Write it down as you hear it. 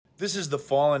This is the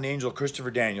Fallen Angel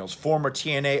Christopher Daniels, former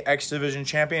TNA X Division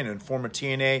champion and former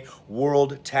TNA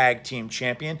World Tag Team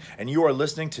champion, and you are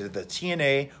listening to the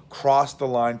TNA Cross the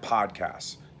Line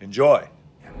podcast. Enjoy.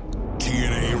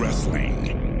 TNA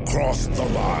Wrestling, Cross the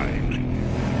Line.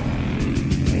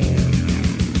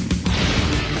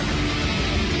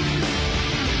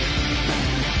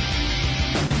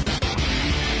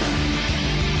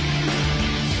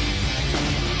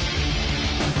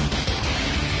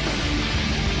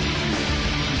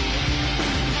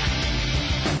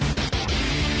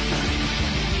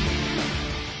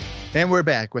 And we're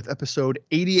back with episode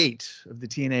 88 of the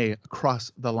TNA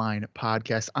Across the Line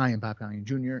podcast. I am Bob Collier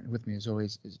Jr. And with me, as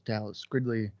always, is Dallas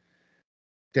Gridley.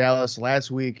 Dallas,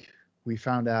 last week we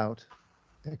found out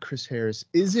that Chris Harris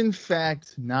is in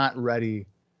fact not ready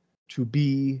to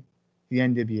be the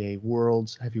NWA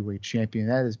World's Heavyweight Champion.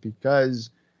 That is because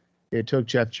it took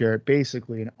Jeff Jarrett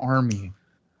basically an army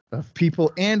of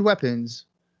people and weapons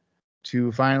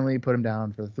to finally put him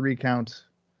down for the 3 count.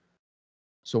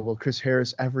 So will Chris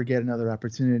Harris ever get another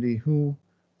opportunity? Who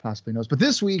possibly knows? But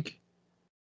this week,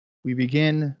 we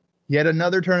begin yet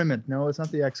another tournament. No, it's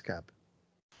not the X Cup.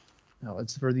 No,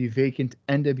 it's for the vacant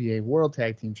NWA World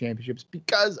Tag Team Championships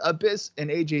because Abyss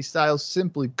and AJ Styles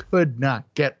simply could not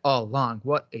get along.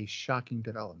 What a shocking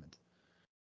development.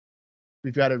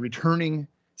 We've got a returning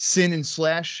Sin and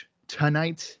Slash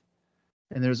tonight.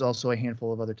 And there's also a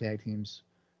handful of other tag teams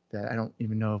that I don't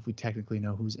even know if we technically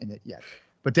know who's in it yet.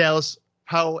 But Dallas,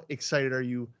 how excited are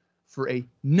you for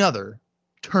another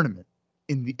tournament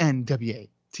in the NWA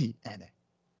TNA?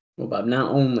 Well, Bob,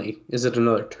 not only is it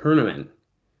another tournament,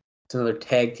 it's another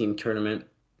tag team tournament.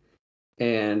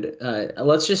 And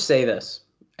let's just say this.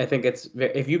 I think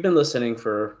if you've been listening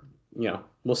for,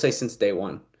 we'll say since day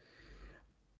one,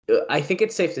 I think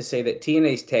it's safe to say that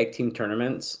TNA's tag team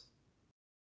tournaments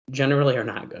generally are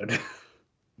not good.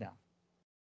 No.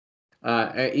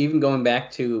 Even going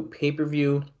back to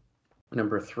pay-per-view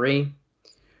number 3,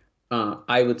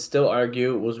 I would still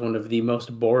argue it was one of the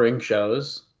most boring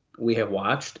shows we have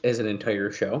watched as an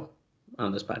entire show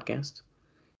on this podcast.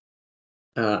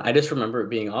 I just remember it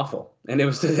being awful. And it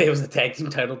was the tag team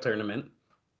title tournament.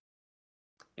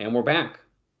 And we're back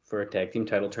for a tag team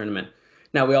title tournament.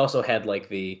 Now, we also had like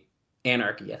the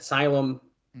Anarchy Asylum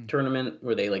tournament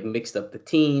where they like mixed up the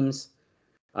teams,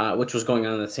 which was going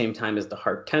on at the same time as the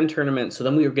Hard 10 tournament. So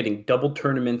then we were getting double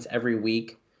tournaments every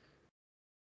week.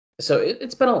 So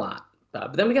it's been a lot.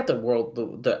 But then we got the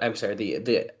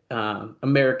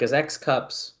America's X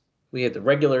Cups. We had the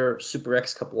regular Super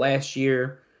X Cup last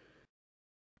year.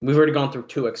 We've already gone through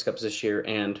 2 X Cups this year,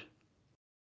 and,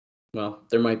 well,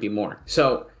 there might be more.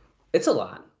 So it's a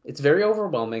lot. It's very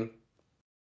overwhelming.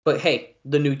 But, hey,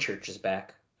 the new church is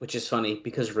back, which is funny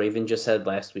because Raven just said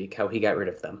last week how he got rid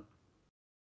of them.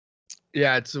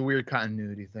 Yeah, it's a weird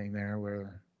continuity thing there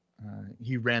where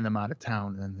he ran them out of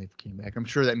town and then they came back. I'm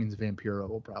sure that means Vampiro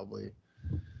will probably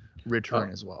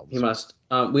return as well. He must.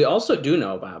 We also do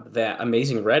know, Bob, that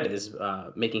Amazing Red is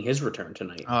making his return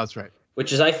tonight. Oh, that's right.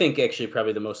 Which is, I think, actually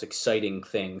probably the most exciting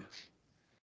thing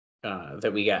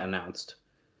that we got announced.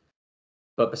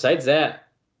 But besides that,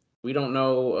 we don't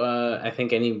know, I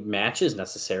think, any matches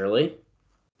necessarily.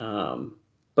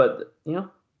 But,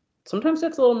 sometimes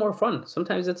that's a little more fun.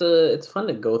 Sometimes it's fun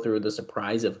to go through the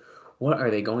surprise of what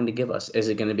are they going to give us? Is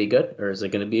it going to be good or is it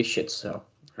going to be a shit show?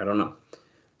 I don't know.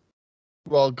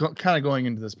 Well, kind of going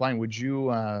into this blind, would you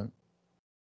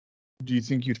do you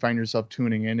think you'd find yourself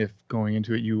tuning in if going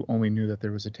into it you only knew that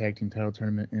there was a tag team title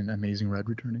tournament and Amazing Red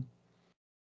returning?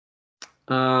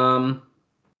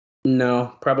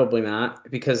 No, probably not,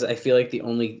 because I feel like the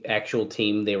only actual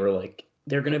team they were like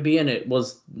they're going to be in it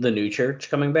was the New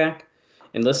Church coming back.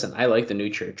 And listen, I like the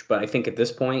New Church, but I think at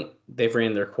this point they've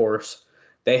ran their course.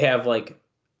 They have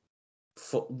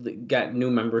got new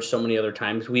members so many other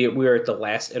times. We were at the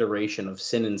last iteration of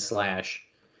Sin and Slash,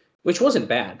 which wasn't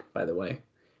bad, by the way.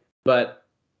 But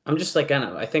I'm just like,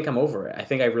 I think I'm over it. I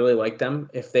think I really like them.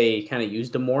 If they kind of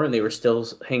used them more and they were still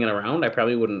hanging around, I'd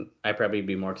probably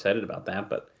be more excited about that.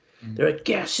 But they're like,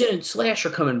 yeah, Sin and Slash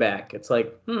are coming back. It's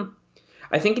like,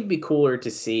 I think it'd be cooler to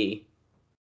see.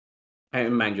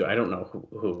 Mind you, I don't know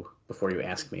who before you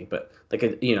ask me, but like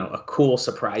a cool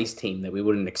surprise team that we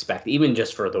wouldn't expect, even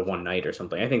just for the one night or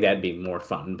something. I think that'd be more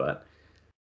fun, but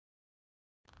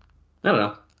I don't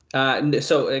know.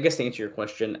 So I guess to answer your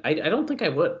question, I don't think I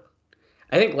would.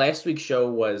 I think last week's show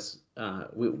was,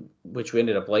 which we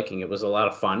ended up liking. It was a lot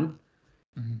of fun,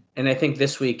 and I think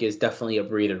this week is definitely a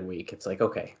breather week. It's like,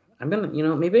 okay, I'm gonna,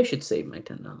 maybe I should save my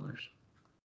 $10.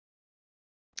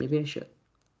 Maybe I should.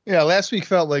 Yeah, last week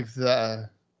felt like the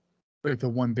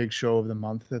one big show of the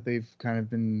month that they've kind of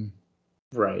been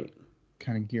Right.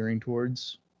 kind of gearing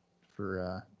towards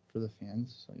for the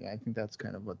fans. So yeah, I think that's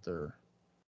kind of what they're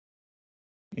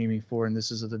aiming for, and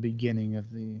this is at the beginning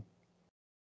of the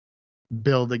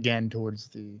build again towards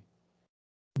the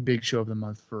big show of the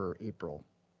month for April,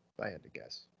 if I had to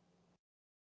guess.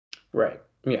 Right.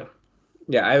 Yeah.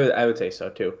 Yeah, I would say so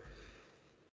too.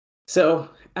 So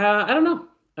I don't know.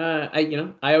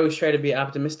 I always try to be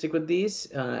optimistic with these,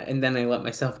 and then I let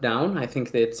myself down. I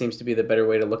think that seems to be the better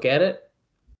way to look at it.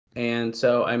 And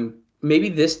so maybe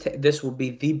this will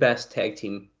be the best tag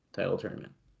team title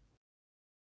tournament.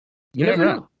 You never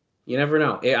know. You never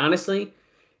know. Honestly,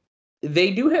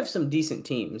 they do have some decent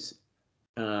teams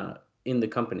in the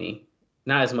company.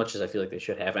 Not as much as I feel like they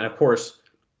should have. And of course,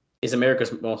 is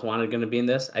America's Most Wanted going to be in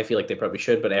this? I feel like they probably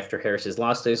should, but after Harris's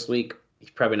loss this week, he's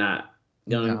probably not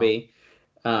going to be.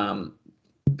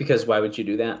 Because why would you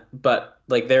do that? But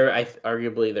like they're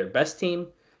arguably their best team,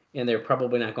 and they're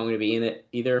probably not going to be in it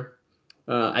either.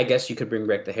 I guess you could bring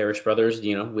back the Harris brothers.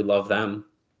 We love them.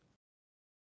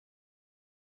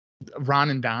 Ron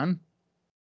and Don.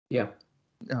 Yeah.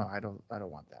 No, I don't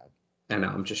want that. I know.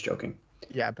 I'm just joking.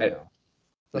 Yeah, but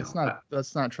let's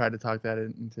not try to talk that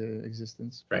into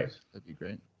existence. Right. That'd be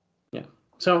great. Yeah.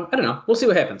 So I don't know. We'll see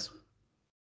what happens.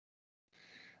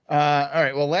 All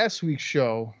right. Well, last week's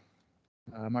show,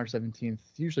 March 17th.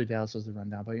 Usually Dallas does the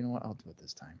rundown, but you know what? I'll do it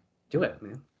this time. Do it,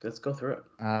 man. Let's go through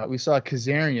it. We saw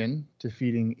Kazarian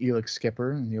defeating Elix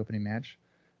Skipper in the opening match.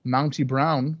 Mountie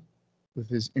Brown with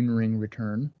his in-ring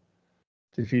return,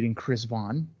 defeating Chris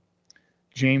Vaughn.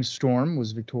 James Storm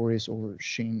was victorious over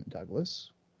Shane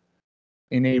Douglas.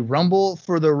 In a Rumble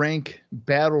for the Rank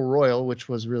Battle Royal, which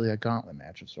was really a gauntlet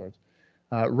match of sorts,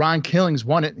 Ron Killings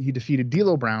won it. He defeated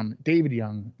D'Lo Brown, David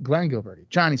Young, Glenn Gilberti,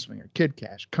 Johnny Swinger, Kid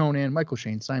Cash, Conan, Michael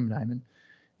Shane, Simon Diamond,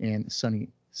 and Sonny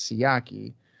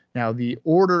Siaki. Now, the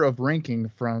order of ranking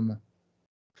from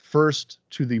first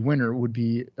to the winner would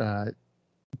be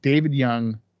David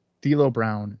Young, D'Lo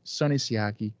Brown, Sonny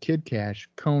Siaki, Kid Cash,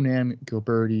 Conan,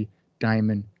 Gilberti,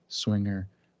 Diamond, Swinger,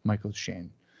 Michael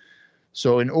Shane.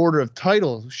 So in order of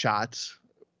title shots,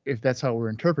 if that's how we're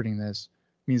interpreting this,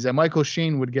 means that Michael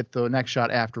Shane would get the next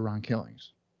shot after Ron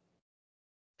Killings.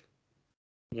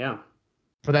 Yeah.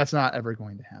 But that's not ever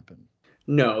going to happen.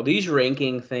 No, these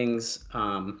ranking things,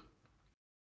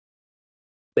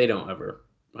 they don't ever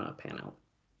pan out.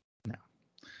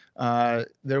 No.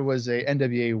 There was a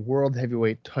NWA World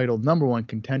Heavyweight Title #1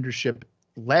 contendership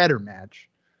ladder match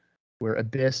where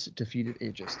Abyss defeated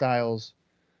AJ Styles.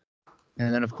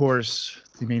 And then, of course,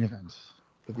 the main event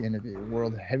for the NWA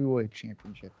World Heavyweight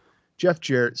Championship. Jeff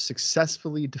Jarrett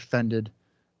successfully defended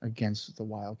against the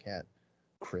Wildcat,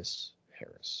 Chris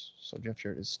Harris. So Jeff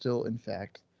Jarrett is still, in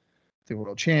fact, the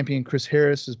world champion. Chris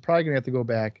Harris is probably going to have to go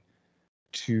back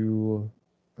to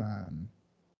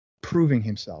proving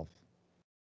himself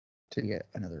to get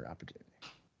another opportunity.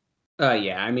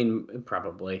 Yeah, I mean,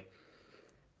 probably.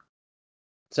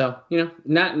 So,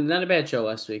 not a bad show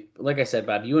last week. Like I said,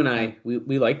 Bob, you and I,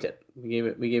 we liked it. We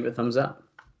gave it thumbs up,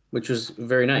 which was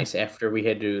very nice after we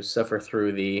had to suffer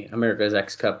through the America's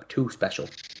X Cup 2 special.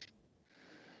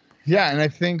 Yeah, and I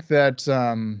think that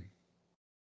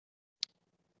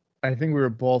we were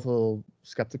both a little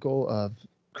skeptical of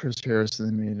Chris Harris in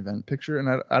the main event picture,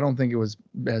 and I don't think it was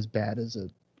as bad as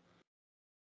it.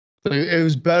 It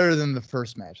was better than the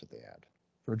first match that they had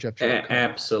for Jeff Jarrett.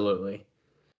 Absolutely.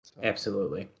 So,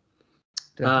 absolutely.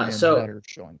 Better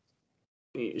showing.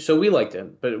 So we liked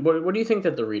it, but what do you think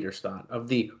that the readers thought of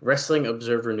the Wrestling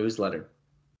Observer newsletter?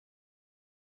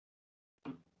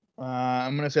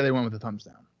 I'm going to say they went with a thumbs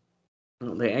down.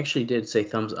 Well, they actually did say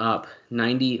thumbs up.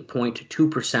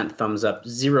 90.2% thumbs up,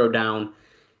 0 down,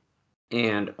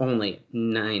 and only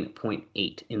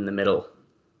 9.8 in the middle.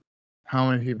 How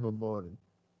many people voted?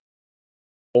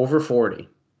 Over 40.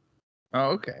 Oh,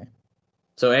 okay.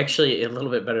 So actually a little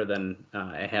bit better than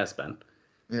it has been.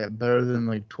 Yeah, better than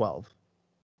like 12.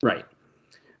 Right.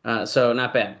 So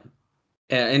not bad.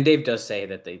 And Dave does say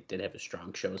that they did have a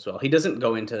strong show as well. He doesn't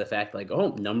go into the fact like, oh,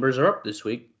 numbers are up this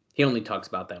week. He only talks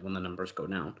about that when the numbers go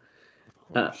down.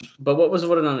 But what was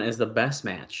voted on as the best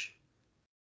match?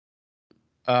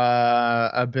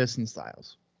 Abyss and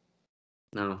Styles.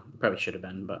 No, probably should have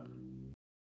been, but.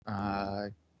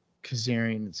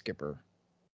 Kazarian and Skipper.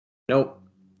 Nope.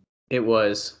 It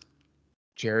was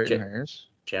Jarrett and Harris.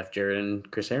 Jeff Jarrett and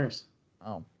Chris Harris.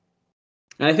 Oh.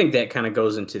 And I think that kind of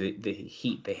goes into the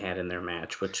heat they had in their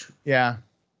match, which yeah,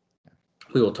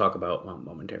 we will talk about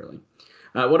momentarily.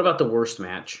 What about the worst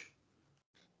match?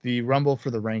 The Rumble for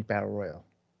the Rank Battle Royal.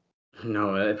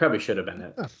 No, it probably should have been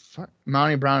it. What the fuck?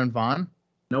 Mountie Brown and Vaughn?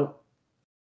 Nope.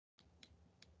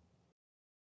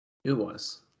 Who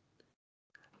was?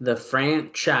 the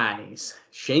franchise.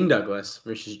 Shane Douglas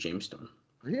versus James Storm.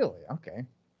 Really? Okay.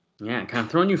 Yeah, kind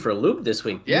of throwing you for a loop this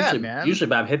week. Yeah, man. Usually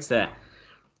Bob hits the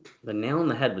nail on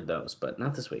the head with those, but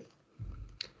not this week.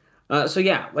 So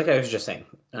yeah, like I was just saying,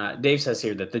 Dave says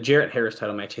here that the Jarrett Harris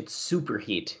title match hit super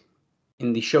heat,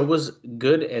 and the show was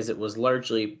good as it was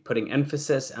largely putting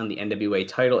emphasis on the NWA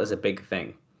title as a big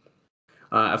thing.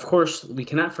 Of course, we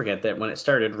cannot forget that when it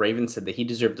started, Raven said that he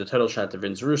deserved the title shot to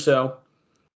Vince Russo,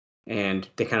 and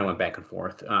they kind of went back and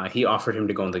forth. He offered him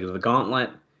to go into the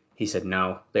gauntlet. He said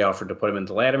no. They offered to put him in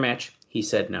the ladder match. He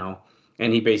said no.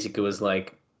 And he basically was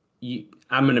like,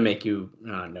 I'm going to make you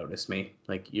notice me.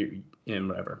 Like, you're in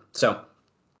whatever. So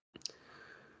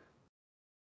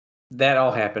that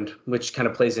all happened, which kind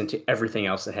of plays into everything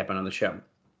else that happened on the show.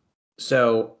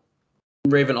 So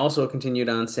Raven also continued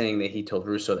on saying that he told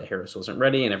Russo that Harris wasn't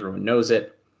ready, and everyone knows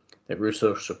it, that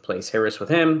Russo should place Harris with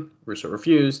him. Russo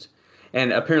refused.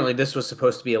 And apparently this was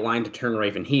supposed to be a line to turn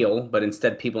Raven heel, but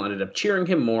instead people ended up cheering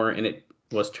him more, and it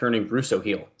was turning Russo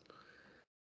heel,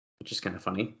 which is kind of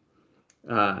funny.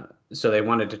 So they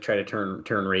wanted to try to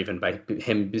turn Raven by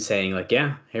him saying, like,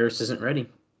 yeah, Harris isn't ready.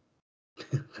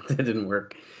 That didn't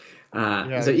work.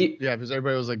 Because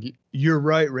everybody was like, "You're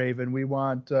right, Raven. We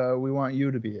want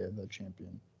you to be the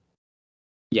champion."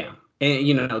 Yeah,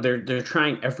 and they're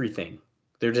trying everything.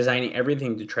 They're designing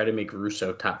everything to try to make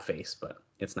Russo top face, but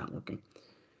it's not working.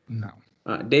 No.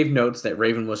 Dave notes that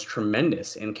Raven was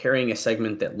tremendous in carrying a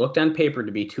segment that looked on paper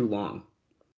to be too long.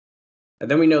 And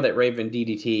then we know that Raven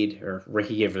DDT'd, or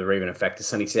he gave the Raven effect to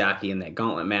Sonny Siaki in that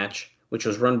gauntlet match, which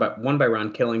was won by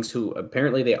Ron Killings, who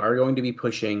apparently they are going to be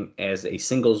pushing as a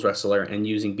singles wrestler and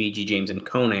using BG James and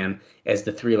Conan as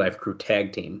the 3 Live Crew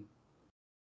tag team.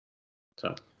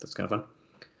 So that's kind of fun.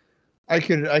 I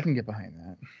can get behind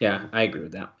that. Yeah, I agree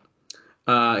with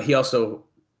that. He also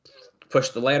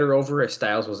pushed the ladder over as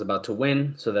Styles was about to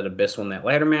win, so that Abyss won that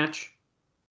ladder match.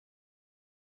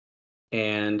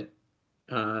 And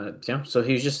so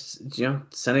he was just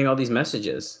sending all these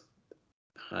messages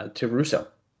to Russo.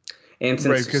 And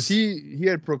since, right, because he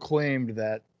had proclaimed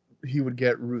that he would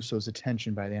get Russo's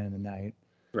attention by the end of the night.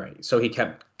 Right, so he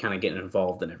kept kind of getting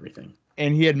involved in everything.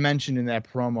 And he had mentioned in that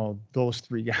promo those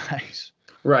 3 guys.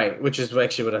 Right, which is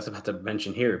actually what I was about to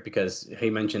mention here, because he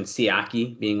mentioned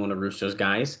Siaki being one of Russo's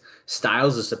guys.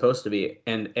 Styles is supposed to be,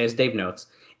 and as Dave notes,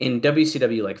 in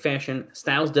WCW-like fashion,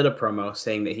 Styles did a promo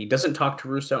saying that he doesn't talk to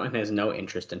Russo and has no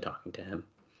interest in talking to him.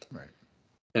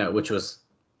 Right. Which was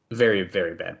very,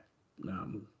 very bad.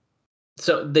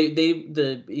 So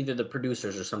either the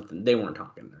producers or something, they weren't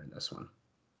talking during this one.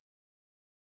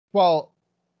 Well,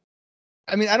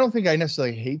 I mean, I don't think I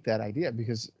necessarily hate that idea,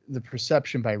 because the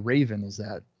perception by Raven is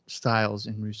that Styles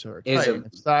and Russo are tight.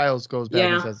 If Styles goes back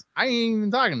and says, "I ain't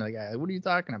even talking to the guy. What are you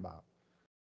talking about?"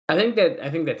 I think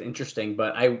that's interesting,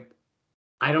 but I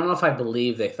don't know if I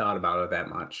believe they thought about it that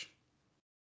much.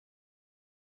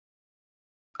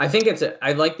 I think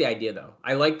I like the idea, though.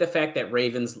 I like the fact that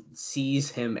Raven sees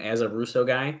him as a Russo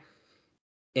guy,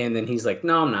 and then he's like,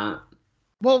 "No, I'm not."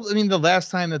 Well, I mean, the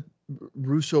last time that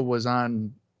Russo was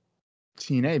on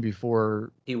TNA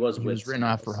before he was written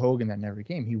off for Hogan, that never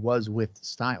came, he was with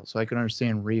Styles. So I can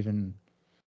understand Raven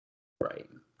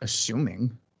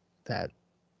assuming that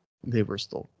they were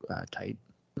still tight.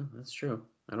 That's true.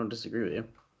 I don't disagree with you.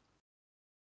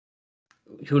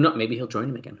 Who knows? Maybe he'll join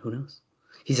him again. Who knows?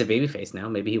 He's a babyface now.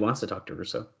 Maybe he wants to talk to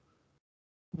Russo.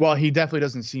 Well, he definitely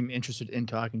doesn't seem interested in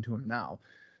talking to him now.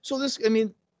 So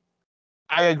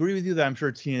I agree with you that I'm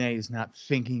sure TNA is not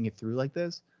thinking it through like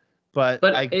this, but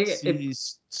I can see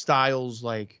Styles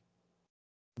like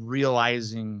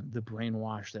realizing the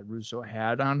brainwash that Russo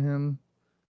had on him,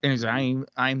 and he's like,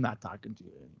 I'm not talking to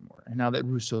you anymore. And now that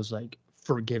Russo's like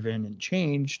forgiven and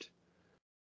changed,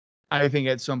 I think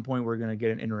at some point we're gonna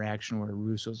get an interaction where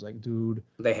Russo's like, "Dude,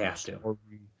 they have to.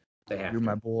 You're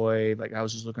my boy. Like, I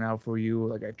was just looking out for you.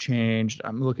 Like, I've changed.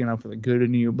 I'm looking out for the good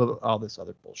in you." But all this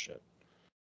other bullshit.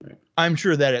 Right. I'm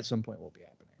sure that at some point will be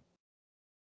happening.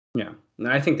 Yeah,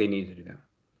 I think they need to do that.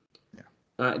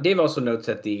 Yeah. Dave also notes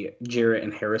that the Jarrett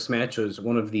and Harris match was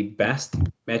one of the best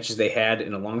matches they had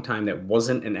in a long time that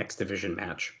wasn't an X Division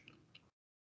match.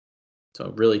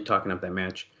 So really talking up that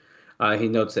match. He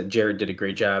notes that Jarrett did a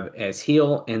great job as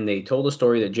heel, and they told a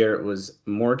story that Jarrett was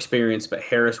more experienced, but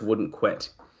Harris wouldn't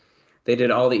quit. They did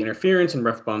all the interference and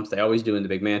rough bumps they always do in the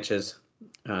big matches.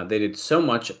 They did so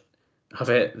much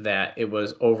of it that it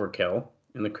was overkill,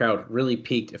 and the crowd really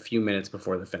peaked a few minutes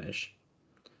before the finish,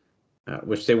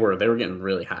 which they were. They were getting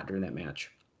really hot during that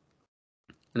match.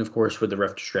 And of course, with the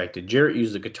ref distracted, Jarrett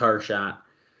used a guitar shot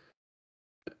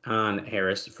on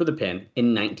Harris for the pin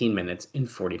in 19 minutes and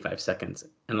 45 seconds.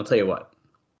 And I'll tell you what,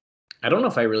 I don't know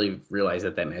if I really realized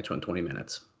that match went 20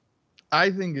 minutes. I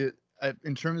think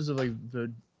in terms of like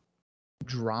the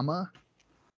drama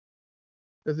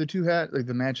that the two had, like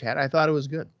the match had, I thought it was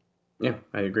good. Yeah,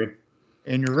 I agree.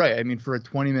 And you're right. I mean, for a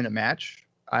 20-minute match,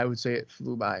 I would say it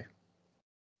flew by.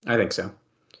 I think so.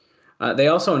 They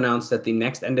also announced that the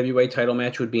next NWA title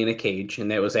match would be in a cage, and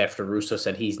that was after Russo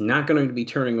said he's not going to be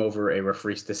turning over a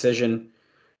referee's decision.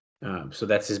 So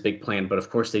that's his big plan. But of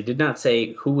course, they did not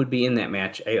say who would be in that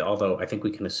match, although I think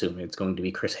we can assume it's going to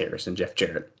be Chris Harris and Jeff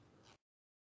Jarrett.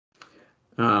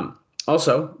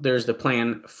 Also, there's the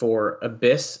plan for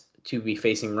Abyss to be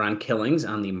facing Ron Killings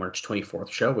on the March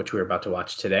 24th show, which we're about to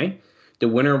watch today. The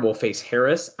winner will face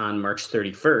Harris on March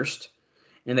 31st,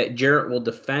 and that Jarrett will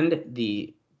defend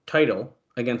the title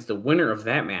against the winner of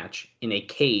that match in a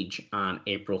cage on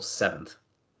April 7th.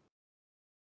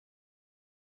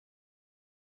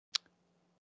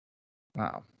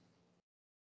 Wow.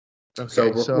 Okay,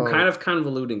 So we're kind of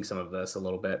convoluting some of this a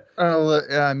little bit.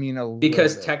 I mean,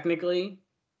 because technically,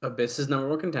 Abyss is number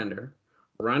one contender.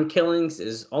 Ron Killings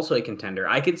is also a contender.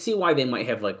 I could see why they might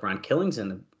have like Ron Killings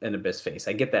in Abyss face.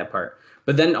 I get that part.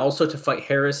 But then also to fight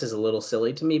Harris is a little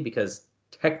silly to me because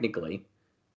technically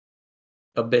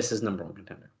Abyss is number one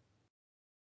contender.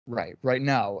 Right. Right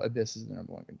now, Abyss is the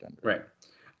number one contender. Right.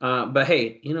 But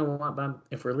hey, you know what, Bob?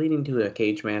 If we're leading to a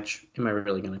cage match, am I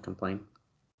really going to complain?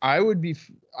 I would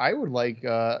like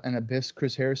an Abyss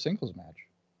Chris Harris singles match.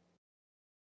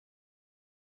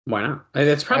 Why not?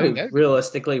 That's probably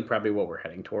realistically probably what we're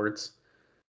heading towards.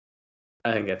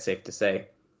 I think that's safe to say.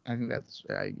 I think I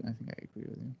agree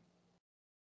with you.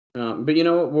 But you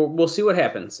know, we'll see what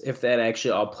happens if that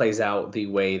actually all plays out the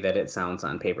way that it sounds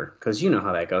on paper, because you know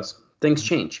how that goes. Things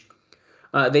change.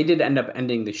 They did end up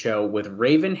ending the show with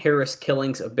Raven, Harris,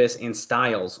 Killings, Abyss, and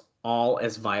Styles all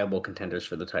as viable contenders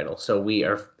for the title. So we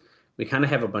kind of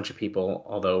have a bunch of people.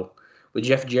 Although with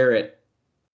Jeff Jarrett,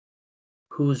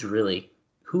 who's really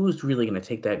going to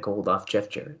take that gold off Jeff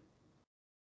Jarrett?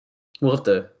 We'll have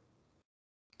to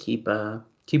keep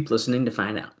listening to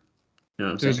find out. You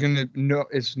know what I'm saying?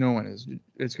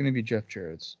 It's gonna be Jeff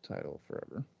Jarrett's title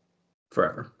forever.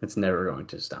 Forever. It's never going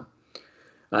to stop.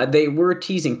 They were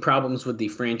teasing problems with the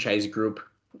franchise group,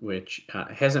 which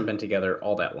hasn't been together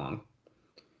all that long.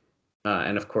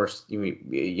 And of course, you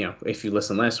know, if you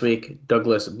listened last week,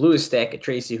 Douglas blew his stack at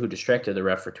Tracy, who distracted the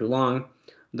ref for too long.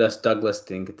 Thus, Douglas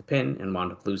didn't get the pin and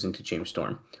wound up losing to James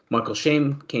Storm. Michael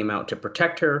Shane came out to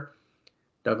protect her.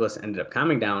 Douglas ended up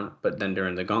calming down, but then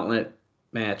during the gauntlet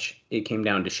match, it came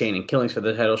down to Shane and Killings for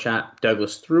the title shot.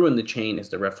 Douglas threw in the chain as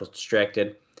the ref was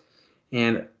distracted.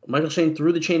 And Michael Shane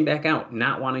threw the chain back out,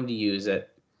 not wanting to use it.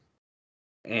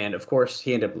 And, of course,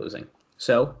 he ended up losing.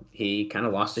 So he kind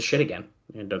of lost his shit again.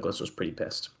 And Douglas was pretty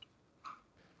pissed.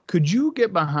 Could you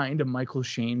get behind a Michael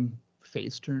Shane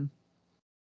face turn?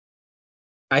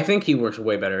 I think he works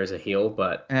way better as a heel,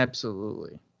 but...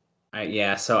 Absolutely.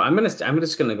 So I'm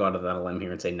just gonna go out of that limb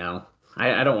here and say no.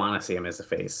 I don't want to see him as a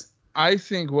face. I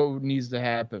think what needs to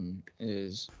happen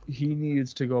is he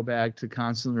needs to go back to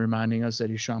constantly reminding us that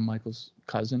he's Shawn Michaels'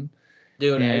 cousin.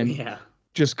 Dude, and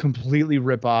just completely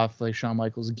rip off like Shawn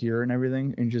Michaels' gear and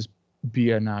everything and just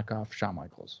be a knockoff Shawn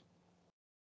Michaels.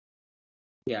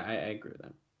 Yeah, I agree with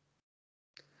that.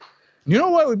 You know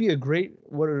what would be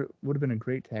would have been a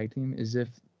great tag team is if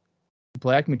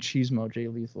Black Machismo, Jay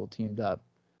Lethal teamed up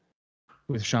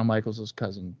with Shawn Michaels'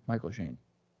 cousin, Michael Shane.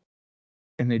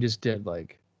 And they just did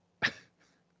like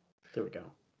there we go.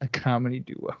 A comedy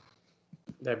duo.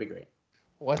 That'd be great.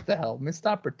 What the hell? Missed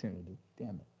opportunity.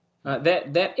 Damn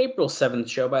it. That April 7th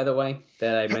show, by the way,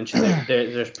 that I mentioned that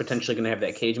there's potentially going to have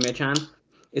that cage match on,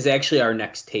 is actually our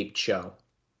next taped show.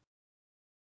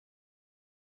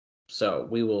 So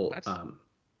we will,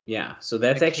 so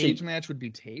that's actually... cage match would be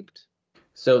taped?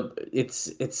 So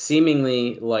it's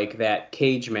seemingly like that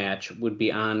cage match would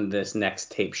be on this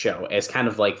next tape show as kind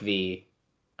of like the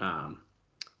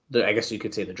I guess you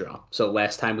could say the draw. So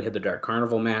last time we had the Dark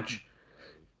Carnival match.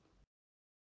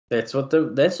 That's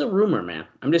a rumor, man.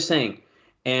 I'm just saying.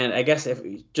 And I guess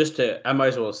I might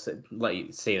as well let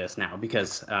you say this now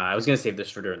because I was going to save this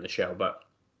for during the show, but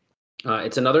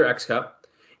it's another X Cup,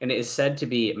 and it is said to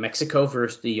be Mexico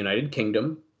versus the United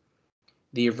Kingdom.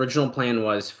 The original plan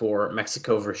was for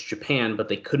Mexico versus Japan, but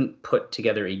they couldn't put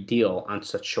together a deal on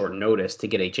such short notice to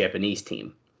get a Japanese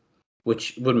team,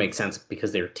 which would make sense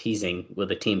because they were teasing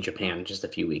with a Team Japan just a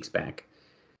few weeks back.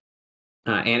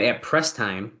 And at press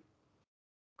time,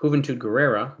 Juventud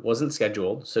Guerrera wasn't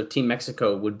scheduled, so Team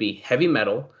Mexico would be Heavy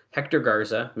Metal, Hector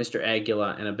Garza, Mr.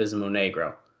 Aguila, and Abismo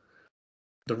Negro.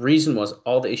 The reason was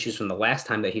all the issues from the last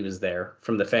time that he was there,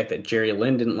 from the fact that Jerry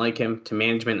Lynn didn't like him, to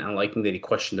management not liking that he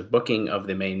questioned the booking of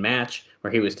the main match,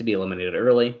 where he was to be eliminated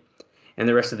early, and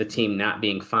the rest of the team not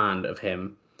being fond of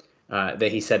him,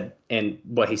 that he said, and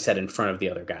what he said in front of the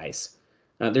other guys.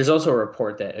 There's also a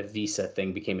report that a visa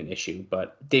thing became an issue,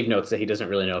 but Dave notes that he doesn't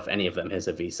really know if any of them has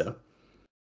a visa.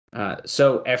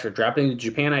 So after dropping the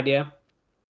Japan idea,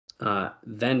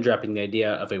 then dropping the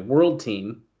idea of a world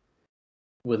team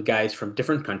with guys from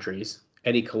different countries,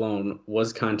 Eddie Colon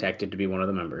was contacted to be one of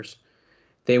the members.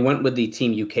 They went with the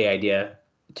Team UK idea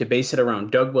to base it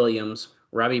around Doug Williams,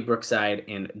 Robbie Brookside,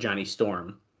 and Johnny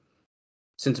Storm.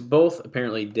 Since both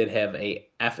apparently did have a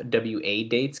FWA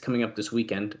dates coming up this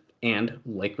weekend, and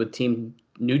like with Team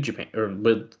New Japan,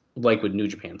 with New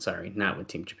Japan, sorry, not with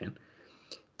Team Japan,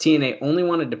 TNA only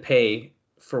wanted to pay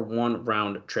for one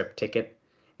round trip ticket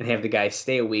and have the guys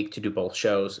stay a week to do both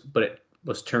shows, but it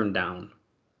was turned down.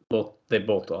 They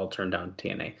both all turned down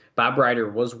TNA. Bob Ryder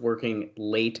was working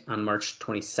late on March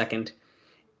 22nd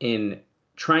in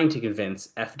trying to convince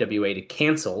FWA to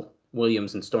cancel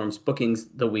Williams and Storm's bookings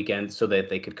the weekend so that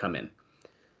they could come in.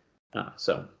 I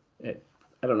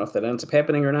don't know if that ends up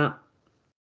happening or not,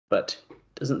 but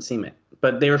doesn't seem it.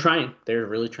 But they were trying. They were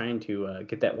really trying to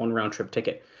get that one round trip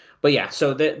ticket. But yeah,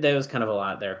 so that was kind of a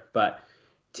lot there. But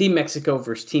Team Mexico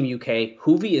versus Team UK.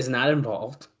 Juvi is not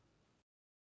involved,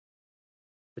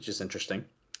 which is interesting.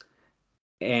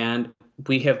 And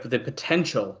we have the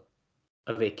potential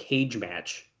of a cage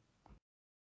match,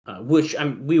 which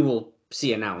we will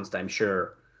see announced, I'm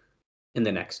sure, in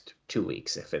the next 2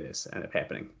 weeks if it is end up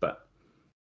happening. But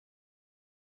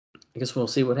I guess we'll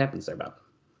see what happens there, Bob.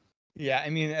 Yeah, I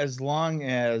mean, as long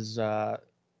as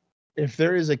if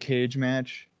there is a cage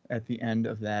match at the end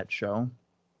of that show,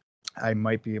 I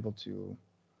might be able to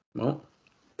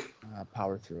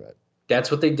power through it. That's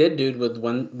what they did, dude, with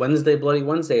Wednesday Bloody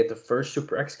Wednesday at the first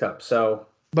Super X Cup. So,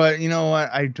 but you know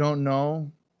what? I don't know.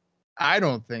 I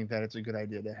don't think that it's a good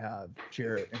idea to have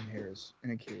Jarrett and Harris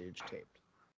in a cage taped.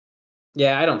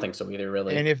 Yeah, I don't think so either,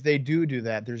 really. And if they do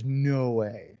that, there's no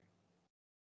way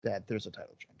that there's a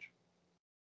title change.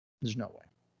 There's no way.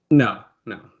 No,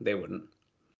 they wouldn't.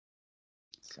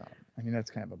 So, I mean,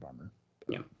 that's kind of a bummer.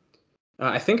 Yeah.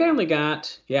 I think I only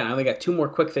got 2 more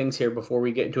quick things here before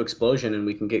we get into Explosion and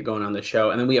we can get going on the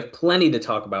show. And then we have plenty to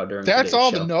talk about during That's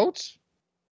all show. the notes?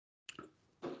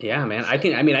 Yeah, man. I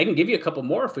can give you a couple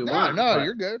more if we want. No,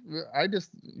 you're good. I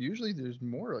just usually there's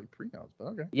more like pre-notes, but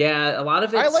okay. Yeah, a lot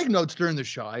of it. I like notes during the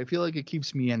show. I feel like it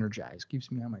keeps me energized,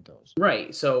 keeps me on my toes.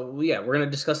 Right. So yeah, we're gonna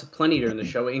discuss plenty during the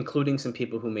show, including some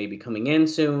people who may be coming in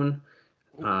soon.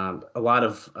 A lot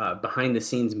of behind the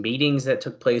scenes meetings that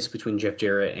took place between Jeff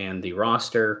Jarrett and the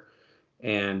roster,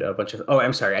 and a bunch of. Oh,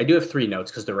 I'm sorry. I do have 3 notes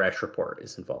because the Rash report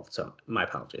is involved. So my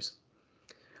apologies.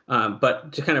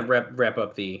 But to kind of wrap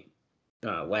up the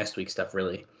last week's stuff,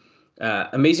 really.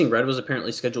 Amazing Red was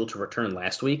apparently scheduled to return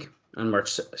last week on March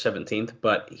 17th,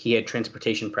 but he had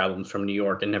transportation problems from New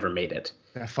York and never made it.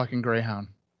 That fucking Greyhound.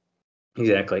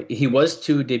 Exactly. He was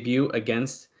to debut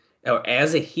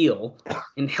as a heel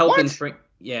in helping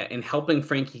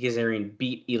Frankie Kazarian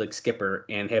beat Elix Skipper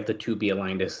and have the two be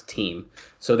aligned as a team.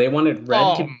 So they wanted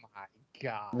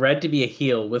Red to be a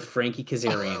heel with Frankie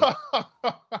Kazarian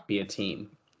be a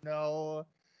team. No.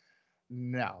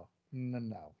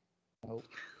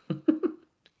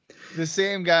 The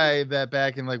same guy that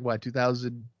back in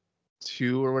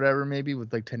 2002 or whatever, maybe with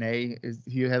Tenay,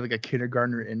 he had a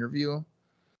kindergartner interview.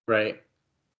 Right.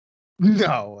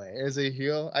 No way. As a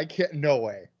heel, I can't. No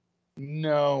way.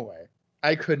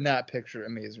 I could not picture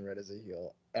Amazing Red as a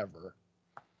heel ever.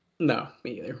 No,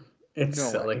 me either. It's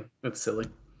silly. It's silly.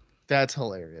 That's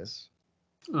hilarious.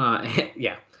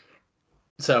 Yeah.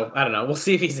 So I don't know. We'll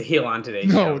see if he's a heel on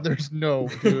today's No, show. there's no,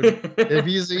 dude. If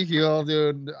he's a heel,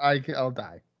 dude, I'll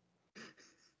die.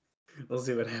 We'll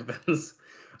see what happens.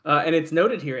 And it's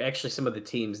noted here, actually, some of the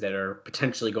teams that are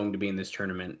potentially going to be in this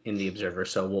tournament in the Observer.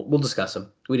 So we'll discuss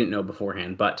them. We didn't know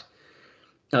beforehand, but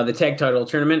the tag title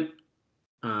tournament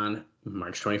on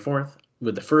March 24th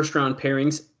with the first round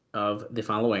pairings of the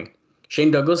following: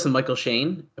 Shane Douglas and Michael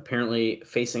Shane apparently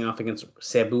facing off against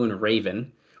Sabu and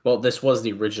Raven. Well, this was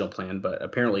the original plan, but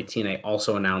apparently TNA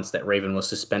also announced that Raven was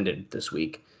suspended this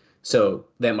week. So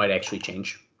that might actually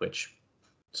change,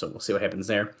 so we'll see what happens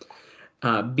there.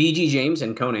 BG James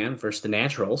and Conan versus the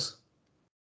Naturals.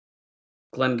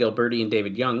 Glenn Gilberti and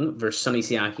David Young versus Sonny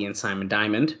Siaki and Simon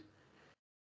Diamond.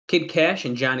 Kid Cash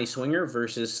and Johnny Swinger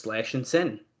versus Slash and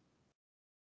Sin.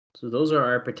 So those are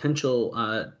our potential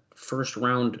first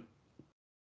round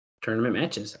tournament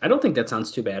matches. I don't think that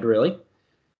sounds too bad, really.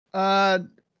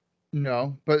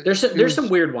 No, but there's some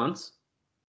weird ones.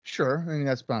 Sure. I mean,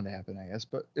 that's bound to happen, I guess.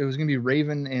 But it was going to be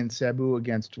Raven and Sabu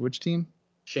against which team?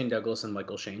 Shane Douglas and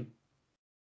Michael Shane.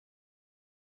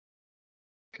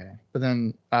 Okay. But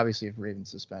then, obviously, if Raven's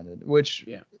suspended, which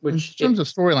in terms of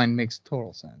storyline makes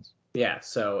total sense. Yeah,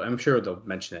 so I'm sure they'll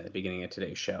mention it at the beginning of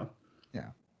today's show. Yeah.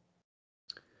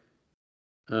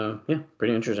 Yeah,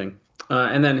 pretty interesting.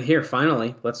 And then here,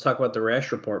 finally, let's talk about the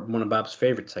Rash Report, one of Bob's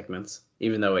favorite segments,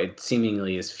 even though it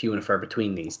seemingly is few and far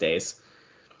between these days.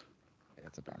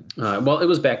 That's a bummer. Well, it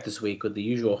was back this week with the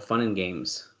usual fun and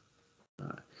games.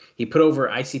 He put over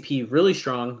ICP really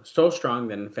strong, so strong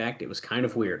that, in fact, it was kind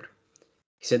of weird.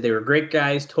 He said they were great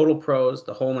guys, total pros,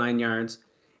 the whole 9 yards,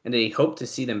 and that he hoped to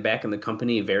see them back in the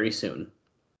company very soon.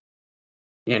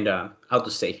 And I'll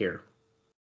just say here,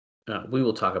 we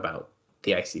will talk about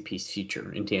the ICP's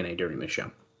future in TNA during the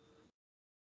show.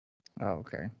 Oh,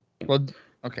 okay. Well,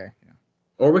 okay. Yeah.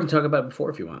 Or we can talk about it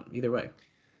before if you want. Either way.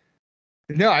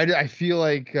 No, I feel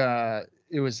like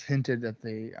it was hinted that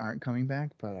they aren't coming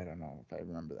back, but I don't know if I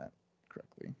remember that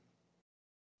correctly.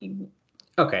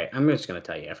 Okay, I'm just going to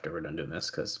tell you after we're done doing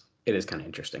this because it is kind of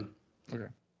interesting. Okay.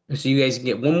 So you guys can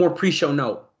get one more pre-show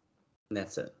note, and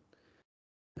that's it.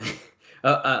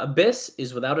 Abyss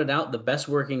is without a doubt the best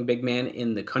working big man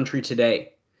in the country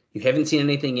today. You haven't seen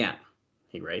anything yet,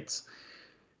 he writes.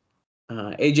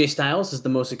 AJ Styles is the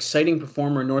most exciting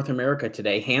performer in North America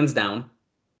today, hands down.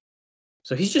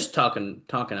 So he's just talking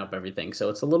up everything. So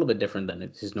it's a little bit different than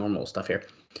his normal stuff here.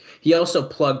 He also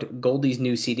plugged Goldie's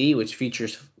new CD, which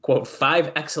features, quote,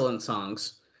 5 excellent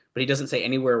songs, but he doesn't say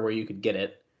anywhere where you could get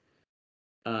it.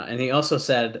 And he also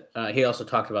said, he also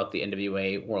talked about the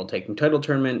NWA World Tag Team Title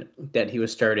Tournament that he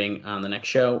was starting on the next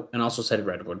show, and also said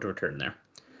Red would return there.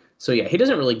 So yeah, he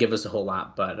doesn't really give us a whole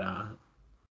lot, but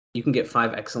you can get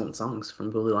 5 excellent songs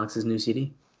from Goldilocks' new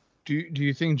CD. Do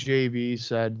you think JB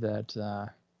said that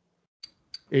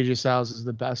AJ Styles is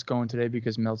the best going today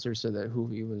because Meltzer said that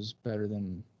Hoovy was better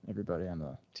than everybody on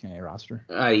the TNA roster?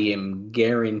 I am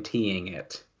guaranteeing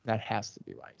it. That has to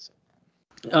be why he said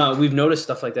that. We've noticed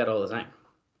stuff like that all the time.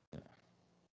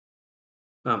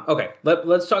 Okay,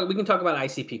 let's talk. We can talk about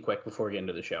ICP quick before we get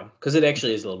into the show because it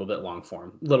actually is a little bit long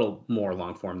form, a little more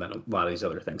long form than a lot of these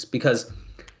other things. Because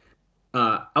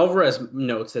Alvarez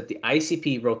notes that the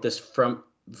ICP wrote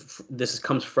this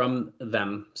comes from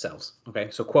themselves. Okay,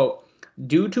 so quote: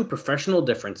 due to professional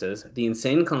differences, the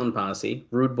Insane Clown Posse,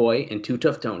 Rude Boy, and Too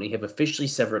Tough Tony have officially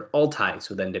severed all ties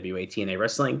with NWA TNA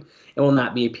Wrestling and will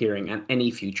not be appearing on any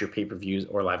future pay-per-views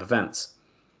or live events.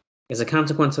 As a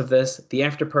consequence of this, the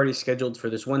after party scheduled for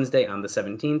this Wednesday on the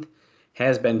 17th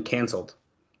has been canceled.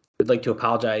 We'd like to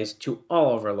apologize to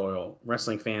all of our loyal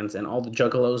wrestling fans and all the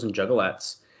juggalos and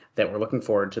juggalettes that were looking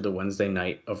forward to the Wednesday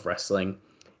night of wrestling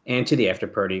and to the after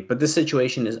party, but this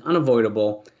situation is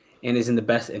unavoidable and is in the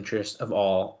best interest of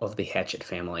all of the Hatchet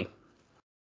family.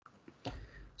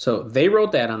 So they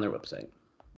wrote that on their website.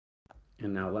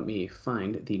 And now let me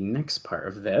find the next part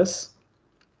of this.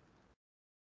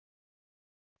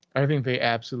 I think they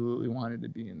absolutely wanted to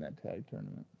be in that tag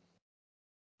tournament.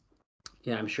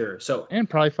 Yeah, I'm sure. So and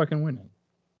probably fucking win it.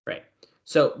 Right.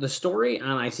 So the story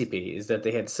on ICP is that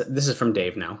they had. This is from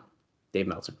Dave now, Dave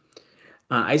Meltzer.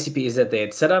 ICP is that they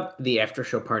had set up the after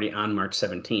show party on March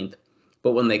 17th,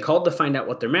 but when they called to find out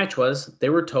what their match was, they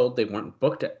were told they weren't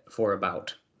booked for a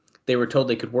bout. They were told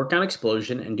they could work on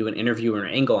Explosion and do an interview or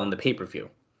an angle on the pay-per-view.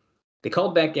 They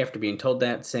called back after being told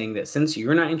that, saying that since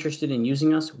you're not interested in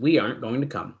using us, we aren't going to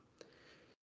come.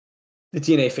 The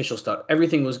TNA officials thought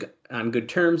everything was on good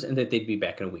terms and that they'd be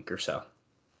back in a week or so.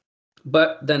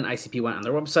 But then ICP went on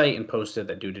their website and posted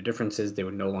that due to differences, they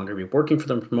would no longer be working for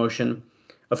the promotion.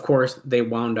 Of course, they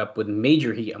wound up with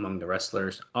major heat among the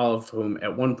wrestlers, all of whom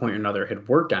at one point or another had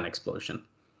worked on Explosion,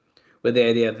 with the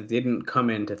idea that they didn't come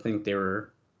in to think they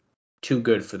were too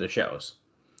good for the shows.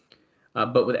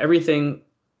 But everything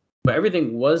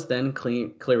was then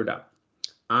cleared up.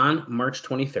 On March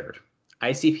 23rd,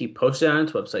 ICP posted on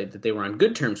its website that they were on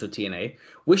good terms with TNA,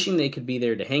 wishing they could be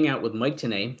there to hang out with Mike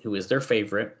Tenay, who is their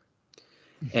favorite,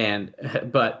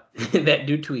 but that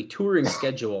due to a touring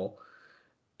schedule,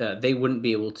 they wouldn't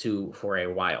be able to for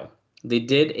a while. They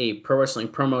did a pro wrestling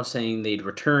promo saying they'd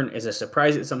return as a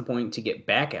surprise at some point to get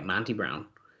back at Monty Brown.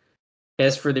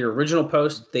 As for their original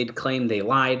post, they'd claimed they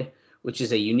lied, which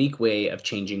is a unique way of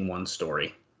changing one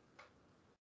story.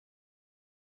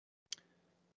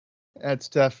 That's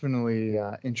definitely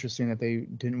interesting that they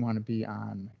didn't want to be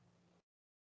on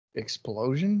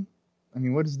Explosion. I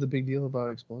mean, what is the big deal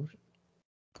about Explosion?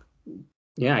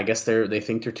 Yeah, I guess they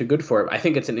think they're too good for it. I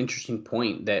think it's an interesting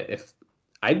point that if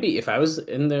I was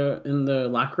in the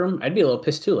locker room, I'd be a little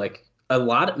pissed too. Like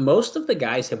most of the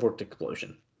guys have worked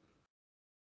Explosion.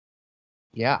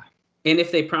 Yeah. And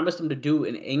if they promised him to do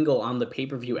an angle on the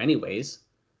pay-per-view anyways,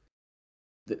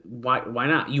 why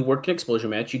not? You work an explosion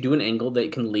match, you do an angle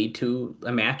that can lead to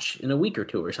a match in a week or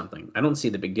two or something. I don't see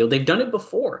the big deal. They've done it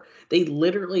before. They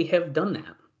literally have done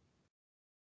that.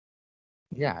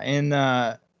 Yeah, and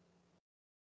I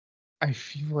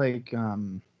feel like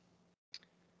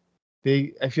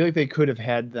they could have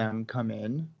had them come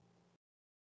in,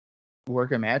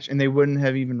 work a match, and they wouldn't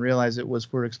have even realized it was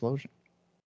for Explosion.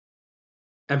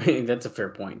 I mean, that's a fair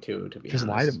point too, to be Just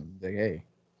honest. lie to them. Like, hey,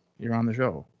 you're on the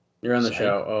show. You're on the Psych.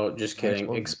 show. Oh, just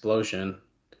kidding. Explosion.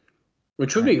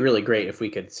 Which would Right. be really great if we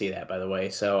could see that, by the way.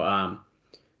 So,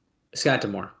 Scott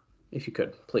D'Amore, if you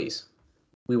could, please.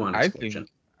 We want Explosion.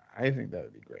 I think that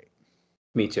would be great.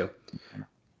 Me too.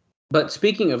 But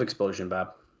speaking of Explosion,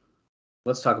 Bob,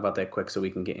 let's talk about that quick so we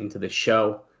can get into the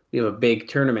show. We have a big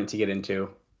tournament to get into,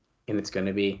 and it's going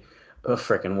to be a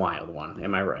freaking wild one.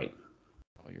 Am I right?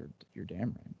 Oh, you're damn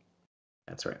right.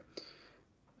 That's right.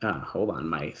 Hold on.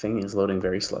 My thing is loading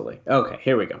very slowly. Okay,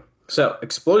 here we go. So,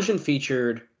 Explosion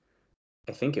featured,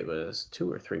 I think it was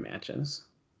 2 or 3 matches.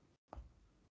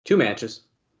 2 matches,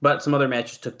 but some other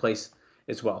matches took place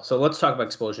as well. So let's talk about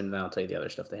Explosion, and then I'll tell you the other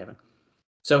stuff they haven't.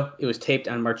 So it was taped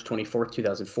on March 24th,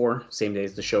 2004, same day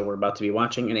as the show we're about to be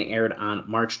watching, and it aired on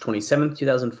March 27th,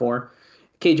 2004.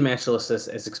 Cage match lists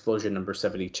as Explosion number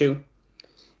 72,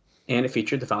 and it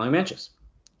featured the following matches.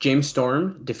 James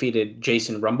Storm defeated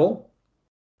Jason Rumble,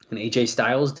 and AJ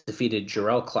Styles defeated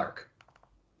Jarrell Clark.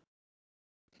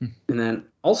 And then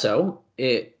also,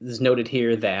 it is noted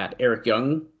here that Eric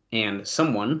Young and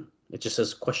someone, it just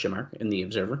says question mark in the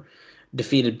Observer,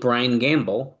 defeated Brian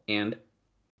Gamble and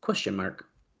question mark.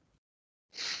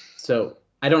 So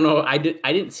I don't know. I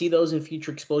didn't see those in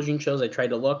future Explosion shows. I tried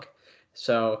to look.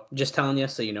 So just telling you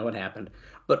so you know what happened.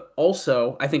 But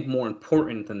also, I think more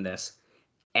important than this,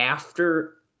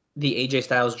 after the AJ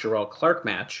Styles Jarrell Clark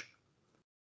match,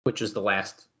 which was the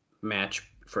last match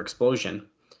for Explosion,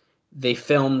 they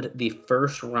filmed the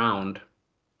first round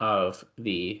of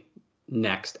the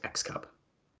next X Cup.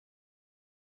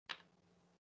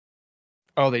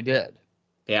 Oh, they did?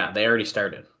 Yeah, they already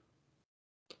started,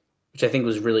 which I think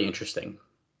was really interesting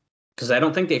because I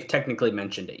don't think they've technically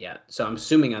mentioned it yet. So I'm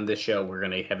assuming on this show we're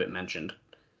going to have it mentioned.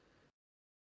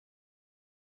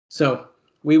 So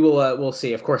we will we'll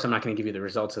see. Of course, I'm not going to give you the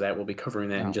results of that. We'll be covering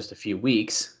that in just a few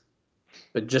weeks.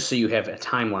 But just so you have a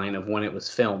timeline of when it was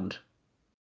filmed.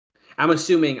 I'm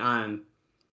assuming on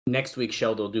next week's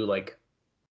show they'll do like,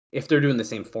 if they're doing the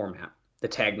same format, the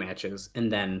tag matches,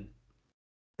 and then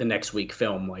the next week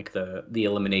film like the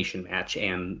elimination match,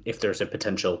 and if there's a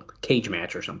potential cage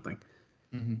match or something.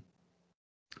 Mm-hmm.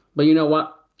 But you know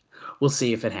what? We'll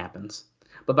see if it happens.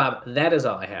 But Bob, that is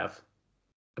all I have.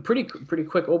 A pretty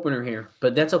quick opener here,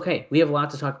 but that's okay. We have a lot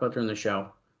to talk about during the show.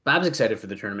 Bob's excited for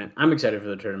the tournament. I'm excited for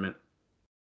the tournament.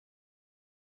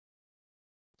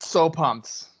 So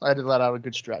pumped. I had to let out a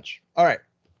good stretch. All right.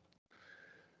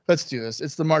 Let's do this.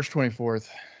 It's the March 24th,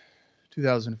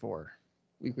 2004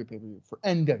 weekly pay-per-view for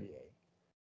NWA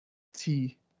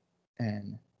TNA.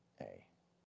 I'm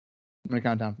going to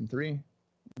count down from 3.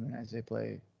 And as they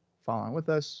play, follow on with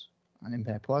us on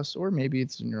Impact Plus, or maybe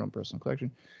it's in your own personal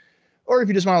collection. Or if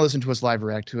you just want to listen to us live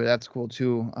react to it, that's cool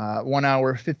too. 1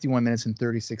 hour, 51 minutes, and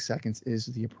 36 seconds is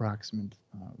the approximate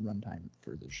runtime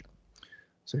for this show.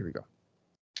 So here we go.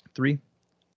 3,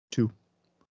 2,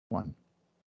 1,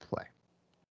 play.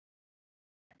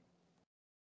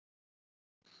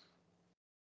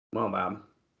 Well, Bob,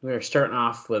 we're starting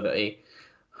off with a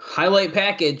highlight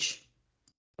package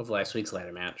of last week's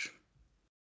ladder match.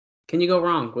 Can you go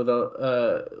wrong with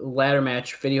a ladder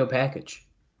match video package?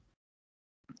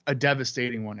 A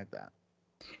devastating one at that.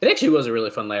 It actually was a really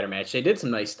fun ladder match. They did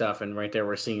some nice stuff, and right there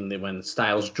we're seeing when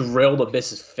Styles drilled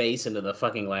Abyss's face into the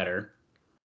fucking ladder.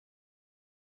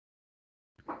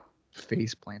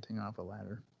 Face planting off a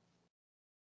ladder.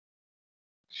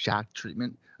 Shock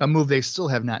treatment. A move they still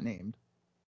have not named.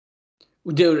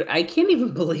 Dude, I can't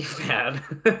even believe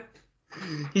that.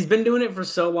 He's been doing it for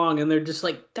so long, and they're just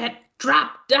like, that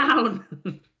drop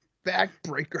down.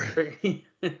 Backbreaker.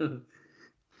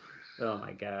 Oh,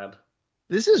 my God.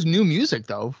 This is new music,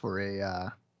 though, for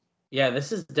a... Yeah,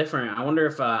 this is different. I wonder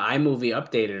if iMovie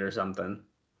updated or something.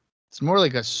 It's more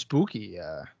like a spooky...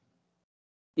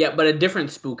 Yeah, but a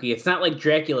different spooky. It's not like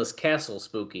Dracula's Castle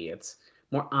spooky. It's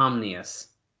more ominous.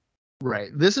 Right.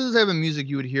 This is the type of music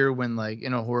you would hear when, like,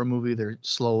 in a horror movie, they're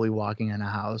slowly walking in a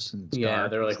house. And it's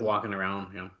dark they're like stuff. walking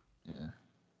around. Yeah.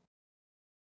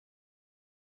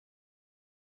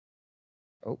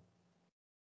 Oh.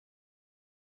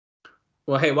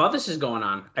 Well, hey, while this is going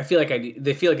on, I feel like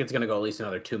they feel like it's going to go at least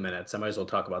another 2 minutes. I might as well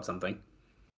talk about something.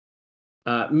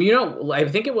 I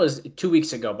think it was 2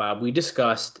 weeks ago, Bob. We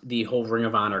discussed the whole Ring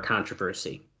of Honor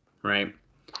controversy, right?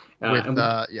 With And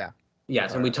we, yeah.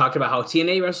 yes, and we talked about how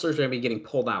TNA wrestlers are going to be getting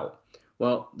pulled out.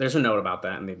 Well, there's a note about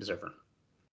that, and they deserve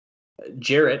it.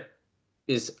 Jarrett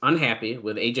is unhappy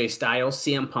with AJ Styles,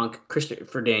 CM Punk,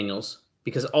 Christopher Daniels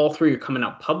because all three are coming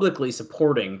out publicly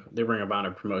supporting the Ring of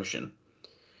Honor promotion.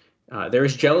 There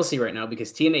is jealousy right now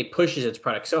because TNA pushes its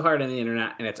product so hard on the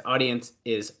internet, and its audience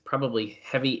is probably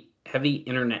heavy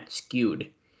internet skewed.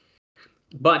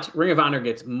 But Ring of Honor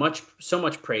gets so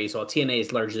much praise while TNA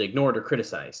is largely ignored or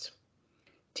criticized.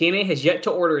 TNA has yet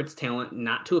to order its talent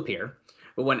not to appear,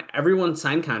 but when everyone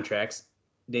signed contracts,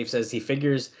 Dave says he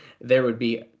figures there would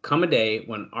come a day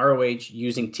when ROH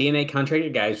using TNA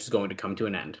contracted guys was going to come to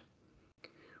an end.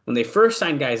 When they first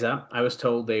signed guys up, I was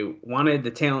told they wanted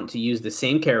the talent to use the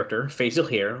same character, facial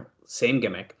hair, same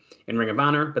gimmick, in Ring of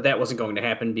Honor, but that wasn't going to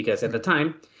happen because at the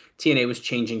time, TNA was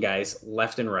changing guys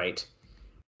left and right,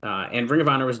 and Ring of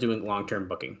Honor was doing long-term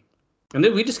booking. And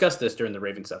then we discussed this during the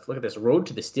Raven stuff. Look at this. Road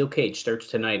to the Steel Cage starts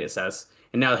tonight, it says.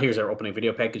 And now here's our opening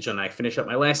video package, and I finish up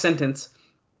my last sentence.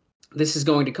 This is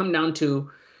going to come down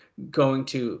to going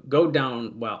to go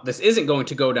down well. This isn't going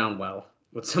to go down well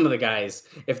with some of the guys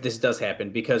if this does happen,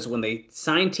 because when they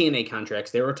signed TNA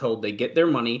contracts, they were told they get their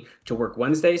money to work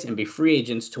Wednesdays and be free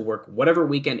agents to work whatever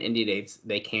weekend indie dates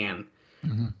they can.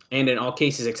 Mm-hmm. And in all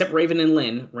cases, except Raven and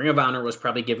Lynn, Ring of Honor was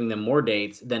probably giving them more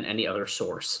dates than any other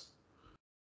source.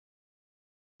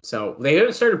 So they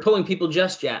haven't started pulling people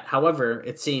just yet. However,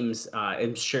 it seems,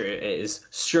 I'm sure it is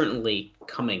certainly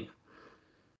coming.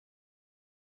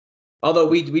 Although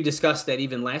we discussed that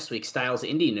even last week, Styles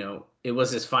Indie knew it was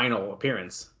his final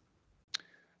appearance.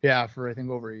 Yeah, for I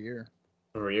think over a year.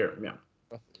 Over a year,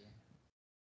 yeah.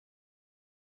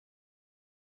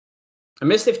 I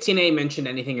missed if TNA mentioned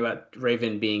anything about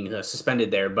Raven being suspended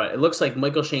there, but it looks like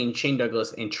Michael Shane, Shane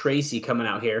Douglas, and Tracy coming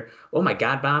out here. Oh my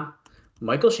God, Bob.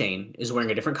 Michael Shane is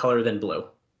wearing a different color than blue.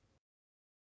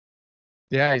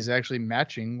 Yeah, he's actually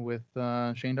matching with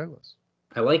Shane Douglas.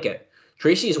 I like it.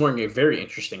 Tracy is wearing a very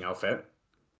interesting outfit.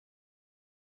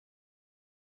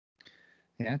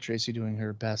 Yeah, Tracy doing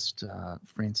her best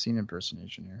Francine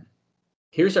impersonation here.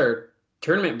 Here's our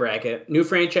tournament bracket. New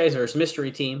franchise versus mystery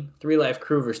team. 3 Live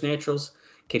Crew versus Naturals.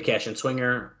 Kid Cash and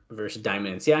Swinger versus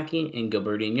Diamond and Siaki. And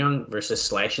Gilbert and Young versus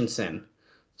Slash and Sin.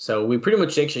 So we pretty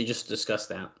much actually just discussed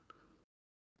that.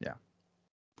 Yeah.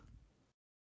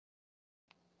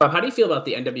 Bob, how do you feel about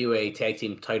the NWA tag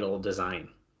team title design?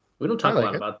 We don't talk a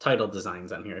lot about title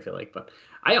designs on here, I feel like, but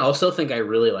I also think I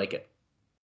really like it.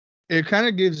 It kind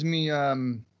of gives me like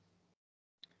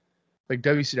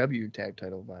WCW tag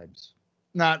title vibes.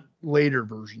 Not later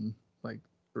version, like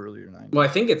earlier 90s. Well, I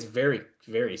think it's very,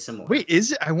 very similar. Wait,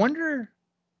 is it? I wonder.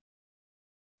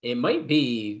 It might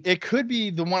be. It could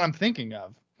be the one I'm thinking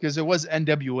of because it was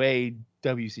NWA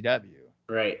WCW.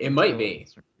 Right. It might be.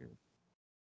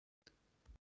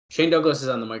 Shane Douglas is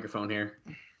on the microphone here.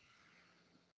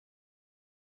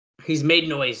 He's made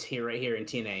noise here, right here in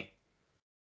TNA.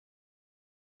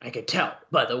 I could tell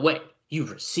by the way you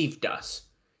received us.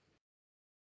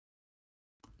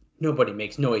 Nobody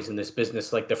makes noise in this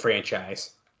business like the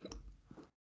franchise.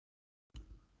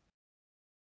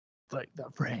 Like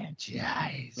the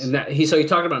franchise. And he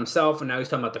talked about himself, and now he's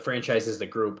talking about the franchise as the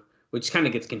group, which kind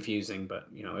of gets confusing, but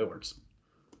it works.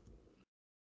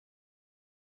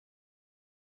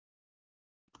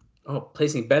 Oh,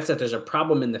 placing bets that there's a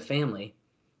problem in the family.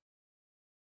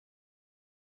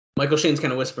 Michael Shane's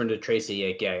kind of whispering to Tracy,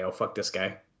 like, yeah, yo, fuck this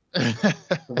guy.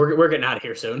 We're getting out of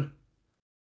here soon.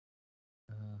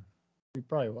 He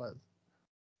probably was.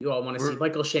 You all want to see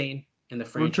Michael Shane and the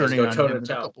franchise go toe to toe. In a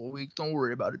couple of weeks. Don't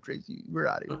worry about it, Tracy. We're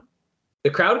out of here. The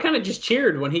crowd kind of just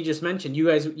cheered when he just mentioned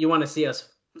you want to see us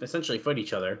essentially fight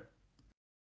each other.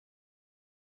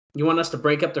 You want us to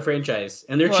break up the franchise,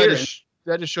 and they're cheering.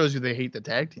 That just shows you they hate the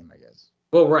tag team, I guess.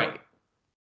 Well, right,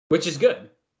 which is good.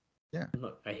 Yeah.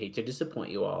 Look, I hate to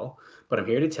disappoint you all, but I'm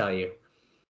here to tell you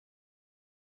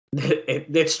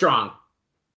it's strong.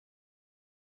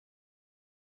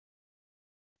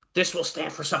 This will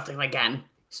stand for something again.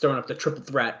 He's throwing up the triple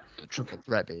threat. The triple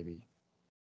threat, baby.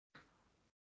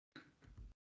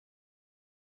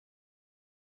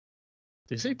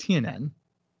 Did you say TNN?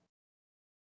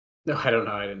 No, I don't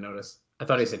know. I didn't notice. I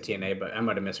thought he said TNA, but I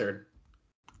might have misheard.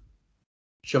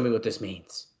 Show me what this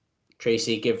means.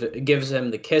 Tracy gives him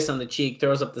the kiss on the cheek,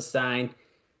 throws up the sign.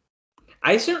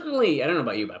 I don't know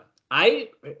about you, Bob. I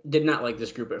did not like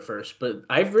this group at first, but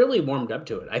I've really warmed up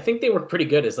to it. I think they were pretty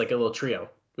good as like a little trio.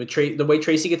 With the way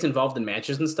Tracy gets involved in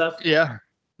matches and stuff. Yeah.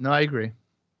 No, I agree.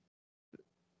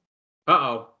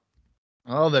 Uh-oh.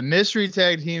 Oh, the mystery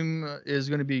tag team is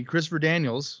going to be Christopher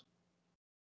Daniels,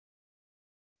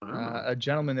 a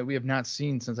gentleman that we have not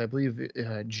seen since, I believe,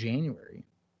 January.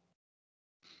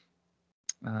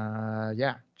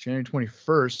 January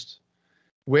 21st,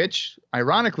 which,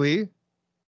 ironically,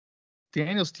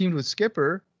 Daniels teamed with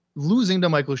Skipper, losing to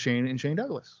Michael Shane and Shane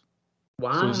Douglas.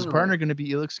 Wow. So is his partner going to be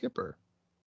Elix Skipper?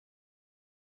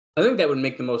 I think that would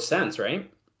make the most sense,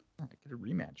 right? Get a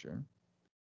rematch here.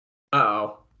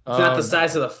 Uh-oh. It's not the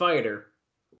size of the fighter.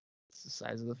 It's the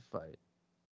size of the fight.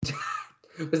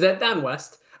 Was that Don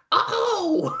West?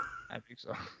 Oh! I think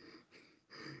so.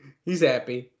 He's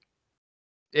happy.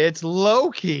 It's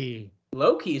Loki.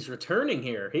 Loki's returning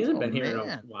here. He hasn't been here in a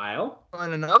man. while.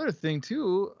 And another thing,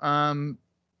 too,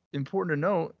 important to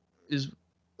note, is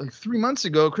like 3 months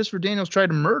ago, Christopher Daniels tried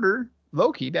to murder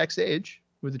Loki backstage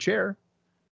with a chair.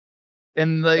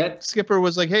 And Skipper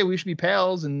was like, hey, we should be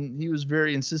pals. And he was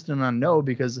very insistent on no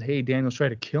because, hey, Daniels tried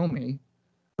to kill me.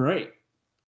 Right.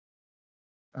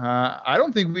 I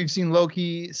don't think we've seen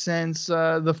Loki since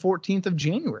the 14th of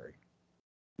January.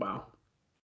 Wow.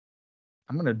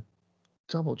 I'm going to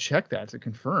double check that to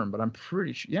confirm, but I'm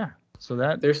pretty sure. Yeah. So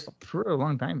there's for a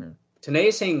long time here. Tanae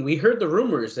is saying we heard the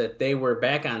rumors that they were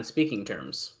back on speaking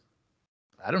terms.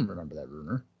 I don't remember that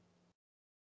rumor.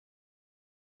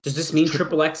 Does this mean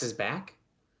Triple X is back?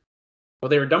 Well,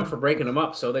 they were dumb for breaking them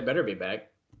up, so they better be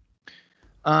back.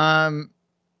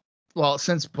 Well,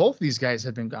 since both these guys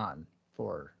have been gone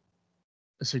for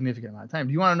a significant amount of time,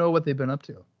 do you want to know what they've been up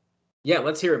to? Yeah,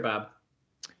 let's hear it, Bob.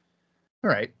 All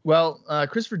right. Well,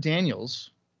 Christopher Daniels,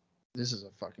 this is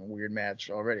a fucking weird match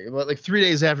already. But like 3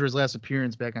 days after his last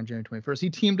appearance back on January 21st,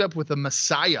 he teamed up with the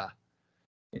Messiah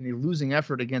in a losing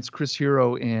effort against Chris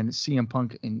Hero and CM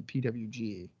Punk in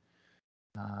PWG.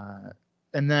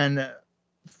 And then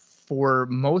for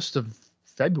most of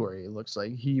February, it looks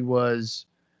like, he was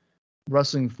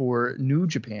wrestling for New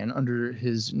Japan under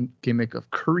his gimmick of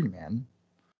Curryman.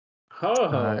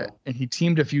 Oh. And he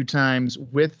teamed a few times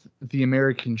with the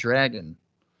American Dragon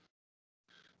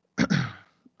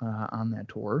on that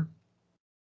tour.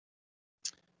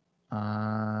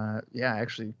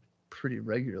 Actually pretty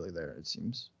regularly there, it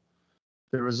seems.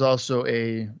 There was also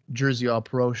a Jersey All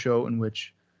Pro show in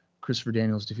which Christopher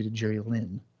Daniels defeated Jerry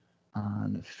Lynn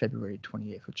on February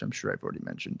 28th, which I'm sure I've already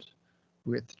mentioned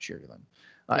with Jerry Lynn.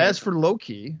 As for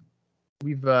Loki,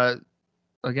 we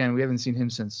haven't seen him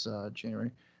since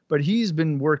January, but he's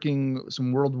been working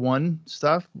some World 1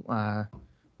 stuff where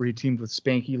he teamed with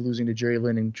Spanky, losing to Jerry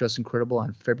Lynn and Just Incredible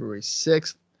on February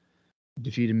 6th,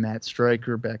 defeated Matt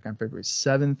Stryker back on February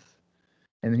 7th,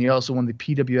 and then he also won the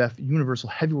PWF Universal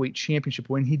Heavyweight Championship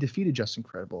when he defeated Just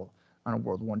Incredible on a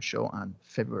World 1 show on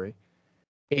February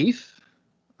 8th.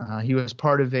 He was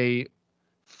part of a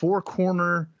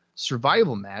 4-corner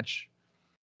survival match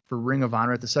for Ring of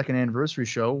Honor at the second anniversary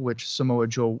show, which Samoa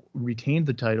Joe retained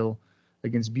the title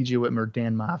against BJ Whitmer,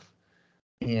 Dan Moff,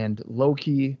 and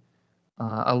Loki.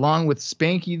 Along with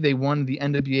Spanky, they won the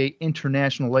NWA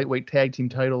International Lightweight Tag Team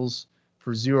titles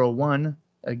for 0-1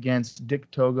 against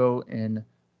Dick Togo and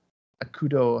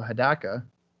Akuto Hadaka.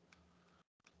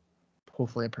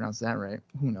 Hopefully I pronounced that right.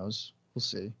 Who knows? We'll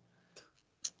see.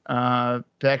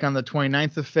 Back on the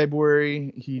 29th of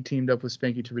February, he teamed up with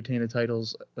Spanky to retain the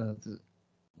titles, the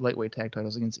lightweight tag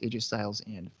titles against AJ Styles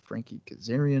and Frankie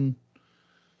Kazarian.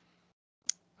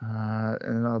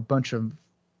 And a bunch of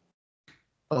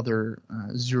other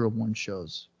 0-1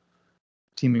 shows.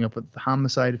 Teaming up with the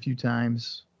Homicide a few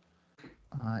times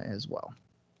as well.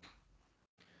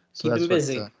 So Keep him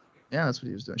busy. That's what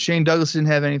he was doing. Shane Douglas didn't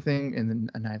have anything, and then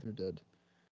neither did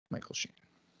Michael Shane.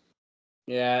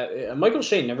 Yeah, Michael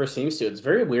Shane never seems to. It's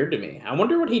very weird to me. I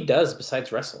wonder what he does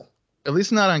besides wrestle. At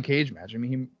least not on Cage Match. I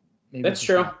mean, that's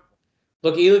true.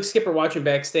 Look, Elix Skipper watching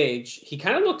backstage. He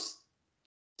kind of looks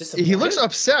disappointed. He looks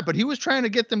upset, but he was trying to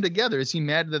get them together. Is he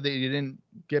mad that they didn't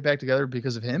get back together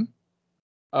because of him?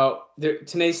 Oh,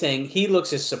 Tanae's saying he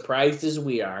looks as surprised as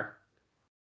we are.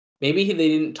 Maybe they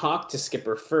didn't talk to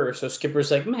Skipper first, so Skipper's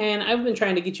like, man, I've been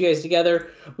trying to get you guys together.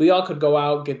 We all could go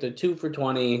out, get the 2 for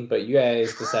 $20, but you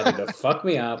guys decided to fuck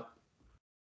me up.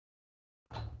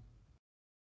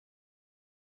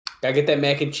 Gotta get that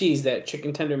mac and cheese, that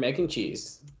chicken tender mac and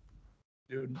cheese.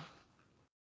 Dude,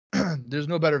 there's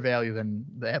no better value than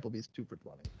the Applebee's 2 for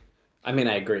 $20. I mean,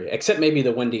 I agree, except maybe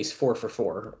the Wendy's 4 for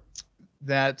 $4.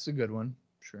 That's a good one.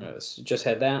 Sure. Just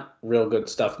had that. Real good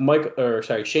stuff.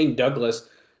 Shane Douglas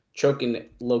choking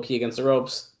Loki against the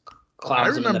ropes.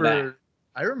 Clouds him in the back.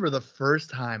 I remember the first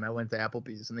time I went to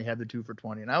Applebee's and they had the 2 for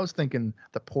 $20, and I was thinking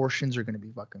the portions are going to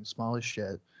be fucking small as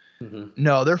shit. Mm-hmm.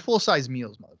 No, they're full-size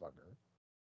meals, motherfucker.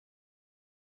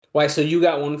 Why, so you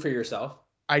got one for yourself?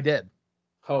 I did.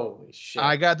 Holy shit.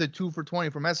 I got the 2 for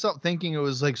 $20 for myself, thinking it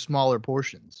was like smaller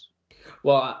portions.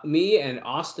 Well, me and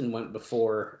Austin went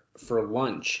before for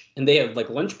lunch, and they had like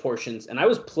lunch portions, and I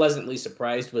was pleasantly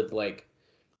surprised with like,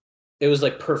 it was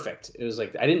like perfect. It was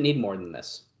like, I didn't need more than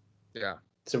this. Yeah.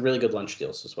 It's a really good lunch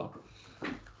deals as well.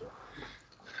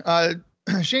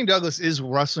 Shane Douglas is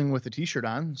wrestling with a t-shirt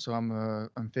on, so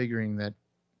I'm figuring that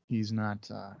he's not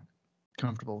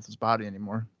comfortable with his body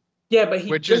anymore. Yeah, but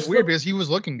which is weird because he was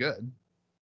looking good.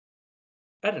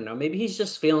 I don't know. Maybe he's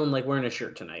just feeling like wearing a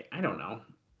shirt tonight. I don't know.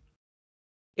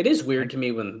 It is weird to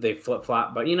me when they flip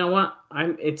flop, but you know what?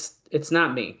 It's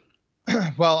not me.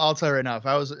 Well, I'll tell you right now, if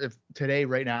I was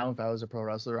a pro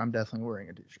wrestler, I'm definitely wearing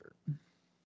a t-shirt.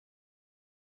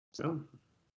 So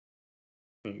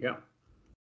there you go.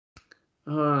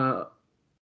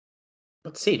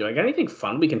 Let's see. Do I got anything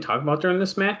fun we can talk about during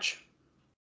this match?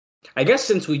 I guess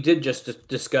since we did just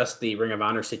discuss the Ring of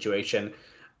Honor situation,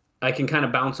 I can kind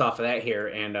of bounce off of that here.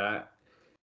 And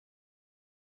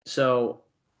so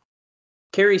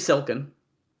Kerry Silken,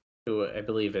 who I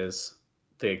believe is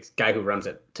the guy who runs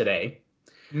it today.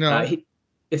 No,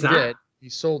 it's not. He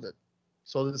sold it.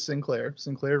 Sold it to Sinclair.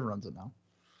 Sinclair runs it now.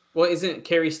 Well, isn't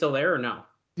Kerry still there or no?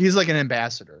 He's like an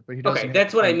ambassador, but he doesn't. Okay,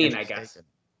 that's what I mean, I guess.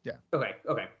 Yeah. Okay,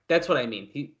 that's what I mean.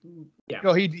 He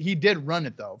did run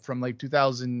it though from like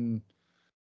 2000.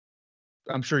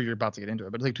 I'm sure you're about to get into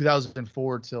it, but like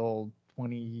 2004 till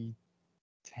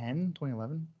 2010,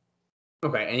 2011.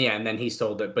 Okay, and then he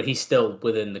sold it, but he's still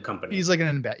within the company. He's like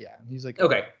he's like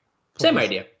okay, same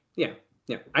idea. Yeah.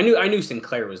 I knew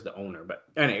Sinclair was the owner, but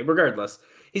anyway, regardless,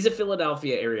 he's a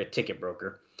Philadelphia area ticket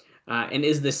broker, and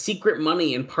is the secret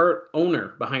money and part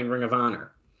owner behind Ring of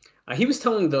Honor. He was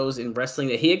telling those in wrestling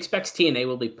that he expects TNA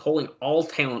will be pulling all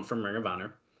talent from Ring of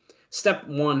Honor. Step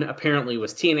one apparently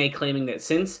was TNA claiming that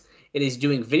since it is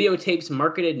doing videotapes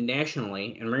marketed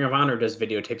nationally, and Ring of Honor does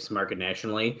videotapes marketed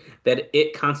nationally, that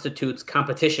it constitutes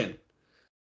competition.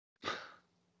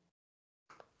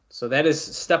 So that is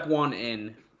step one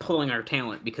in pulling our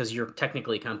talent because you're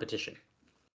technically competition.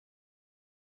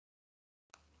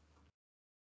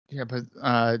 Yeah, but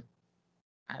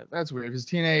that's weird because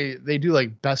TNA, they do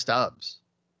like best ofs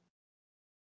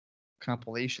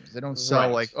compilations. They don't sell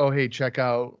like, oh, hey, check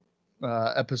out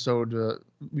episode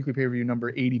weekly pay-per-view number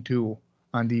 82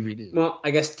 on DVD. Well,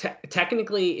 I guess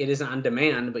technically it is on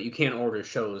demand, but you can't order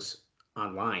shows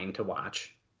online to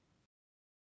watch.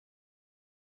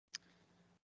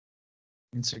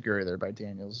 Insecurity there by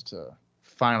Daniels to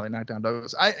finally knock down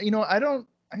Douglas. I don't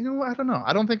know.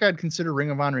 I don't think I'd consider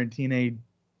Ring of Honor and TNA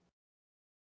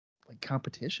like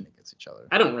competition against each other.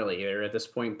 I don't really either at this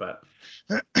point, but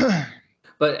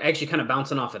actually kind of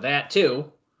bouncing off of that too.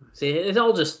 See, it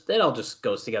all just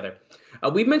goes together.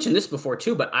 We've mentioned this before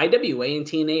too, but IWA and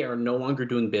TNA are no longer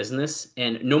doing business,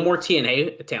 and no more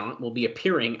TNA talent will be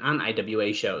appearing on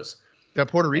IWA shows. That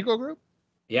Puerto Rico group?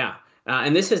 Yeah.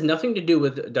 And this has nothing to do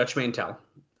with Dutch Mantel.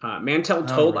 Mantel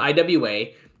told IWA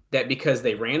that because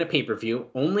they ran a pay-per-view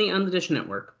only on the Dish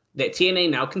Network, that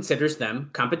TNA now considers them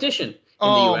competition in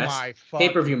the U.S.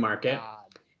 pay-per-view market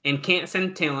and can't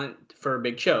send talent for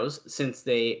big shows since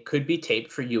they could be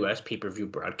taped for U.S. pay-per-view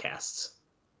broadcasts.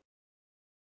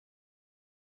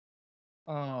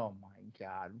 Oh, my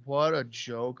God. What a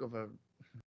joke of a...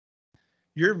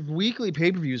 Your weekly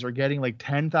pay-per-views are getting like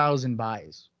 10,000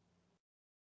 buys.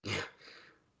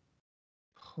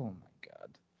 Oh my God.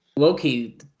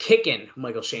 Low-key kicking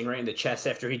Michael Shane right in the chest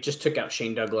after he just took out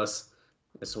Shane Douglas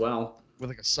as well. With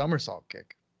like a somersault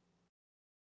kick.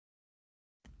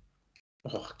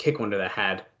 Oh, kick one to the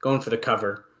head. Going for the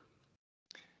cover.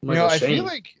 Michael Shane, I feel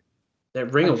like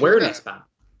that ring awareness spot.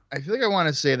 I feel like I want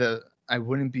to say that I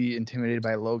wouldn't be intimidated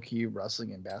by low-key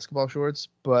wrestling in basketball shorts,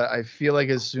 but I feel like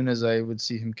as soon as I would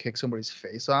see him kick somebody's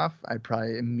face off, I'd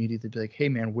probably immediately be like, hey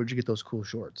man, where'd you get those cool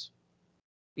shorts?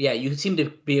 Yeah, you seem to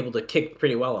be able to kick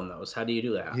pretty well on those. How do you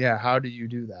do that? Yeah, how do you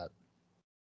do that?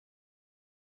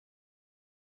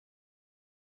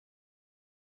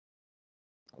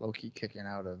 Low-key kicking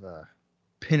out of a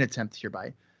pin attempt here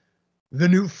by the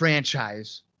new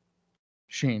franchise,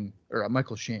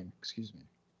 Michael Shane, excuse me.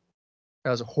 That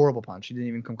was a horrible punch. He didn't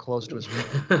even come close to his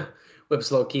ring.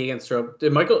 Whips low-key against rope.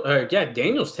 Did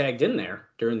Daniels tagged in there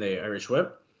during the Irish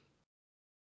whip.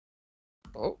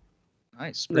 Oh.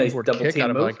 Nice springboard kick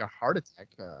out of like a heart attack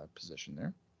position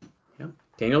there. Yeah.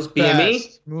 Daniels BME.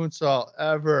 Best moonsault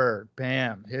ever.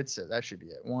 Bam. Hits it. That should be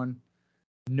it. One.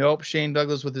 Nope. Shane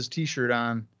Douglas with his t-shirt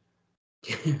on.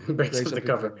 Breaks up the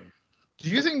cover. Do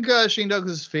you think Shane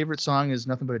Douglas' favorite song is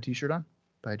Nothing But a T-Shirt On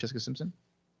by Jessica Simpson?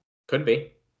 Could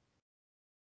be.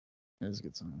 It is a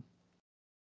good song.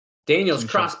 Daniels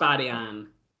crossbody on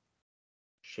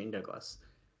Shane Douglas.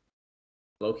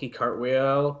 Low-key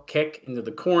cartwheel kick into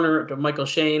the corner to Michael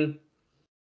Shane.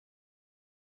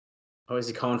 Oh, is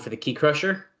he calling for the key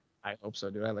crusher? I hope so,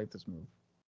 dude. I like this move.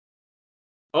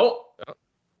 Oh.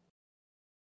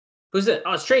 Who's it?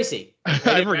 Oh, it's Tracy.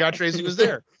 I forgot Tracy was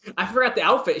there. I forgot the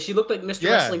outfit. She looked like Mr.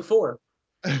 Yeah. Wrestling 4.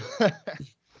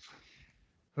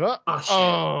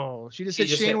 Oh, shit. She just hit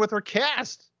Shane with her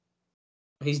cast.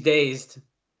 He's dazed.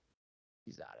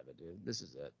 He's out of it, dude. This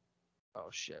is it. Oh,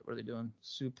 shit. What are they doing?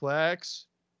 Suplex.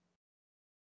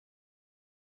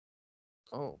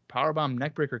 Oh, powerbomb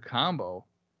neckbreaker combo.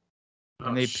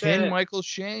 And they pin Michael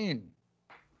Shane.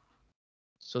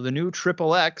 So the new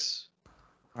Triple X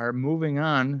are moving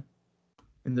on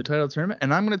in the title tournament.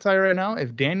 And I'm going to tell you right now,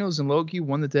 if Daniels and Loki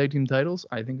won the tag team titles,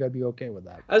 I think I'd be okay with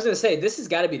that. I was going to say, this has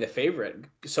got to be the favorite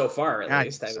so far, at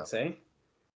least, I would say.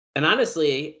 And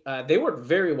honestly, they work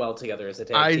very well together as a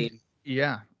tag team.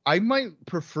 Yeah. I might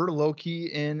prefer Loki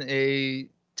in a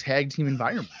tag team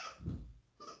environment.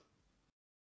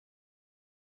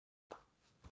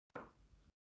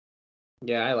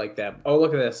 Yeah, I like that. Oh,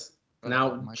 look at this.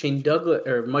 Now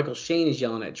Michael Shane is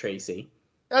yelling at Tracy.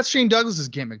 That's Shane Douglas's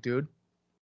gimmick, dude.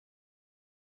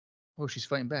 Oh, she's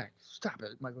fighting back. Stop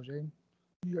it, Michael Shane.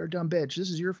 You're a dumb bitch. This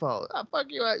is your fault. Oh,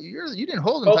 fuck you. You didn't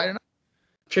hold him tight enough.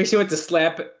 Tracy went to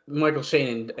slap Michael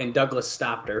Shane and Douglas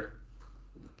stopped her.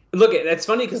 Look, that's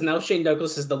funny because now Shane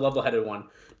Douglas is the level-headed one.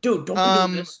 Dude, don't be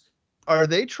doing this. Are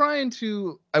they trying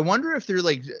to... I wonder if they're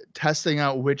like testing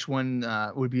out which one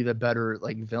would be the better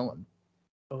like villain.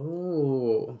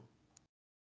 Oh.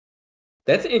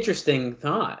 That's an interesting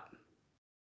thought.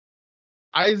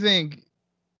 I think...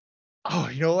 Oh,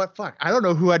 you know what? Fuck. I don't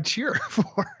know who I'd cheer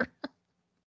for.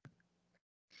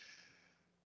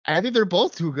 I think they're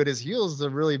both too good as heels to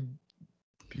really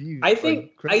be... I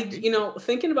think,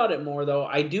 thinking about it more, though,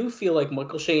 I do feel like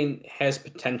Michael Shane has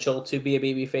potential to be a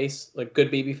babyface, like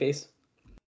good babyface.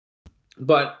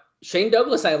 But Shane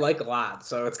Douglas I like a lot,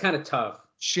 so it's kind of tough.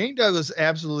 Shane Douglas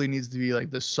absolutely needs to be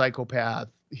like the psychopath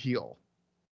heel.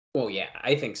 Well, yeah,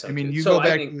 I think so. I mean, you go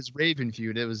back to his Raven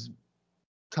feud, it was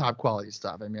top quality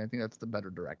stuff. I mean, I think that's the better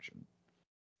direction.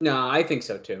 No, I think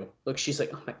so too. Look, she's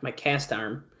like, oh, my cast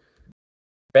arm.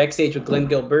 Backstage with Glenn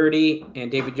Gilberti and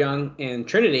David Young and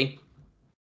Trinity.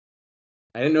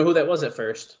 I didn't know who that was at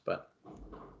first, but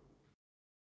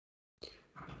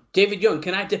David Young,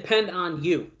 can I depend on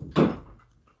you?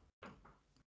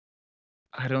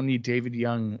 I don't need David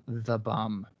Young, the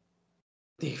bum.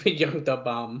 David Young, the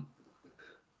bum.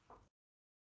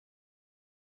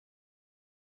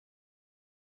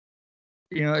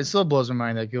 You know, it still blows my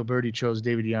mind that Gilberti chose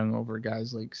David Young over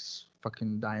guys like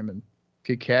fucking Diamond.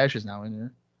 Kid Cash is now in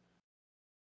there.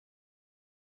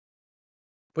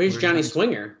 Where's Johnny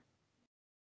Swinger?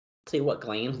 Tell you what,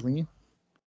 Glenn.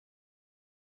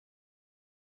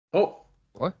 Oh.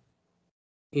 What?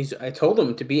 I told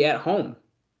him to be at home.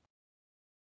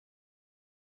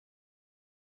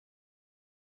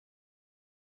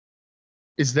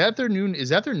 Is that their name,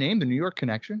 the New York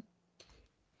Connection?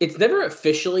 It's never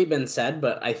officially been said,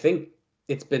 but I think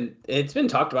it's been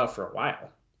talked about for a while.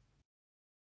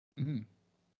 Mm-hmm.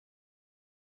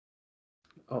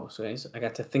 Oh, so guys, I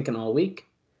got to thinking all week.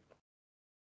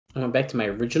 I went back to my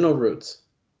original roots.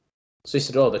 So you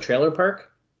said, the trailer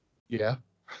park? Yeah.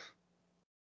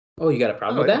 Oh, you got a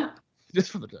problem with that?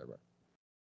 Just for the trailer park.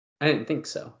 I didn't think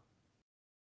so.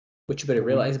 What you better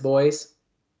realize, boys,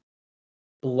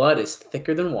 blood is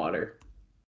thicker than water.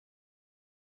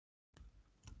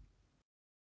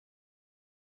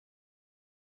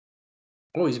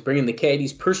 Oh, he's bringing the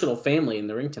Caddy's personal family in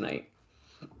the ring tonight.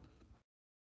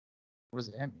 What does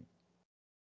that mean?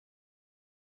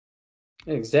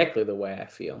 Exactly the way I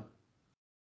feel.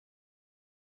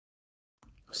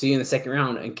 See you in the second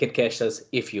round, and Kid Cash says,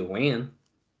 if you win.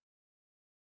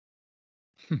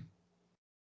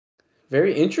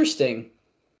 Very interesting.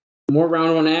 More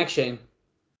round one action.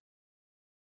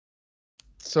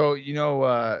 So,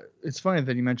 it's funny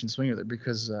that you mentioned Swinger there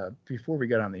because before we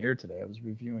got on the air today, I was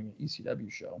reviewing an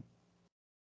ECW show.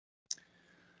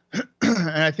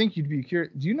 And I think you'd be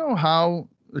curious. Do you know how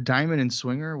Diamond and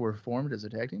Swinger were formed as a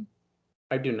tag team?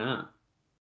 I do not.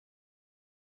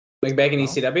 Like back in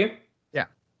ECW? Yeah.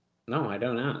 No, I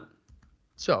do not.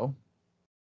 So,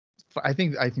 I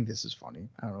think this is funny.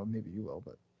 I don't know, maybe you will,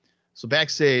 but so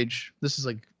backstage, this is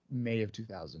like May of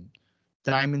 2000.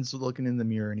 Diamond's looking in the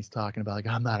mirror and he's talking about like,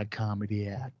 I'm not a comedy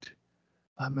act.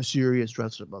 I'm a serious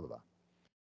wrestler, blah, blah, blah.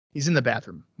 He's in the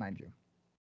bathroom, mind you.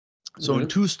 So in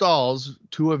two stalls,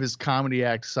 two of his comedy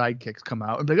act sidekicks come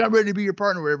out and be like, I'm ready to be your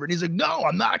partner, whatever. And he's like, no,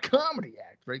 I'm not a comedy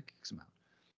act. Right? Kicks him out.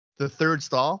 The third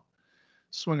stall,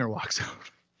 Swinger walks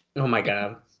out. Oh my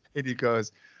God. And he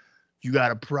goes, you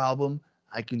got a problem?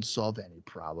 I can solve any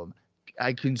problem.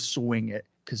 I can swing it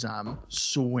because I'm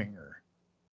swinger.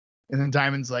 And then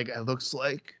Diamond's like, it looks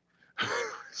like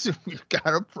we've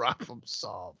got a problem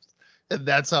solved. And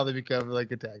that's how they become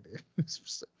like a tag team.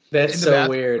 That's so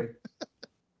weird.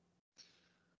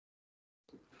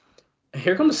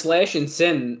 Here comes Slash and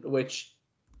Sin, which,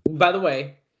 by the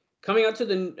way, coming out to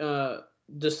the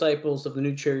Disciples of the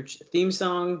New Church theme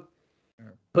song,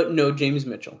 but no James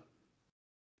Mitchell.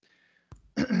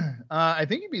 I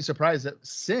think you'd be surprised that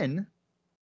Sin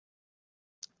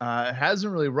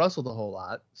hasn't really wrestled a whole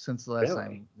lot since the last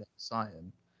time I saw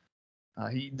him.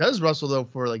 He does wrestle, though,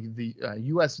 for like the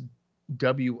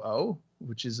USWO,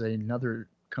 which is another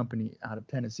company out of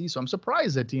Tennessee. So I'm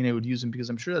surprised that TNA would use him because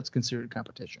I'm sure that's considered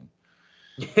competition.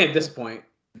 At this point.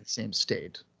 In the same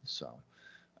state. So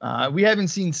we haven't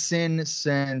seen Sin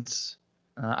since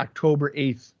October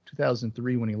 8th,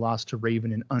 2003, when he lost to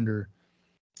Raven in under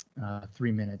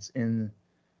 3 minutes. And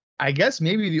I guess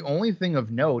maybe the only thing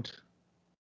of note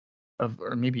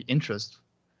or maybe interest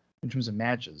in terms of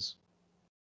matches,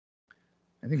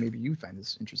 I think maybe you find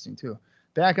this interesting too.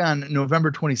 Back on November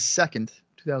 22nd,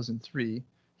 2003,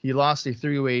 he lost a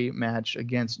three-way match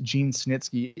against Gene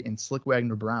Snitsky and Slick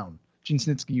Wagner Brown. Gene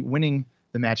Snitsky winning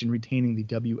the match and retaining the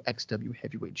WXW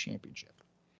Heavyweight Championship.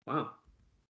 Wow.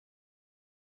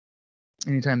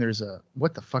 Anytime there's a,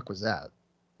 what the fuck was that?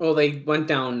 Well, they went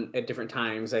down at different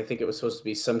times. I think it was supposed to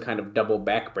be some kind of double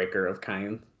backbreaker of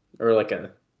kind, or like a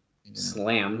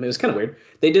slam. It was kind of weird.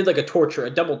 They did like a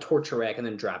double torture rack, and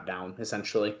then dropped down,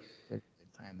 essentially. They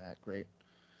timed that great.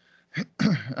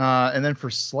 And then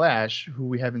for Slash, who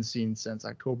we haven't seen since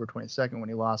October 22nd when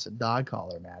he lost a dog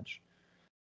collar match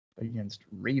against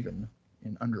Raven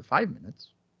in under 5 minutes.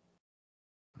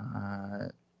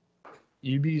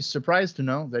 You'd be surprised to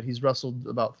know that he's wrestled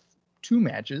about 2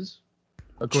 matches,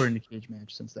 according to Cage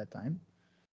Match, since that time.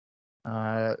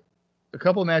 A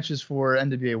couple of matches for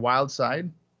NWA Wildside,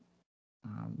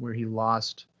 where he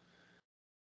lost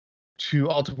to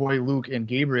Altar Boy Luke and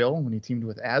Gabriel when he teamed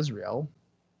with Azrael.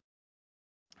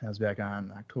 That was back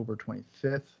on October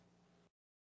 25th.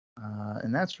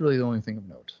 And that's really the only thing of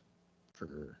note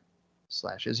for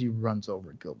Slash as he runs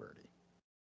over Gilberti.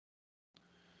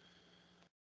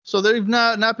 So they've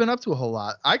not been up to a whole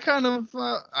lot. I kind of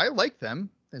I like them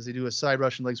as they do a side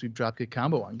Russian leg sweep dropkick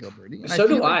combo on Gilberti. And so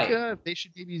do I. They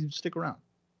should maybe stick around.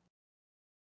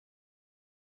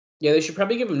 Yeah, they should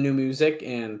probably give them new music,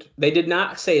 and they did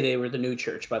not say they were the New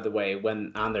Church, by the way,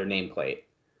 when on their nameplate.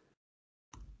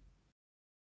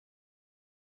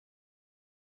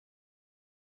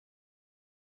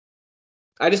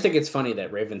 I just think it's funny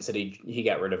that Raven said he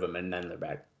got rid of them and then they're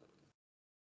back.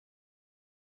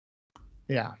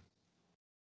 Yeah.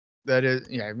 That is,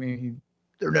 yeah, I mean,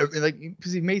 they're never, like,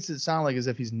 because he makes it sound like as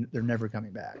if they're never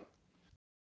coming back.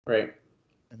 Right.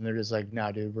 And they're just like,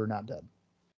 nah, dude, we're not dead.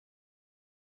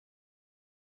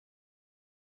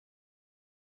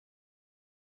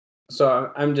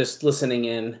 So I'm just listening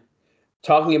in,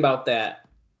 talking about that.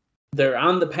 They're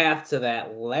on the path to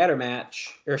that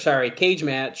cage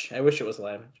match. I wish it was a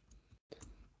ladder match.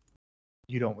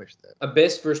 You don't wish that.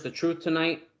 Abyss versus The Truth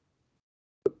tonight.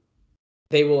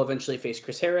 They will eventually face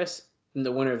Chris Harris, and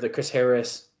the winner of the Chris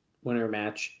Harris winner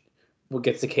match will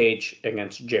get the cage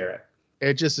against Jarrett.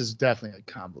 It just is definitely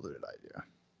a convoluted idea.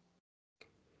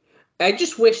 I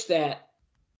just wish that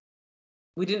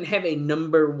we didn't have a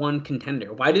number one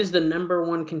contender. Why does the number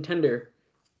one contender?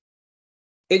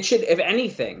 It should, if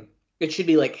anything, it should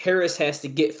be like Harris has to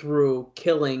get through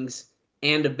Killings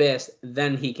and Abyss,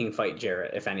 then he can fight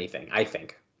Jarrett, if anything, I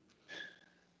think.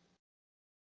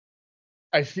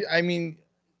 I mean,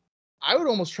 I would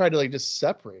almost try to like just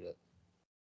separate it.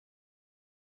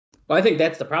 Well, I think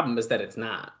that's the problem, is that it's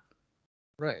not.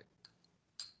 Right.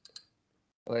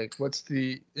 Like, what's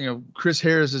Chris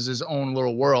Harris is his own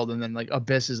little world, and then like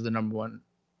Abyss is the number one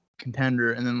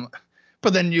contender, and then,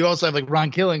 but then you also have like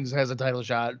Ron Killings has a title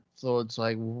shot, so it's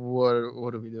like, what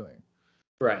are we doing?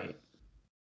 Right.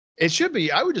 It should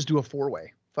be. I would just do a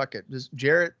 4-way. Fuck it, just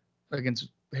Jarrett against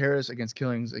Harris against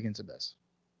Killings against Abyss.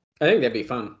 I think that'd be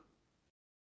fun.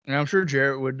 And I'm sure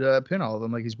Jarrett would pin all of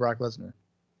them like he's Brock Lesnar.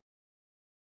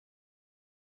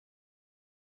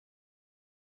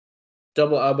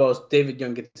 Double elbows. David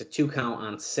Young gets a 2 count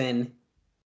on Sin.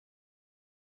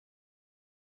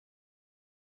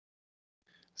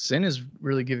 Sin is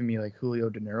really giving me like Julio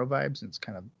De Niro vibes, and it's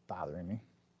kind of bothering me.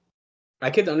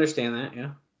 I could understand that, yeah.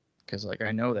 Because like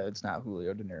I know that it's not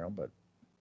Julio De Niro, but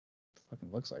it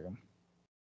fucking looks like him.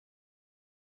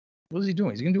 What is he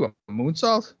doing? Is he gonna do a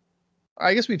moonsault?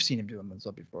 I guess we've seen him do a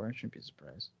moonsault before. I shouldn't be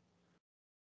surprised.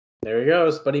 There he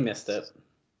goes, but he missed it.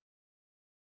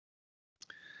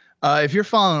 If you're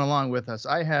following along with us,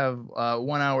 I have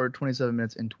 1 hour, 27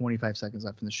 minutes, and 25 seconds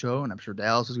left in the show, and I'm sure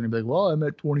Dallas is going to be like, well, I'm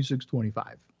at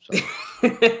 26:25. So.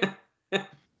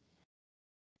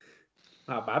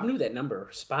 Wow, Bob knew that number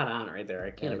spot on right there.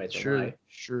 I can't imagine why.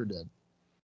 Sure did.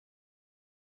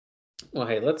 Well,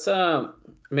 hey, let's. I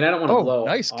mean, I don't want to blow.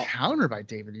 Nice counter by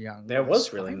David Young. That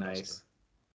was really nice.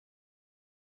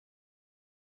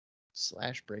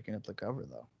 Slash breaking up the cover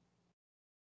though.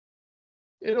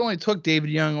 It only took David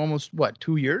Young almost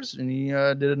 2 years, and he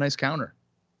did a nice counter.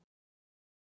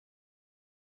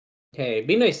 Hey,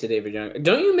 be nice to David Young.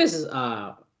 Don't you miss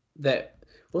that?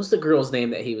 What was the girl's name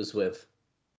that he was with?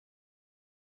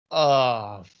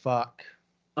 Oh fuck.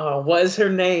 Oh, what is her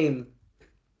name?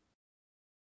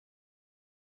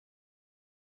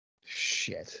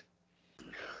 Shit.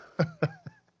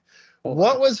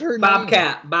 What was her name?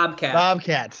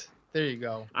 Bobcat. There you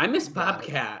go. I miss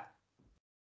Bobcat.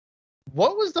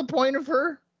 What was the point of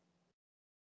her?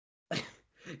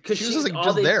 Because she was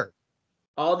just there.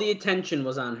 All the attention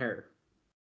was on her.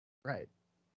 Right.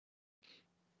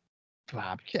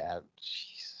 Bobcat.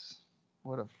 Jeez.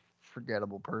 What a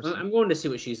forgettable person. I'm going to see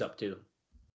what she's up to.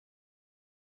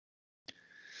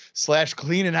 Slash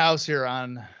cleaning house here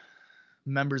on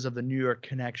members of the New York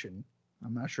Connection.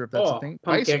 I'm not sure if that's a thing.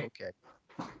 Bicycle kick.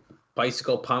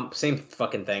 Bicycle pump. Same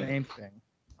fucking thing. Same thing.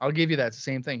 I'll give you that. It's the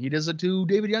same thing. He does it to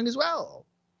David Young as well.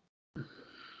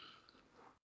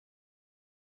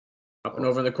 Up and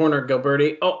over in the corner,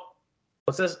 Gilberti. Oh,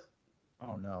 what's this?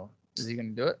 Oh, no. Is he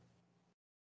going to do it?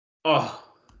 Oh,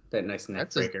 that nice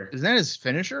neck breaker. Isn't that his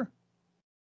finisher?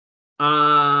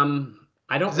 I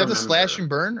don't Is that the slash and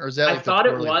burn? Or is that I thought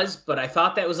it was, but I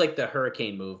thought that was like the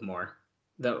hurricane move more.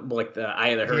 Like the eye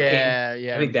of the hurricane.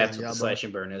 Yeah. I think that's what the slash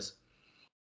and burn is.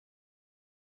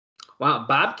 Wow,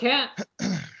 Bobcat.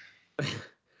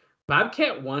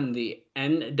 Bobcat won the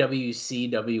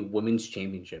NWCW Women's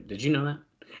Championship. Did you know that?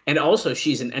 And also,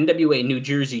 she's an NWA New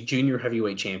Jersey Junior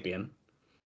Heavyweight Champion,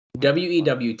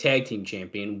 WEW Tag Team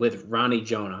Champion with Ronnie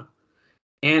Jonah,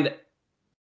 and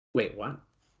wait, what?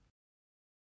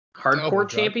 Hardcore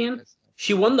Champion?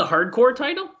 She won the Hardcore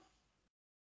title?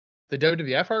 The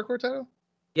WWF Hardcore title?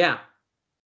 Yeah.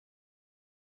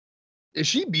 Is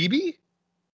she BB?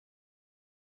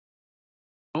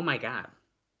 Oh my god.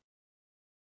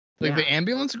 Like the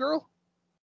ambulance girl?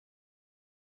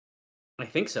 I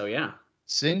think so, yeah.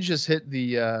 Sin just hit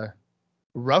the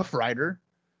Rough Rider.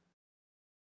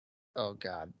 Oh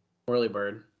god. Whirly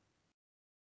Bird.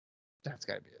 That's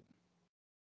gotta be it.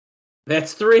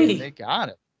 That's 3. They got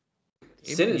it.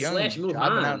 Sin and Slash move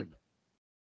on.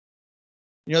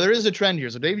 You know, there is a trend here.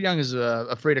 So David Young is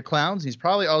afraid of clowns. He's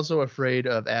probably also afraid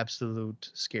of absolute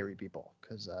scary people,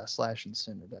 because Slash and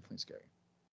Sin are definitely scary.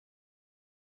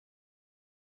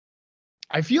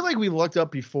 I feel like we looked up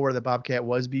before that Bobcat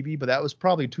was BB, but that was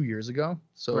probably 2 years ago.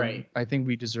 So right. I think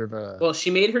we deserve a... Well, she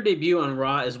made her debut on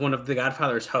Raw as one of the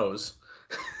Godfather's hoes.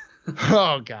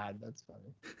 Oh, God, that's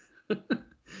funny.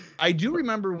 I do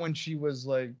remember when she was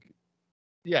like...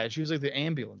 Yeah, she was like the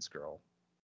ambulance girl.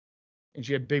 And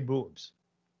she had big boobs.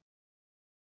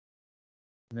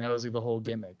 And that was like the whole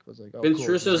gimmick. It was like, oh, Vince cool,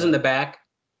 Russo's in the back.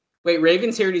 Wait,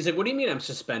 Raven's here, and he's like, what do you mean I'm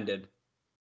suspended?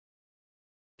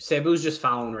 Sabu's just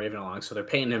following Raven along, so they're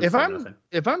paying him for nothing.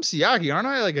 If I'm Siaki, aren't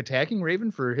I like attacking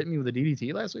Raven for hitting me with a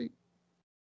DDT last week?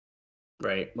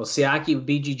 Right. Well, Siaki,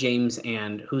 BG James,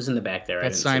 and who's in the back there?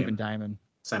 That's Simon Diamond.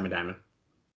 Simon Diamond.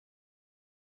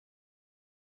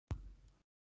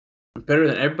 I'm better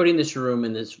than everybody in this room.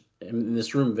 In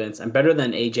this room, Vince. I'm better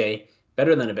than AJ.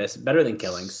 Better than Abyss. Better than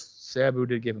Killings. Sabu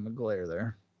did give him a glare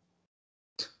there.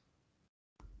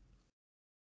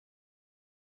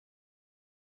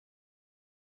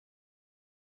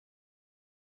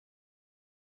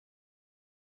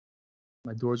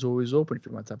 My door's always open if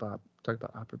you want to talk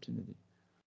about opportunity.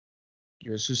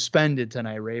 You're suspended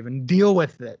tonight, Raven. Deal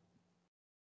with it.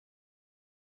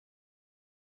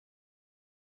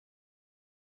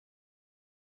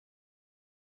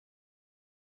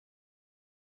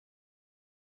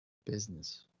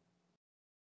 Business.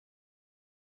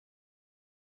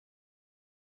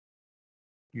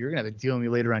 You're going to have to deal with me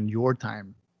later on your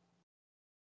time.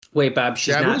 Wait, Bob,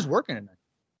 she's not. Who's working tonight?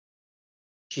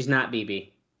 She's not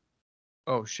BB.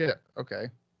 Oh, shit. Okay.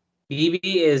 BB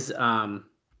is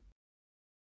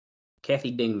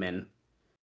Kathy Dingman.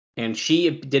 And she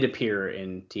did appear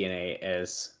in TNA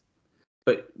as...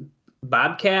 But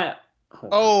Bobcat...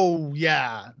 Oh,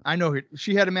 yeah. I know her.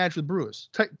 She had a match with Bruce.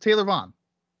 Taylor Vaughn.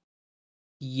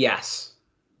 Yes.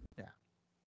 Yeah.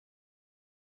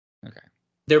 Okay.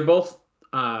 They're both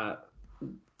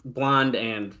blonde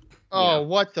and... Oh,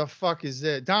 what the fuck is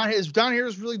it? Don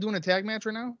Harris really doing a tag match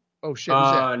right now? Oh shit!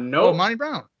 Who's that? No. Oh, Monty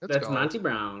Brown. That's Monty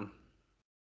Brown.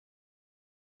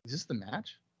 Is this the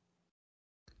match?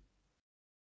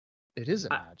 It is a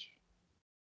match.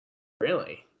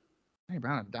 Really? Monty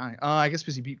Brown and dying. I guess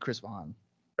because he beat Chris Vaughn.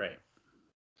 Right.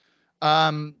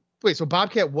 Wait. So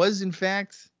Bobcat was in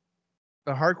fact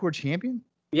a hardcore champion?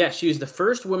 Yeah, she was the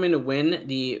first woman to win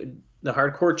the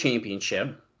hardcore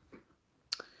championship.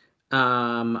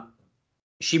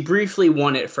 She briefly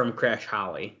won it from Crash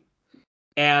Holly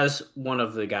as one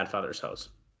of the Godfather's hosts.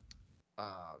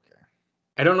 Okay.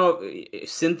 I don't know.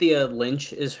 Cynthia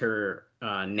Lynch is her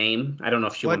name. I don't know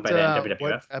if she went by that in WWF.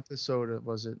 What episode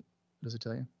was it? Does it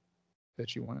tell you that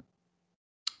she won it?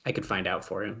 I could find out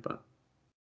for you, but.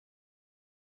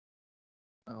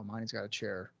 Oh, mine's got a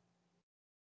chair.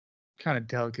 Kind of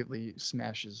delicately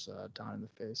smashes Don in the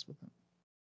face with it.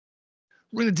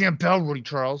 Ring the damn bell, Rudy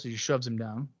Charles. He shoves him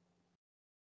down.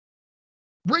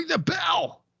 Ring the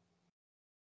bell!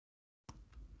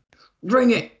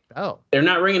 Ring it! Oh. They're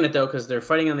not ringing it, though, because they're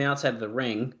fighting on the outside of the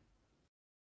ring.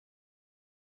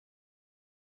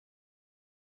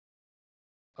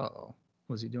 Uh-oh.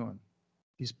 What's he doing?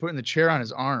 He's putting the chair on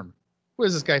his arm. What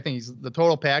does this guy think? He's the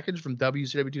total package from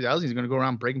WCW 2000? He's going to go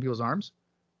around breaking people's arms?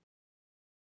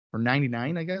 Or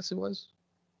 99, I guess it was?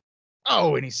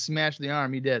 Oh, and he smashed the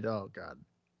arm. He did. Oh, God.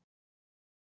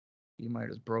 He might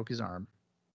have broke his arm.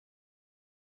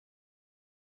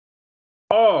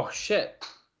 Oh, shit.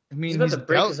 I mean, he's about to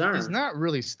break his arm. He's not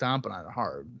really stomping on it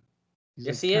hard.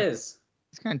 Yes, he is.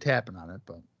 He's kind of tapping on it,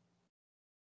 but.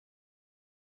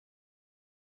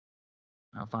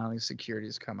 Now finally security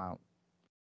has come out.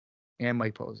 And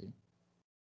Mike Posey.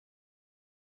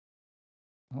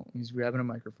 Oh, he's grabbing a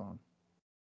microphone.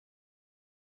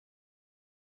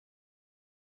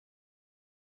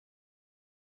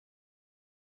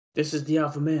 This is the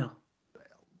alpha male.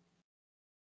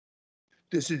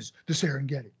 This is the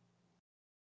Serengeti.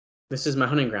 This is my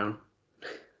hunting ground.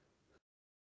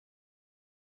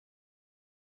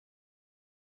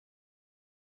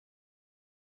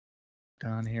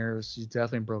 Don Harris, he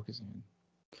definitely broke his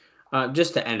hand.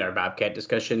 Just to end our Bobcat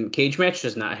discussion, Cage Match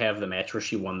does not have the match where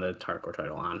she won the hardcore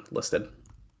title on listed.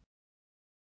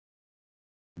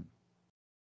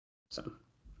 So,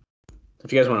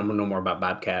 if you guys want to know more about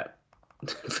Bobcat,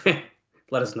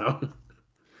 let us know.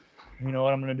 You know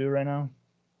what I'm going to do right now?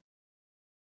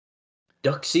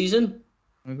 Duck season?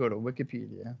 I'm going to go to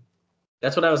Wikipedia.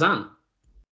 That's what I was on.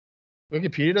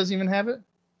 Wikipedia doesn't even have it?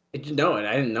 No,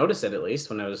 I didn't notice it, at least,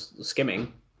 when I was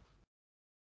skimming.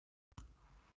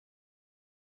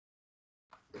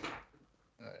 All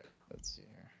right, let's see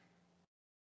here.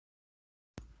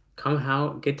 Come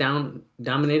out, get down,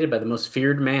 dominated by the most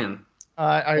feared man.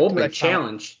 Open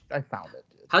challenge. I found it.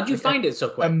 Dude. How'd you find it so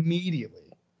quick?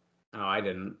 Immediately. Oh, I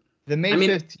didn't. The May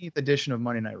 15th edition of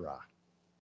Monday Night Raw.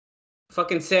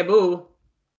 Fucking Sabu.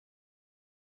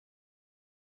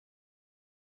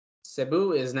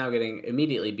 Sabu is now getting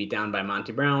immediately beat down by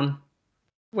Monty Brown.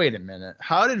 Wait a minute.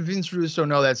 How did Vince Russo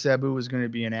know that Sabu was going to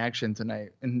be in action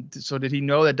tonight? And so did he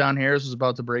know that Don Harris was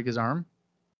about to break his arm?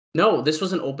 No, this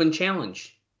was an open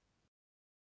challenge.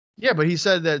 Yeah, but he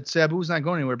said that Sabu's not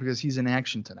going anywhere because he's in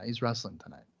action tonight. He's wrestling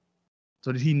tonight.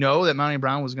 So did he know that Monty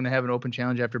Brown was going to have an open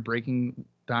challenge after breaking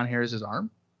Don Harris's arm?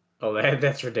 Oh,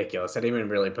 that's ridiculous. I didn't even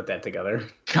really put that together.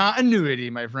 Continuity,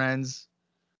 my friends.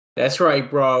 That's right,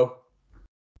 bro.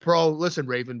 Bro, listen,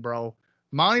 Raven, bro.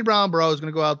 Monty Brown, bro, is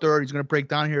going to go out there and he's going to break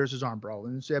Don Harris's arm, bro.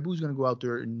 And Sabu's going to go out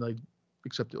there and, like,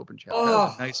 accept the open challenge. That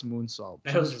was a nice moonsault.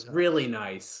 That was really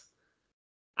nice.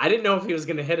 I didn't know if he was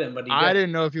going to hit him, but he did. I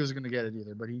didn't know if he was going to get it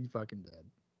either, but he fucking did.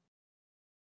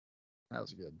 That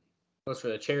was good. Goes for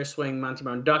the chair swing. Monty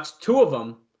Brown ducks two of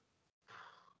them.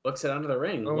 Looks it under the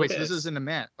ring. Oh, wait, so this isn't a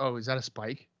mat. Oh, is that a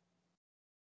spike?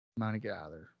 Monty, get out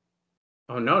of there.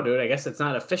 Oh, no, dude. I guess it's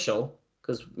not official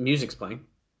because music's playing.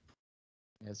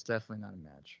 Yeah, it's definitely not a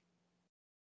match.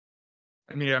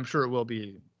 I mean, I'm sure it will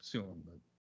be soon, but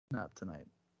not tonight.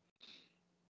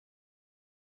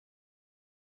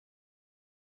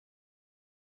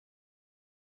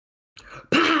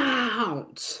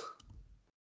 Pounce!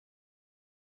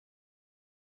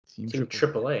 Team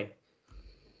Triple A.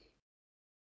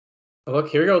 Oh, look,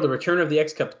 here we go. The return of the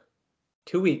X Cup.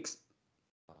 2 weeks.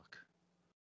 Fuck.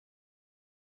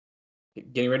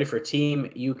 Getting ready for Team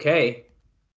UK.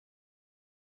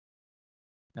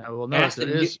 Now, we'll notice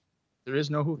there is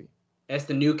no Hoovy. As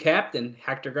the new captain,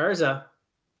 Hector Garza,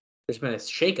 there's been a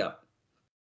shakeup.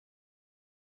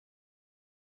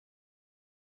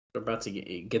 We're about to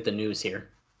get the news here.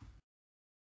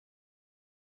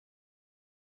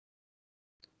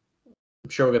 I'm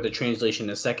sure we'll get the translation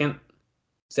in a second.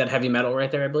 Is that heavy metal right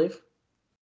there, I believe?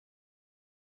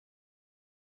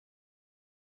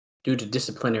 Due to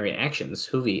disciplinary actions,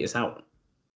 Hoovy is out.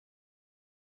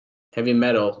 Heavy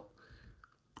Metal.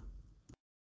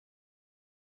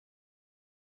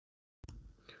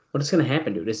 What is going to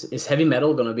happen, dude? Is Heavy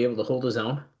Metal going to be able to hold his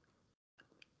own?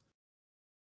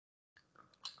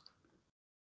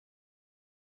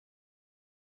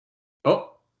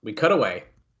 Oh, we cut away.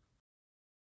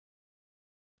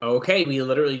 Okay, we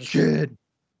literally Shit.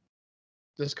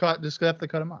 Just have to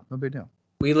cut him off. No big deal.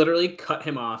 We literally cut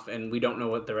him off, and we don't know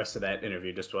what the rest of that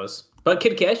interview just was. But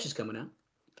Kid Cash is coming out.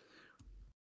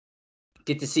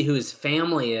 Get to see who his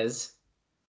family is.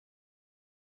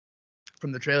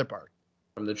 From the trailer park.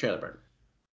 From the trailer park.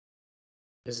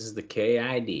 This is the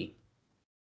KID.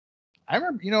 I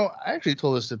remember, I actually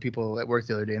told this to people at work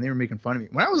the other day, and they were making fun of me.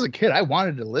 When I was a kid, I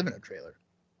wanted to live in a trailer.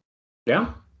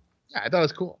 Yeah? Yeah, I thought it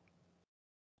was cool.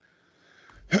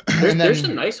 There's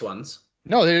some nice ones.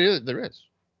 No, there is.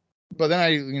 But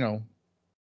then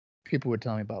people would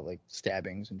tell me about like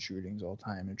stabbings and shootings all the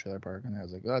time in a trailer park, and I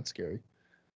was like, oh, that's scary.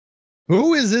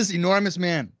 Who is this enormous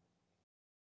man?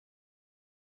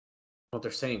 What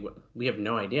they're saying, we have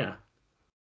no idea.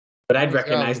 But I'd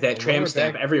recognize that tram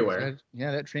stamp everywhere.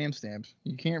 Yeah, that tram stamp.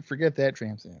 You can't forget that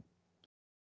tram stamp.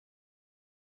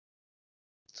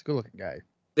 It's a good-looking guy.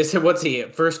 They said, what's he,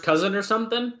 first cousin or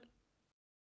something?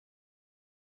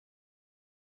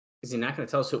 Is he not going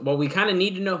to tell us who? Well, we kind of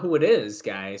need to know who it is,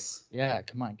 guys. Yeah,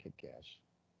 come on, Kid Cash.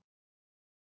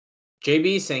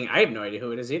 JB is saying, I have no idea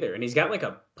who it is either. And he's got like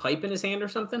a pipe in his hand or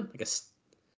something. Like a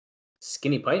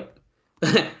skinny pipe.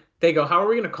 They go, how are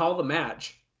we going to call the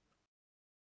match?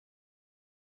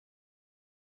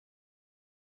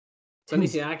 Sonny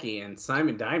Siaki and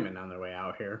Simon Diamond on their way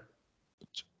out here.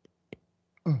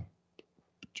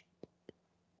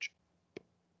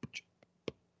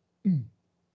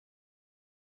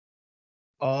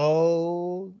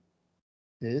 Oh,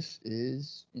 this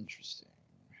is interesting.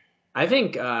 I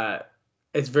think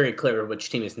it's very clear which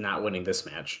team is not winning this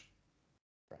match.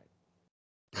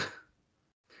 Right.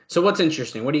 So what's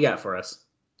interesting? What do you got for us?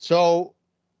 So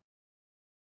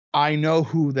I know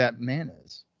who that man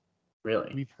is.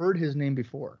 Really? We've heard his name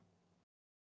before.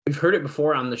 We've heard it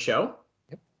before on the show?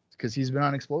 Yep. Because he's been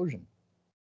on Explosion.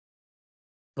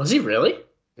 Was he really?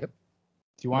 Yep.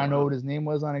 Do you want to know what his name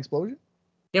was on Explosion?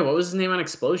 Yeah, what was his name on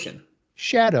Explosion?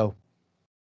 Shadow.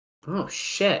 Oh,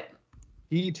 shit.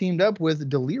 He teamed up with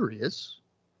Delirious.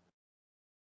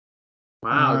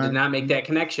 Wow, did not make that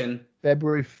connection.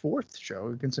 February 4th show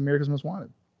against America's Most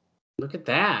Wanted. Look at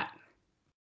that.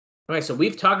 Okay, so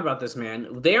we've talked about this,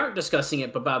 man. They aren't discussing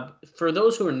it, but Bob, for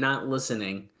those who are not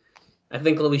listening, I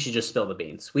think we should just spill the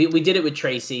beans. We did it with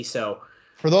Tracy, so...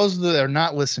 For those that are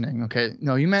not listening, okay?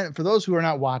 No, you meant for those who are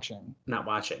not watching. Not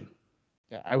watching.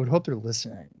 Yeah, I would hope they're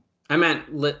listening. I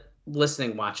meant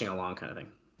listening, watching along kind of thing.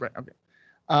 Right,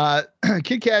 okay.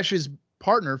 Kid Cash's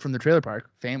partner from the trailer park,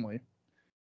 family,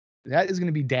 that is going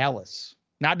to be Dallas.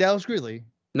 Not Dallas Gridley.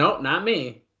 Nope, not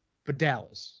me. But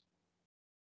Dallas.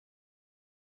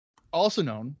 Also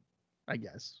known, I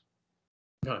guess,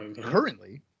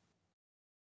 currently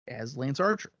as Lance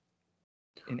Archer.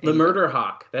 The Murder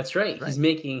Hawk. That's right. He's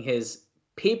making his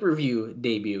pay-per-view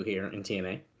debut here in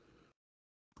TNA.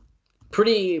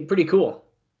 Pretty cool.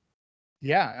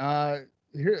 Yeah.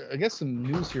 Here, I guess some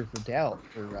news here for Dallas.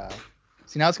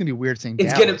 See, now it's gonna be weird saying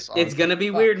Dallas. It's gonna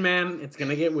be weird, man. It's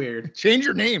gonna get weird. Change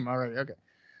your name. All right. Okay.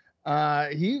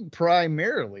 He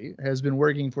primarily has been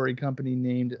working for a company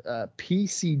named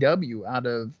PCW out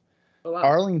of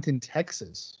Arlington,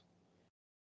 Texas.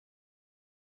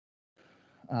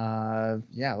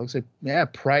 Looks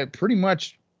like pretty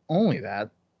much only that.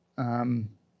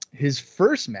 His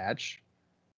first match,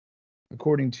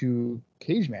 according to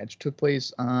Cage Match, took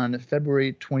place on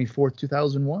February 24th,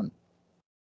 2001.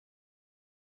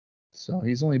 So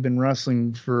he's only been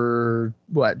wrestling for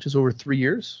just over 3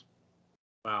 years.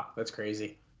 Wow, that's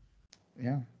crazy.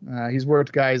 Yeah. He's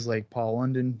worked guys like Paul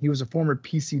London. He was a former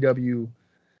PCW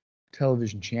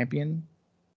television champion.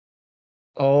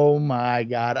 Oh my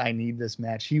God, I need this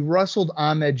match. He wrestled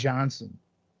Ahmed Johnson.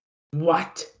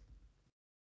 What?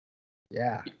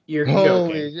 Yeah. You're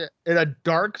joking. In a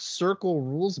Dark Circle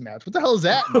rules match. What the hell is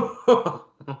that?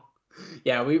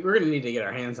 Yeah, we're going to need to get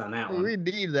our hands on that one. We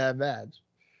need that match.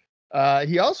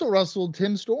 He also wrestled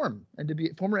Tim Storm,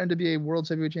 former NWA World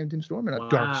Heavyweight Champion Tim Storm in a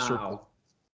Dark Circle.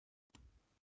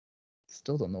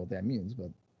 Still don't know what that means,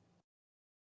 but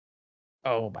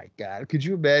oh my God. Could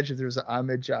you imagine if there was an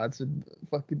Ahmed Johnson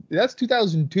that's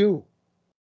 2002.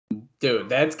 Dude,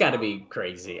 that's got to be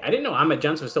crazy. I didn't know Ahmed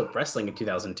Johnson was still wrestling in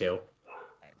 2002.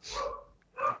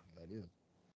 I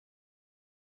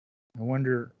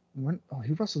wonder when. Oh,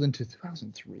 he wrestled into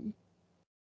 2003.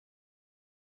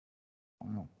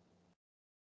 Wow.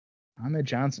 Ahmed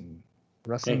Johnson,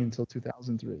 wrestling Hey. until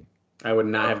 2003. I would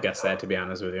not have guessed that, to be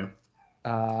honest with you.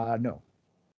 No.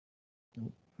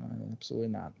 Nope, absolutely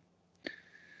not.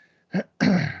 All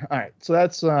right, so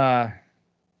that's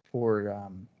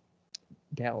for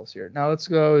Dallas here. Now let's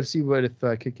go see what if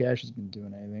Kid Cash has been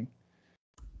doing anything.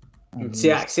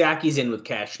 Siaki's in with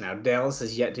Cash now. Dallas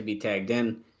is yet to be tagged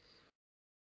in.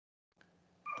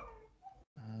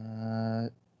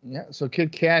 Yeah, so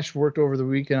Kid Cash worked over the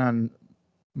weekend on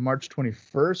March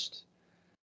 21st.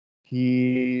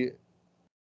 I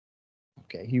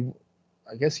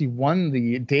guess he won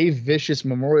the Dave Vicious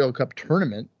Memorial Cup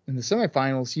tournament. In the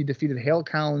semifinals, he defeated Hale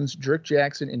Collins, Dirk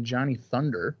Jackson, and Johnny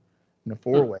Thunder in a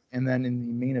four-way. And then in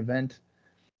the main event,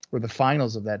 or the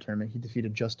finals of that tournament, he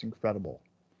defeated Just Incredible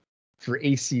for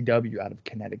ACW out of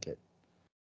Connecticut.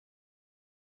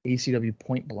 ACW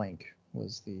Point Blank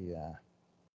was the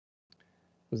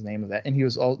name of that, and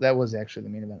that was actually the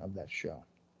main event of that show.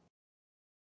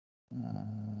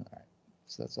 All right,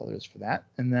 so that's all there is for that.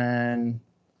 And then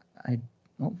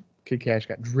Kid Cash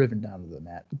got driven down to the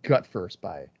mat, gut first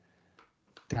by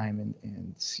Diamond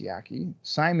and Siaki.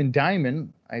 Simon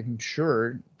Diamond, I'm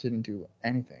sure, didn't do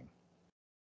anything.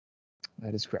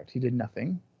 That is correct. He did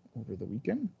nothing over the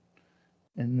weekend.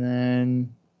 And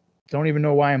then don't even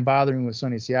know why I'm bothering with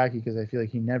Sonny Siaki, because I feel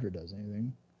like he never does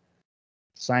anything.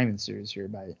 Simon series here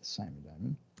by Simon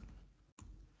Diamond.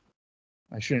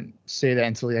 I shouldn't say that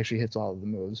until he actually hits all of the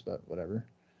moves, but whatever.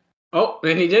 Oh,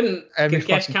 and he didn't. Every Kid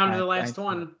Cash fucking countered time. the last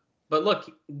one. But look,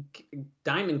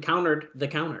 Diamond countered the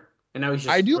counter. And now he's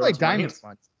just I do like throwing Diamond's some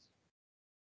hands. punches.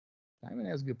 Diamond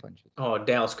has good punches. Oh,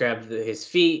 Dallas grabbed his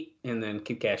feet and then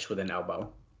Kid Cash with an elbow.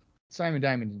 Simon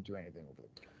Diamond didn't do anything over the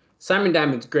weekend. Simon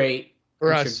Diamond's great.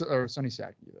 Or sure, Sonny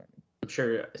Siaki. I'm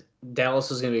sure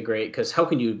Dallas is going to be great, because how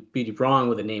can you be wrong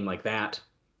with a name like that?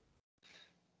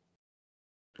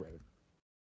 Right.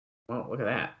 Oh, look at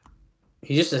that.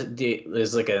 He just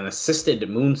is like an assisted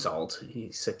moonsault.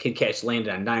 He's a Kid Cash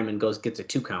landed on Diamond, gets a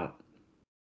 2 count.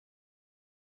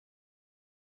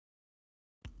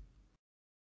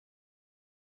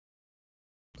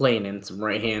 Laying in some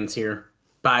right hands here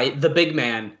by the big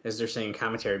man, as they're saying in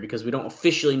commentary, because we don't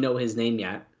officially know his name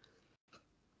yet.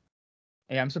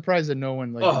 Hey, I'm surprised that no one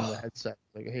in the headset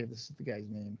hey, this is the guy's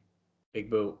name. Big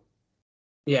Boo.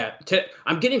 Yeah,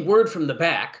 I'm getting word from the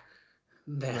back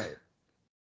that right.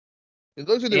 It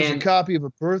looks like there's a copy of a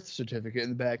birth certificate in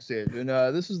the backstage, and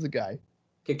this is the guy.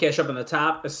 Kid Cash up on the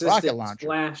top, assisted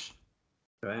splash.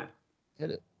 Look at that.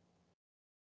 Hit it.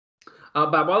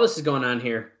 Bob, while this is going on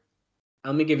here,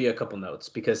 let me give you a couple notes,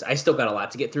 because I still got a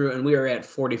lot to get through, and we are at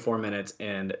 44 minutes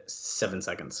and 7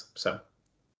 seconds. So,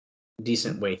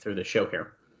 decent way through the show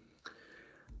here.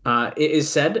 It is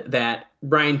said that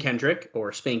Brian Kendrick,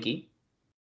 or Spanky,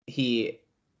 he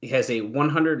has a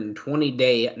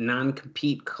 120-day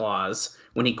non-compete clause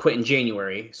when he quit in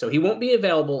January, so he won't be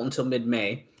available until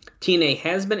mid-May. TNA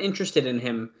has been interested in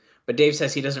him, but Dave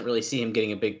says he doesn't really see him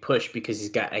getting a big push because he's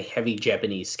got a heavy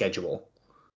Japanese schedule.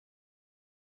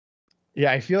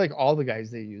 Yeah, I feel like all the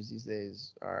guys they use these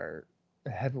days are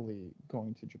heavily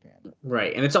going to Japan.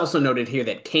 Right, and it's also noted here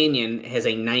that Kanyon has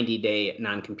a 90-day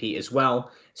non-compete as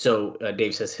well. So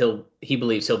Dave says he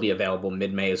believes he'll be available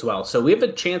mid-May as well. So we have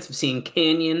a chance of seeing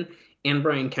Kanyon and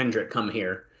Brian Kendrick come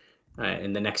here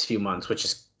in the next few months, which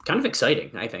is kind of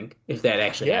exciting, I think, if that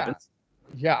actually happens.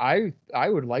 Yeah, I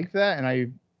would like that,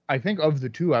 and I think of the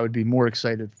two, I would be more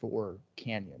excited for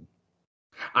Kanyon.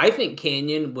 I think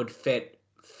Kanyon would fit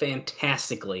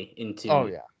fantastically into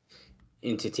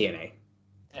TNA.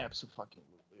 Absolutely.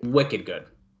 Wicked good.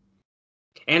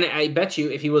 And I bet you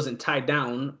if he wasn't tied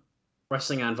down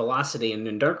wrestling on Velocity and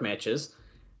in dark matches,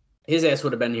 his ass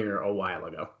would have been here a while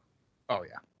ago. Oh,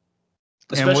 yeah.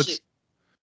 Especially,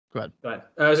 go ahead.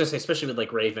 I was going to say, especially with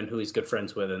like Raven, who he's good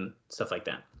friends with and stuff like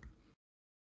that.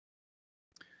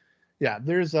 Yeah,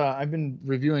 there's I've been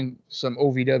reviewing some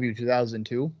OVW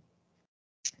 2002.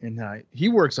 And he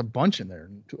works a bunch in there.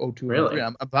 02, really?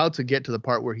 I'm about to get to the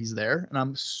part where he's there, and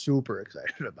I'm super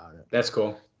excited about it. That's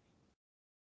cool.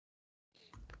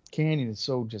 Kanyon is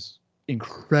so just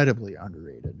incredibly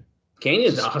underrated.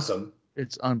 Canyon's awesome.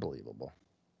 It's unbelievable.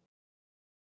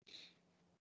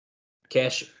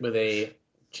 Cash with a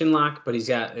chin lock, but he's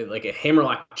got like a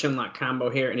hammerlock chin lock combo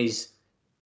here, and he's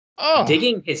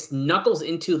digging his knuckles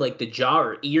into like the jaw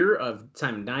or ear of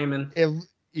Simon Diamond.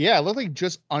 Yeah, it looked like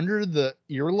just under the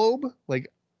earlobe.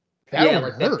 Like that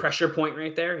like that pressure point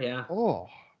right there. Yeah. Oh,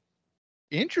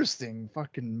 interesting.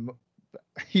 Fucking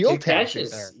heel tactic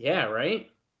there. Yeah,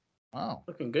 right? Wow.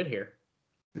 Looking good here.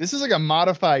 This is like a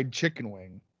modified chicken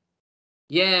wing.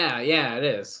 Yeah, it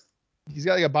is. He's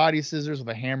got like a body scissors with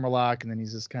a hammer lock, and then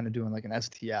he's just kind of doing like an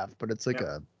STF, but it's like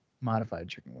a modified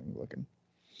chicken wing looking.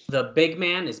 The big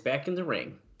man is back in the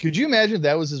ring. Could you imagine if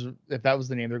that was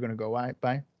the name they're going to go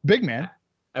by? Big Man.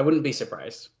 I wouldn't be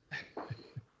surprised.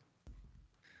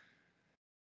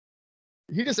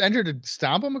 He just entered to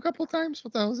stomp him a couple of times.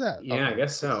 What the hell was that? Yeah, I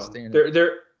guess so. Standing.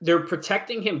 They're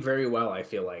protecting him very well. I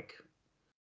feel like.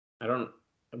 I don't.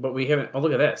 But we haven't. Oh,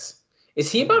 look at this.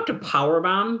 Is he about to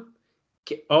powerbomb?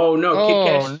 Oh no! Kid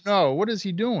Cash. No! What is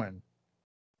he doing?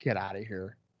 Get out of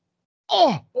here!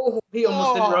 Oh! He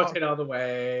almost didn't rotate all the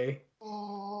way.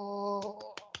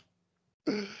 Oh!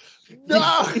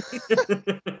 No!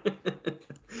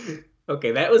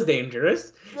 Okay, that was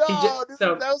dangerous. No,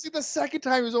 that was like the second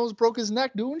time he's almost broke his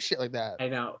neck doing shit like that. I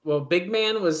know. Well, Big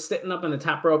Man was sitting up on the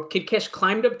top rope. Kid Cash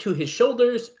climbed up to his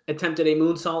shoulders, attempted a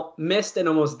moonsault, missed, and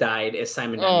almost died as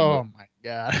Simon Diamond moved. My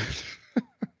god.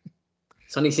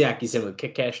 Sonny Siaki's in with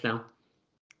Kid Cash now.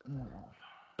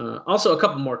 Also, a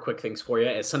couple more quick things for you.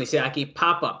 As Sonny Siaki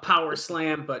pop up power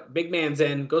slam, but Big Man's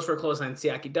in, goes for a clothesline.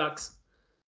 Siaki ducks,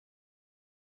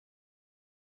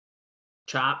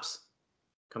 chops,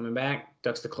 coming back,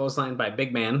 ducks the clothesline by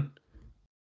Big Man.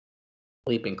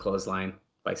 Leaping clothesline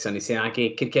by Sonny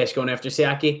Siaki. Kid Cash going after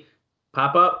Siaki.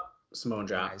 Pop up, Samoan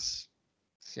drop. Nice.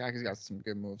 Siaki's got some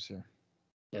good moves here.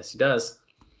 Yes, he does.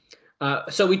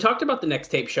 So we talked about the next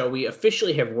tape show. We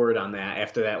officially have word on that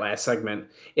after that last segment.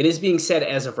 It is being said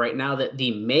as of right now that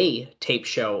the May tape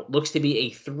show looks to be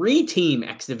a 3-team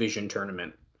X Division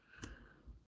tournament.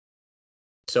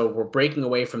 So we're breaking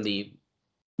away from the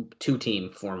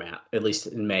 2-team format, at least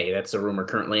in May. That's the rumor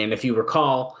currently. And if you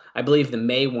recall, I believe the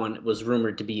May one was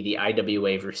rumored to be the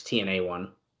IWA versus TNA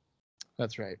one.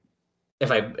 That's right.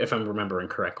 If I'm remembering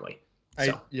correctly.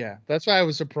 Yeah, that's why I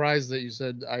was surprised that you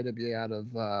said IWA out of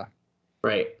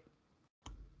right.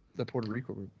 The Puerto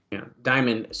Rico group. Yeah.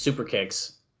 Diamond super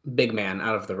kicks Big Man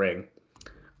out of the ring.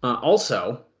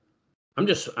 Also, I'm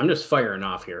just firing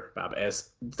off here, Bob, as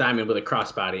Diamond with a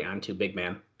crossbody onto Big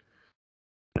Man.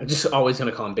 I'm just always going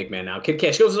to call him Big Man now. Kid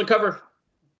Cash goes to the cover.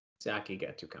 Siaki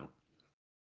got 2 count.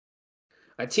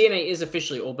 TNA is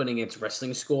officially opening its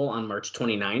wrestling school on March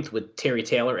 29th with Terry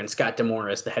Taylor and Scott D'Amore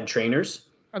as the head trainers.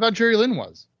 I thought Jerry Lynn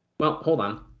was. Well, hold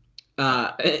on.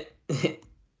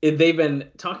 They've been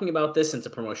talking about this since the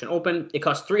promotion opened. It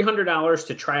costs $300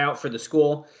 to try out for the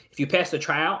school. If you pass the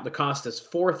tryout, the cost is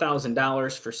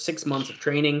 $4,000 for 6 months of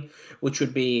training, which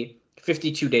would be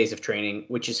 52 days of training,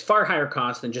 which is far higher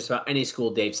cost than just about any school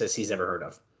Dave says he's ever heard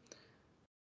of.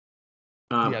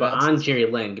 But on Jerry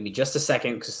Lynn, give me just a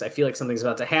second because I feel like something's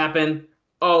about to happen.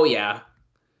 Oh, yeah.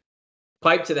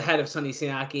 Pipe to the head of Sonny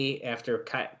Siaki after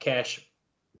Cash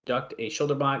ducked a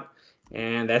shoulder block,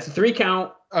 and that's a 3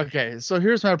 count. Okay, so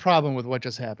here's my problem with what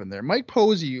just happened there. Mike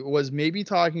Posey was maybe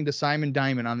talking to Simon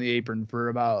Diamond on the apron for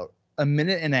about a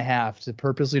minute and a half to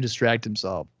purposely distract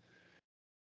himself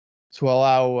to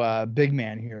allow Big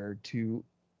Man here to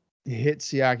hit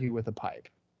Siaki with a pipe.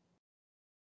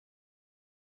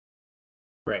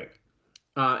 Right.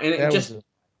 And it just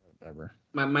whatever.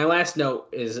 My last note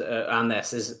is on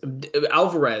this is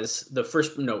Alvarez. The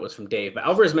first note was from Dave, but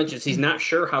Alvarez mentions he's not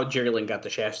sure how Jerry Lynn got the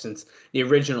shaft since the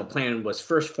original plan was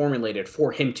first formulated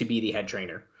for him to be the head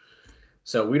trainer.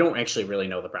 So we don't actually really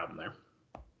know the problem there.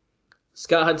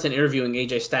 Scott Hudson interviewing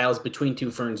AJ Styles between 2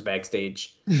 ferns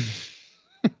backstage.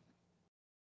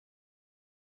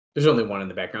 There's only one in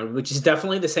the background, which is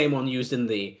definitely the same one used in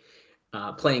the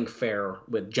Playing Fair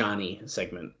with Johnny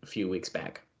segment a few weeks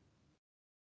back.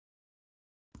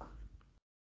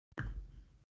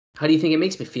 How do you think it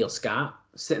makes me feel, Scott,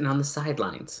 sitting on the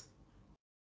sidelines?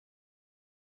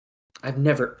 I've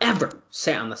never, ever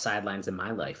sat on the sidelines in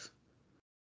my life.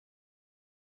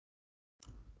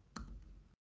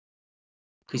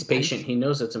 He's patient. He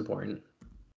knows it's important.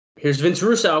 Here's Vince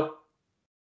Russo.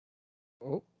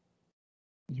 Oh,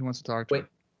 he wants to talk to Wait.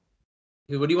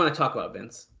 What do you want to talk about,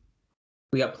 Vince?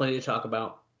 We got plenty to talk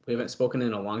about. We haven't spoken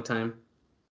in a long time.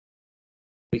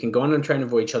 We can go on and try and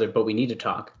avoid each other, but we need to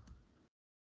talk.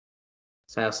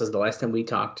 Sal says the last time we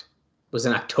talked was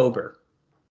in October.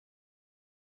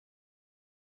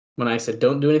 When I said,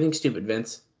 don't do anything stupid,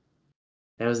 Vince.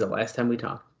 That was the last time we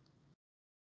talked.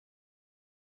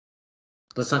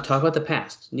 Let's not talk about the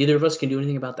past. Neither of us can do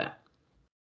anything about that.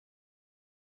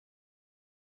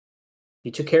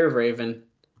 He took care of Raven.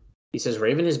 He says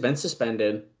Raven has been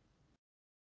suspended.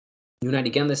 You and I to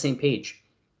get on the same page.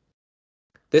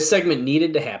 This segment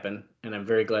needed to happen, and I'm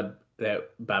very glad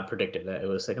that Bob predicted that it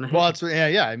was going to happen. Well, it's,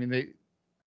 yeah. I mean,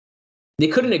 they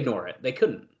couldn't ignore it. They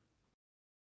couldn't.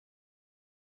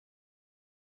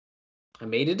 I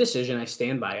made a decision. I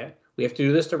stand by it. We have to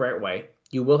do this the right way.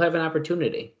 You will have an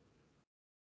opportunity.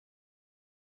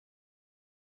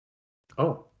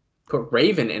 Oh, put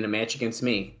Raven in a match against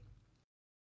me.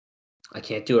 I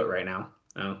can't do it right now.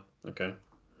 Oh, okay.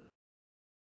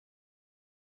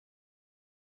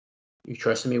 You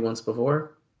trusted me once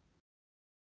before?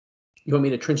 You want me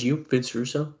to trench you, Vince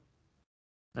Russo?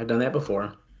 I've done that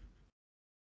before.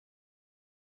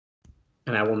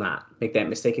 And I will not make that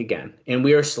mistake again. And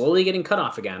we are slowly getting cut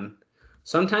off again.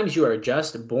 Sometimes you are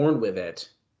just born with it.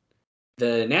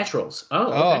 The Naturals. Oh,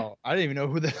 okay. Oh, I didn't even know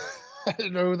who the I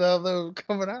didn't know who the hell they were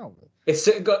coming out with.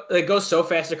 It goes so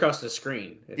fast across the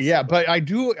screen. Yeah, but I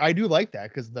do like that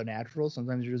because the natural,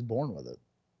 sometimes you're just born with it.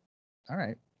 All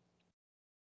right.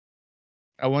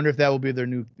 I wonder if that will be their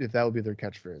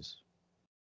catchphrase.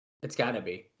 It's gotta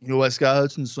be. You know what, Scott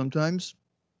Hudson? Sometimes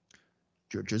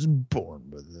you're just born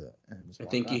with it. I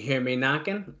think you hear me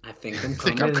knocking. I think I'm I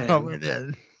think coming I'm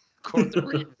in. coming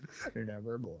in. You're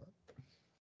never born.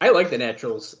 I like the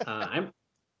Naturals.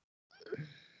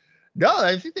 No,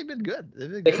 I think they've been good.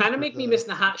 They kind of make me miss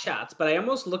the hot shots, but I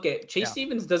almost look at Chase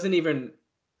Stevens doesn't even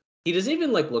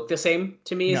like look the same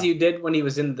to me as you did when he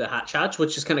was in the hot shots,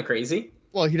 which is kind of crazy.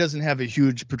 Well, he doesn't have a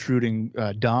huge protruding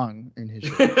dong in his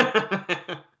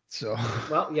shirt. So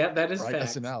well, yeah, that is right,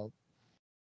 fact. SNL.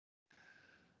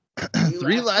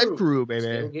 3 Live Crew, baby.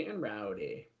 Still getting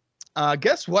rowdy.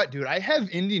 Guess what, dude? I have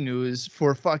indie news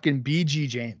for fucking BG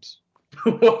James.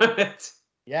 What?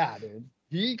 Yeah, dude.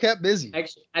 He kept busy.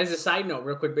 Actually, as a side note,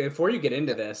 real quick, before you get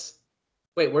into this,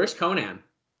 wait, where's Conan?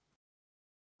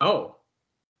 Oh.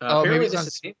 Apparently this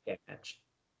is a handicap match.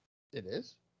 It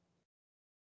is?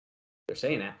 They're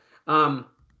saying that.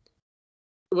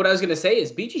 What I was going to say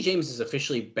is BG James is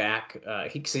officially back.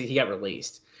 He got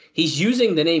released. He's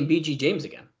using the name BG James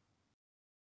again.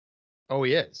 Oh,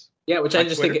 he is? Yeah, which I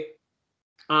just think...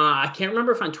 I can't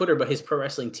remember if on Twitter, but his Pro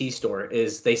Wrestling Tee store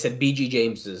they said BG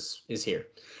James is here.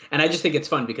 And I just think it's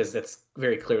fun because that's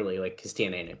very clearly like his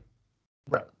TNA name.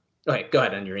 Right. Okay, go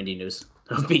ahead on your indie news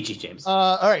of BG James.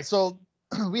 All right, so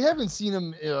we haven't seen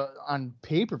him on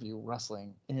pay-per-view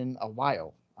wrestling in a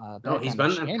while. No, he's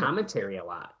been on commentary a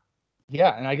lot.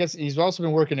 Yeah, and I guess he's also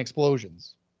been working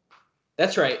Explosions.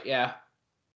 That's right, yeah.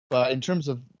 But in terms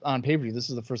of on pay-per-view, this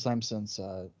is the first time since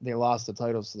they lost the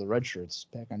titles to the Red Shirts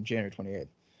back on January 28th.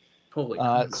 Holy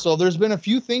so there's been a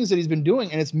few things that he's been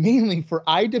doing, and it's mainly for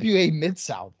IWA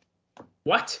Mid-South.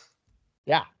 What?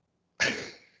 Yeah.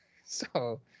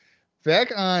 So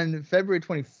back on February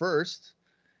 21st,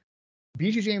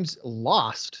 BG James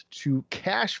lost to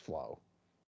Cash Flow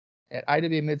at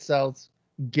IWA Mid-South,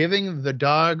 giving the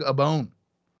dog a bone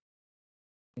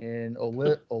in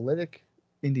Olytic,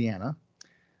 Indiana.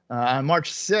 On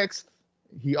March 6th,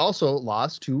 he also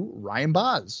lost to Ryan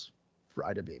Boz for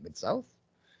IWA Mid-South.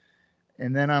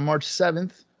 And then on March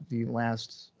 7th, the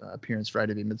last appearance for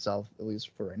IWA Mid-South, at least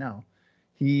for right now,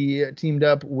 he teamed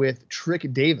up with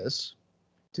Trick Davis,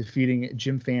 defeating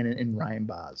Jim Fannin and Ryan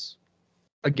Boz.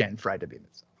 Again, for IWA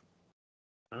Mid-South.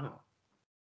 Oh.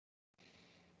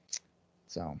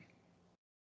 So,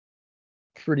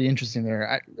 pretty interesting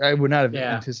there. I would not have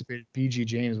anticipated BG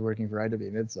James working for IWA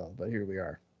Mid-South, but here we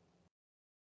are.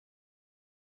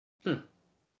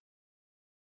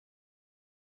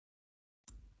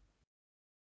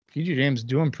 BG James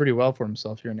doing pretty well for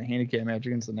himself here in a handicap match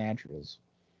against the Naturals.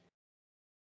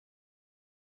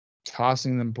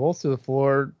 Tossing them both to the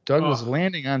floor. Douglas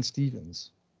landing on Stevens.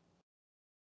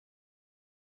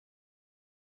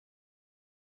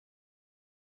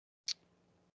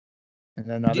 And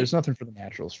then there's nothing for the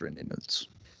Naturals for indie minutes.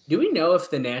 Do we know if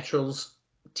the Naturals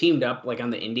teamed up like on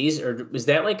the Indies, or was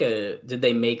that like did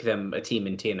they make them a team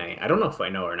in TNA? I don't know if I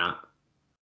know or not.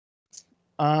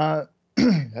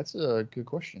 That's a good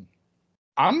question.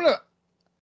 I'm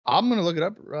gonna look it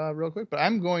up real quick, but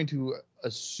I'm going to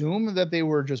assume that they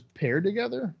were just paired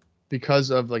together because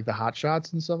of like the hot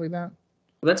shots and stuff like that.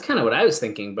 Well, that's kind of what I was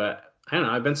thinking, but I don't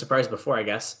know. I've been surprised before, I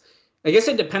guess. I guess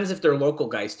it depends if they're local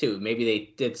guys too. Maybe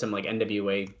they did some like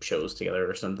NWA shows together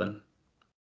or something.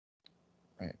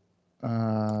 Right.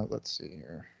 Let's see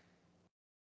here.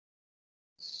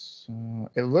 So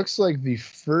it looks like the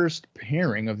first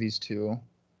pairing of these two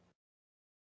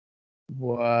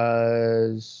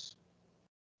was,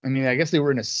 I mean, I guess they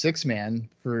were in a 6-man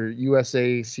for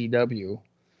USA CW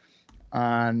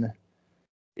on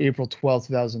April 12th,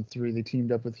 2003. They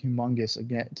teamed up with Humongous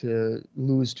again to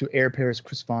lose to Air Paris,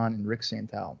 Chris Vaughn, and Rick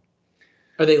Santel.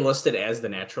 Are they listed as the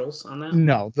Naturals on that?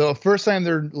 No, the first time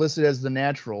they're listed as the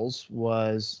Naturals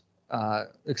was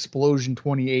Explosion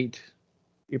 28,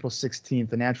 April 16th.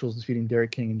 The Naturals defeating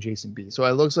Derek King and Jason B. So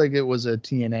it looks like it was a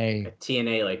TNA. A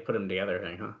TNA like put them together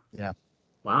thing, huh? Yeah.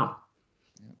 Wow.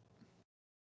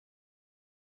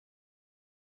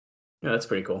 Yeah, that's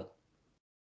pretty cool.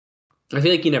 I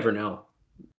feel like you never know.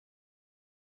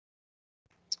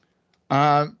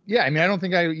 Yeah, I mean, I don't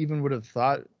think I even would have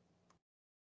thought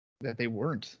that they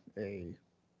weren't a.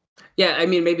 Yeah, I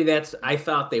mean, maybe I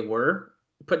thought they were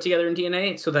put together in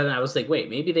TNA, so then I was like, wait,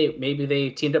 maybe they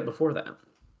teamed up before that.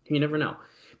 You never know.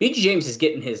 BG James is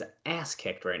getting his ass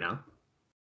kicked right now.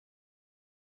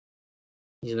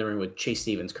 He's in the ring with Chase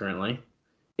Stevens currently.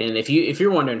 And if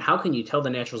you're wondering how can you tell the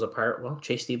Naturals apart, well,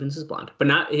 Chase Stevens is blonde, but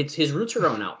not his roots are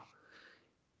growing out.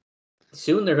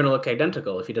 Soon they're going to look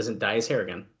identical if he doesn't dye his hair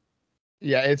again.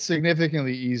 Yeah, it's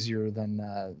significantly easier than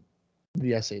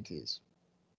the SATs.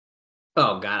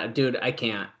 Oh God, dude, I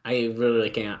can't. I really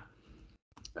can't.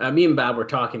 Me and Bob were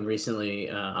talking recently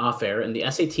off air, and the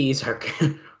SATs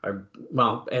are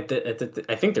well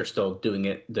I think they're still doing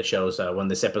it the shows when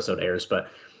this episode airs, but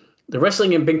the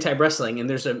wrestling and Big Time Wrestling, and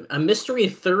there's a mystery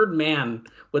third man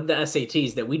with the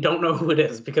SATs that we don't know who it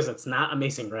is because it's not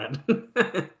Amazing Red.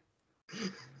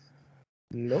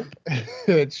 Nope,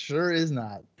 it sure is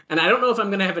not. And I don't know if I'm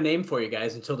gonna have a name for you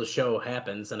guys until the show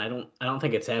happens, and I don't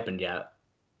think it's happened yet.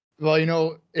 Well,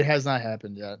 it has not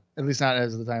happened yet, at least not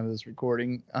as of the time of this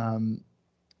recording.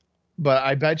 But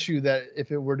I bet you that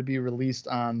if it were to be released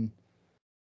on,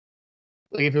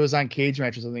 like if it was on Cage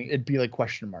Match or something, it'd be like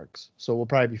question marks. So we'll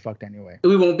probably be fucked anyway.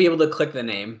 We won't be able to click the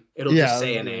name. It'll just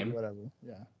say a name. Whatever.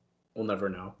 Yeah. We'll never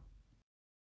know.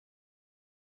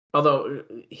 Although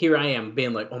here I am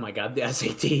being like, oh my God, the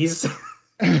SATs.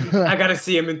 I gotta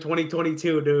see him in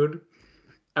 2022, dude.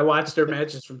 I watched their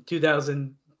matches from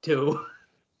 2002.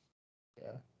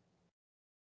 Yeah.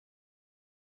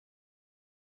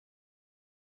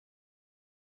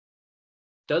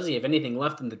 Does he have anything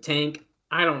left in the tank?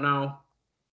 I don't know.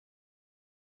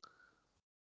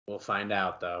 We'll find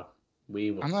out, though.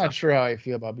 I'm not sure how I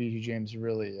feel about BG James,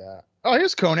 really. Oh,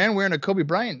 here's Conan wearing a Kobe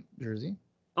Bryant jersey.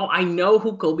 Oh, I know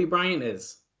who Kobe Bryant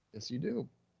is. Yes, you do.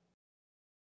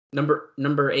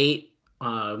 Number 8,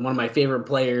 one of my favorite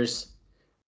players,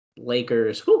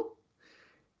 Lakers. Woo.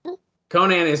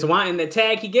 Conan is wanting the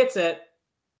tag. He gets it.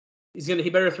 He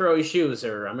better throw his shoes,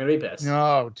 or I'm gonna be pissed.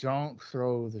 No, don't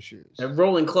throw the shoes. A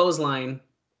rolling clothesline.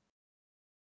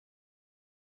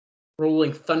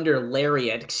 Rolling Thunder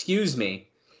Lariat. Excuse me.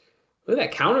 Look at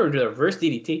that counter into the reverse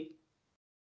DDT.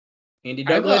 Andy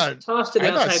Douglas tossed it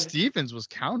outside. I thought Stevens was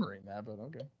countering that, but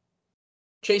okay.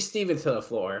 Chase Stevens to the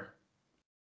floor.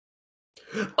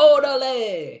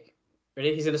 Odale!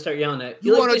 Ready? He's going to start yelling at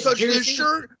you. Want to touch this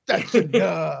shirt? That's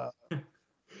enough.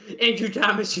 Andrew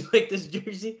Thomas, you like this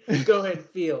jersey? Go ahead and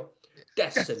feel.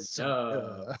 That's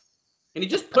enough. And he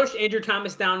just pushed Andrew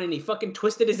Thomas down and he fucking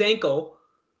twisted his ankle.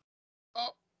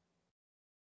 Oh.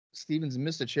 Stevens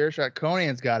missed a chair shot.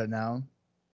 Conan's got it now.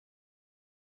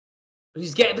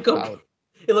 He's getting the cocaine.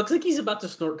 It looks like he's about to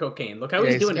snort cocaine. Look how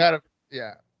he's doing it.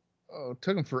 Yeah. Oh, it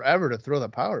took him forever to throw the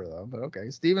powder, though. But okay.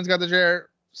 Stevens got the chair.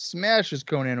 Smashes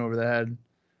Conan over the head.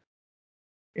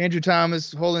 Andrew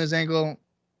Thomas holding his ankle.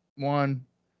 1,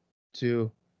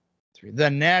 2, 3. The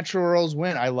Naturals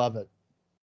win. I love it.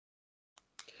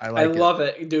 I love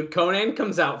it. Dude, Conan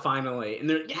comes out finally. And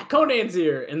they're, yeah, Conan's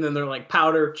here. And then they're like,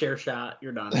 powder, chair shot.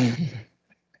 You're done.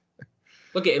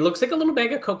 Look, it looks like a little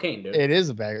bag of cocaine, dude. It is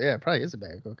a bag. Yeah, it probably is a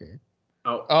bag of cocaine.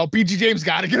 Oh, BG James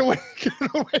got to get away. Get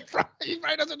away from it. He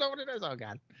probably doesn't know what it is. Oh,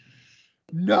 God.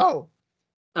 No.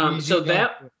 So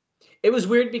it was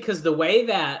weird because the way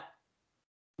that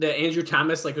Andrew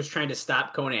Thomas was trying to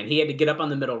stop Conan, he had to get up on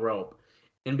the middle rope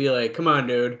and be like, come on,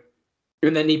 dude.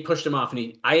 And then he pushed him off.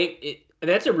 And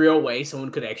that's a real way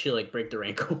someone could actually break their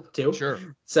ankle too. Sure.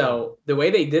 So the way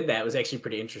they did that was actually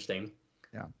pretty interesting.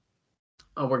 Yeah.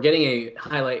 We're getting a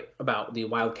highlight about the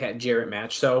Wildcat Jarrett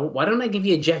match. So why don't I give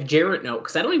you a Jeff Jarrett note?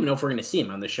 Because I don't even know if we're going to see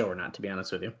him on the show or not, to be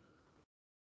honest with you.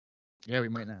 Yeah, we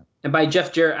might not. And by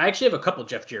Jeff Jarrett, I actually have a couple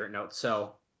Jeff Jarrett notes.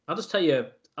 So I'll just tell you,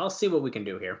 I'll see what we can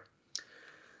do here.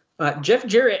 Jeff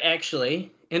Jarrett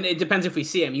actually, and it depends if we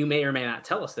see him. You may or may not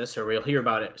tell us this, or we'll hear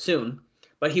about it soon.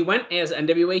 But he went as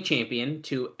NWA champion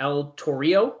to El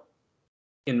Toreo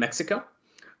in Mexico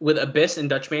with Abyss and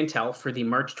Dutch Mantel for the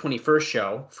March 21st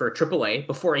show for AAA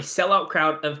before a sellout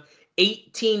crowd of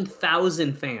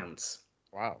 18,000 fans.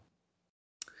 Wow.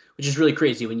 Which is really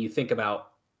crazy when you think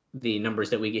about the numbers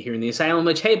that we get here in the Asylum,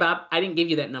 which, hey, Bob, I didn't give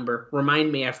you that number.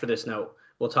 Remind me after this note.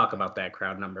 We'll talk about that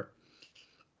crowd number.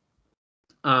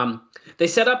 They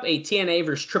set up a TNA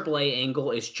versus AAA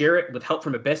angle as Jarrett, with help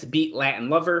from Abyss, beat Latin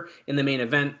Lover in the main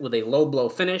event with a low blow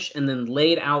finish, and then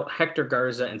laid out Hector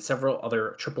Garza and several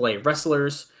other AAA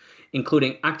wrestlers,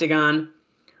 including Octagon,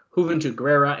 Juventud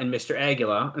Guerrera, and Mr.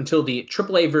 Aguila, until the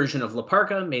AAA version of La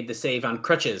Parca made the save on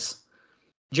crutches.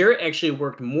 Jarrett actually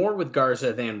worked more with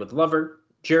Garza than with Lover,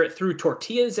 Jarrett threw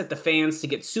tortillas at the fans to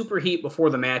get super heat before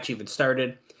the match even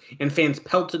started, and fans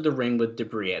pelted the ring with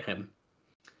debris at him.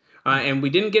 And we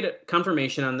didn't get a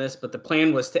confirmation on this, but the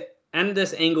plan was to end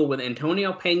this angle with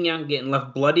Antonio Pena getting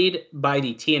left bloodied by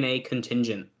the TNA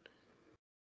contingent.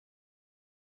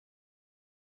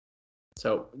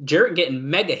 So Jarrett getting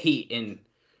mega heat in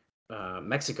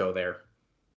Mexico there.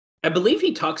 I believe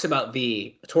he talks about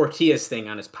the tortillas thing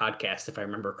on his podcast, if I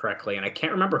remember correctly, and I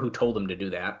can't remember who told him to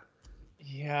do that.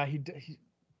 Yeah, he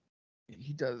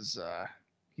does.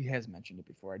 He has mentioned it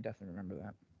before. I definitely remember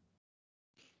that.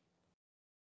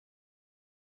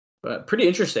 But pretty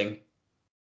interesting.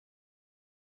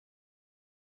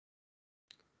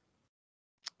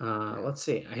 Let's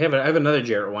see. I have another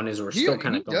Jarrett one. As we're still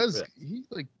kind of going through it. He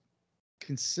like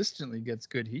consistently gets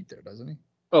good heat there, doesn't he?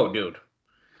 Oh, dude.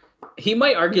 He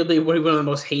might arguably be one of the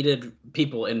most hated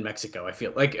people in Mexico. I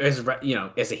feel like as a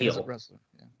heel. As a wrestler,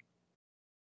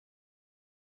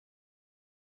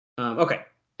 yeah. Okay.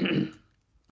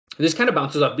 This kind of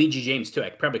bounces off BG James, too. I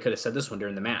probably could have said this one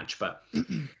during the match, but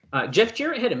Jeff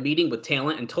Jarrett had a meeting with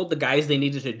talent and told the guys they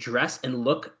needed to dress and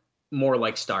look more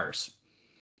like stars.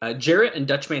 Jarrett and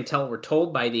Dutch Mantel were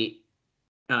told by the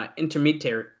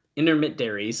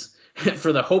intermediaries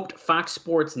for the hoped Fox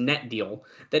Sports net deal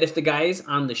that if the guys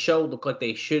on the show look like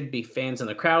they should be fans in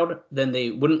the crowd, then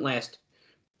they wouldn't last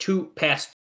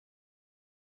past.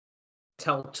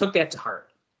 Mantel took that to heart.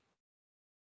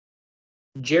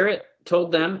 Jarrett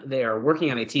told them they are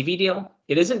working on a TV deal.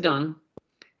 It isn't done,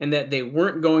 and that they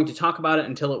weren't going to talk about it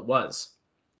until it was.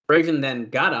 Raven then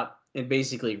got up and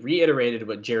basically reiterated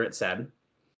what Jarrett said.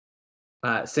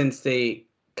 Since they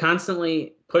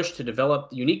constantly push to develop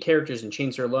unique characters and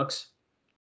change their looks,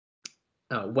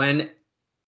 Jeff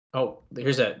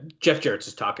Jarrett's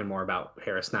just talking more about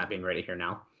Harris not being ready here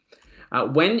now.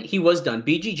 When he was done,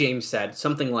 BG James said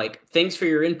something like, "Thanks for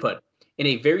your input," in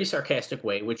a very sarcastic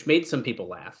way, which made some people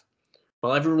laugh.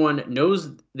 While everyone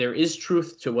knows there is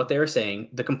truth to what they are saying,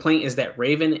 the complaint is that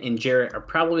Raven and Jarrett are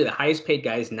probably the highest paid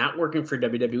guys not working for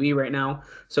WWE right now,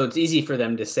 so it's easy for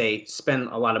them to say, spend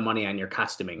a lot of money on your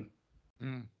costuming.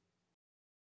 Mm.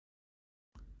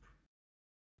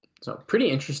 So pretty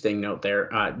interesting note there.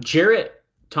 Jarrett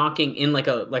talking in like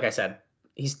I said,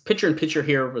 he's picture in picture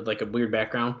here with like a weird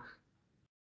background.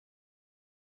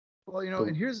 Well,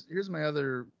 and here's my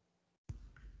other.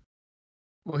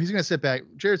 Well, he's going to sit back.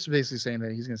 Jarrett's basically saying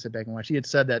that he's going to sit back and watch. He had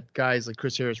said that guys like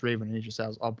Chris Harris, Raven, and AJ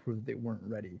Styles all proved that they weren't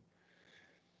ready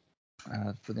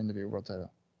for the NWA World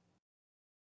Title.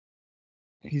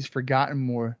 He's forgotten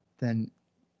more than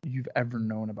you've ever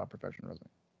known about professional wrestling.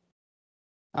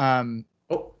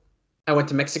 I went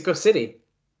to Mexico City.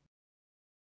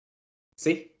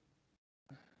 See?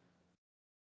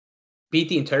 Beat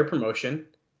the entire promotion.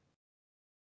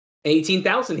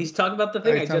 18,000. He's talking about the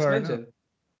thing I just mentioned.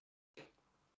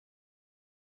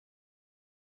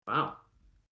 Wow.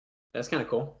 That's kind of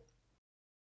cool.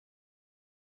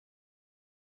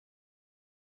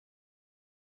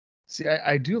 See,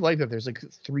 I do like that there's like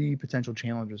 3 potential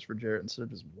challenges for Jarrett instead of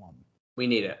just 1. We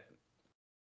need it.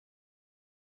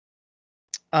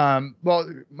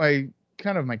 Well, my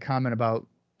comment about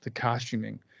the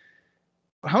costuming.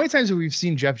 How many times have we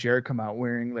seen Jeff Jarrett come out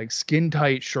wearing like skin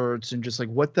tight shirts and just like,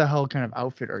 what the hell kind of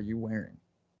outfit are you wearing?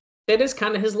 It is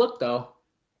kind of his look though.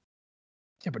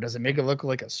 Yeah, but does it make it look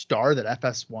like a star that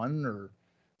FS1 or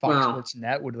Fox Sports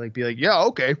Net would like be like, yeah,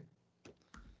 okay.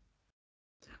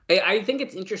 I think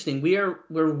it's interesting.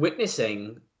 We're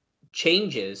witnessing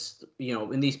changes,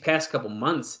 in these past couple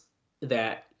months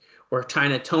that we're trying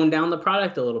to tone down the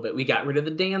product a little bit. We got rid of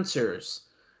the dancers,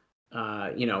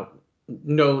 no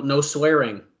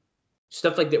swearing,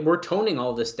 stuff like that. We're toning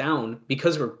all this down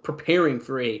because we're preparing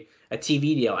for a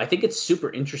TV deal. I think it's super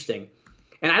interesting.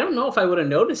 And I don't know if I would have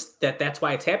noticed that that's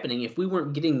why it's happening if we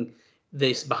weren't getting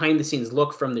this behind-the-scenes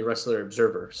look from the Wrestler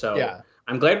Observer. So yeah.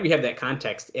 I'm glad we have that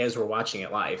context as we're watching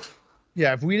it live.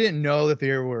 Yeah, if we didn't know that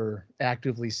they were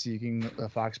actively seeking a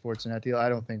Fox Sports Net deal, I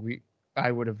don't think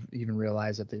I would have even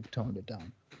realized that they've toned it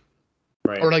down.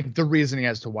 Right. Or like the reasoning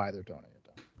as to why they're toning it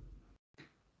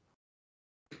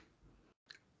down.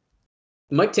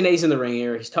 Mike Tenay's in the ring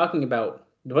here. He's talking about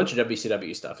a bunch of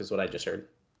WCW stuff is what I just heard.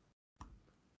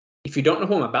 If you don't know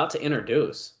who I'm about to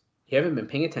introduce, you haven't been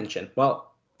paying attention.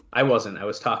 Well, I wasn't. I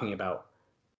was talking about,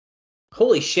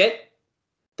 holy shit,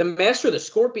 the Master of the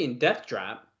Scorpion Death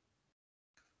Drop.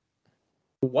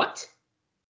 What?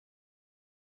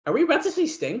 Are we about to see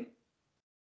Sting?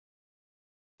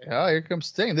 Yeah, here comes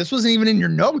Sting. This wasn't even in your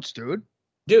notes, dude.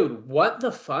 Dude, what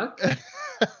the fuck?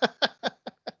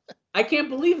 I can't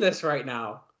believe this right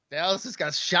now. Dallas just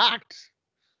got shocked.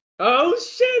 Oh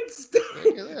shit!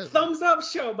 Look at this. Thumbs up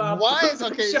show, Bob. Why? Thumbs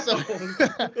up Okay, show. so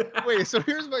wait. So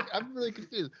here's my. I'm really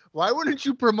confused. Why wouldn't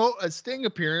you promote a Sting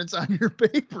appearance on your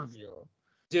pay-per-view?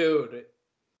 Dude,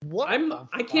 What?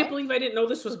 I can't believe I didn't know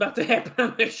this was about to happen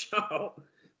on this show.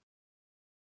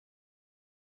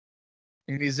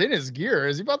 And he's in his gear.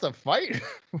 Is he about to fight?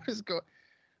 What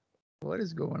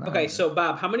is going on? Okay, here? so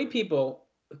Bob, how many people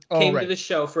came to the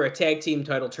show for a tag team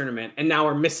title tournament and now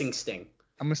are missing Sting?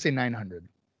 I'm gonna say 900.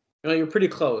 Well, you're pretty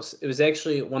close. It was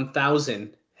actually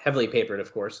 1,000, heavily papered,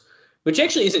 of course, which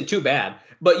actually isn't too bad.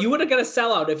 But you would have got a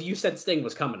sellout if you said Sting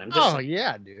was coming. I'm just saying.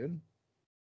 Yeah, dude.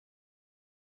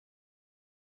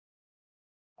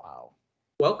 Wow.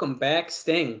 Welcome back,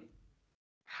 Sting.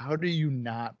 How do you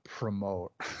not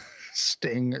promote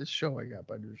Sting showing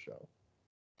up on your show?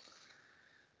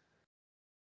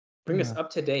 Bring us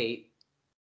up to date,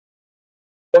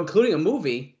 including a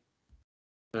movie.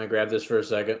 Can I grab this for a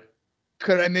second?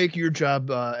 Could I make your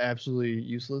job absolutely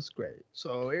useless? Great.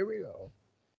 So here we go.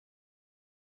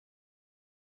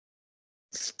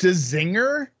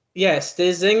 Stizinger? Yes,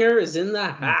 Stizinger is in the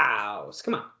house.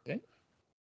 Come on. Okay.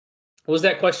 What was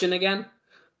that question again?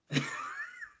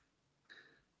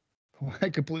 I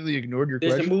completely ignored your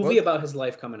There's question. a movie about his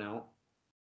life coming out.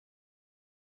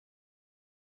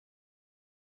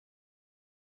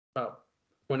 Oh,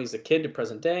 when he's a kid to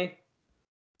present day.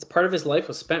 It's part of his life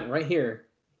was spent right here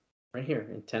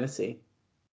in Tennessee.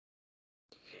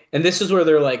 And this is where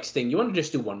they're like, Sting, you want to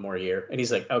just do one more year? And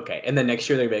he's like, okay. And then next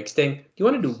year they're like, Sting, do you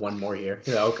want to do one more year?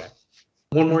 He's like, okay.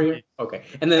 One more year? Okay.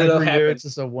 And then it'll happen. It's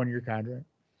just a 1-year contract.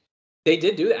 They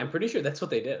did do that. I'm pretty sure that's what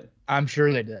they did. I'm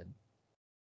sure they did.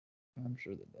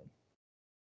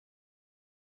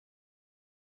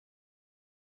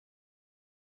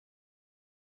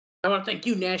 I want to thank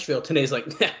you, Nashville. Today's like,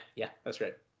 yeah, that's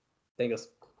right. Thank us.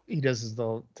 He does his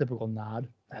little typical nod.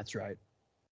 That's right.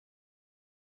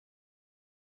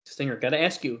 Stinger, got to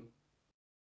ask you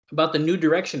about the new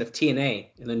direction of TNA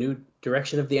and the new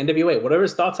direction of the NWA. What are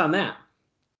his thoughts on that?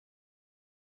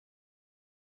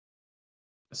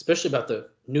 Especially about the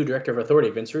new director of authority,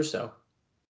 Vince Russo.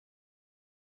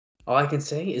 All I can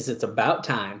say is it's about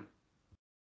time.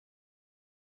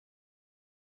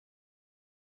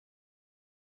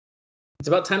 It's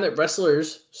about time that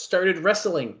wrestlers started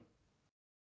wrestling.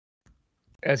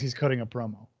 As he's cutting a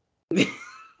promo. You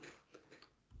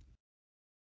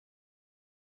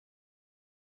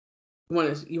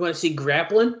want to see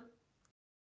grappling?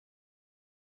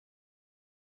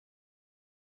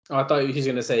 Oh, I thought he was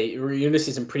going to say you're going to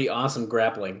see some pretty awesome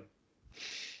grappling.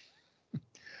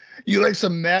 You like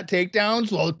some mat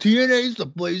takedowns? Well, TNA's the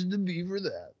place to be for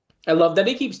that. I love that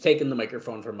he keeps taking the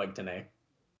microphone from Mike Tenay.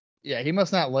 Yeah, he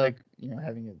must not like,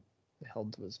 having it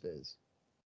held to his face.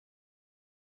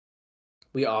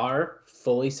 We are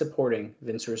fully supporting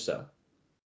Vince Russo.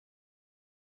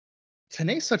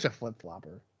 Tenay's such a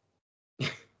flip-flopper.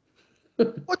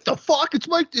 What the fuck?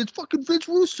 It's fucking Vince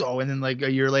Russo. And then like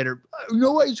a year later, you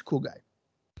know what? He's a cool guy.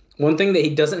 One thing that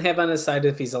he doesn't have on his side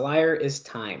if he's a liar is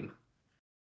time.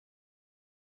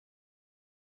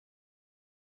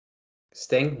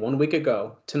 Sting, 1 week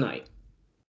ago, tonight,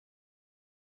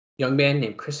 young man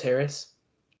named Chris Harris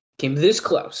came this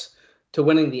close to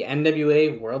winning the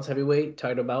NWA World's Heavyweight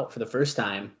title bout for the first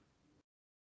time.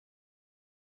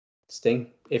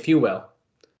 Sting, if you will,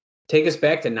 take us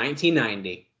back to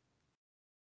 1990.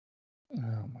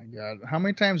 Oh my God. How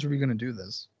many times are we going to do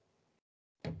this?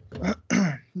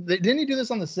 Didn't he do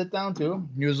this on the sit down too?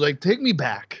 He was like, take me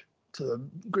back to the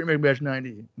Great American Bash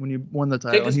 90 when you won the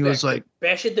title. And he was like,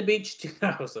 Bash at the Beach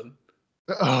 2000.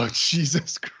 Oh,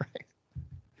 Jesus Christ.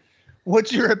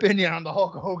 What's your opinion on the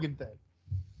Hulk Hogan thing?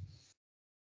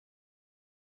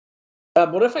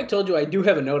 What if I told you I do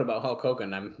have a note about Hulk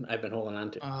Hogan I've been holding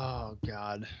on to? Oh,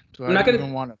 God. Do I'm I not gonna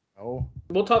even want to know?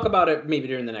 We'll talk about it maybe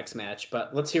during the next match,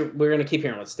 but we're going to keep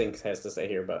hearing what Sting has to say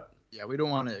here, but Yeah, we don't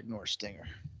want to ignore Stinger.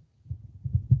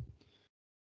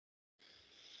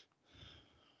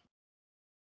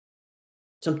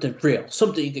 something real,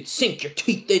 something you could sink your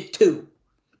teeth into.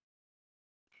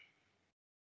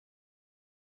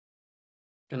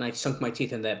 And I sunk my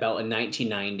teeth in that belt in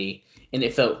 1990, and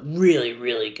it felt really,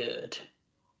 really good.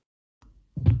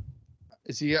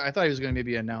 Is he? I thought he was going to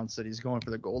maybe announce that he's going for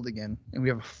the gold again, and we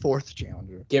have a fourth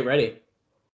challenger. Get ready.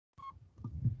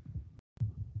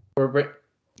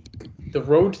 The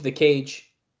road to the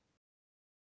cage.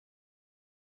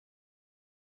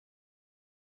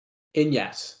 And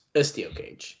yes, a steel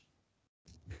cage.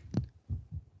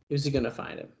 Who's he going to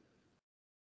find him?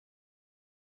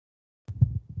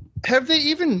 Have they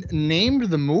even named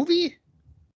the movie?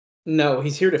 No,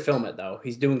 he's here to film it, though.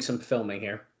 He's doing some filming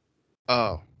here.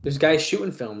 Oh. There's guys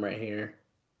shooting film right here.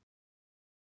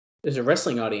 There's a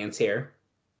wrestling audience here.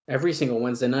 Every single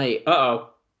Wednesday night. Uh-oh.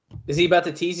 Is he about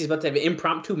to tease? He's about to have an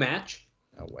impromptu match?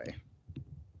 No way.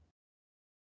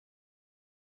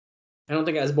 I don't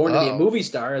think I was born to be a movie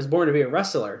star. I was born to be a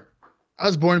wrestler. I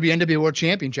was born to be NWA World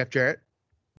Champion, Jeff Jarrett.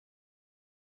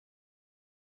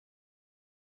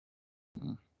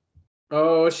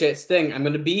 Oh, shit. Sting, I'm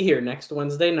going to be here next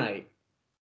Wednesday night.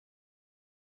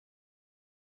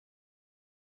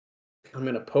 I'm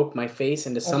going to poke my face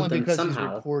into Only something because somehow.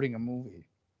 he's recording a movie.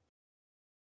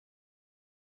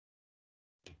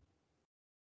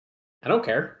 I don't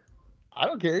care. I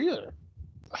don't care either.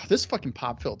 This fucking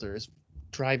pop filter is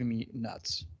driving me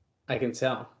nuts. I can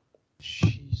tell.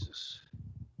 Jesus.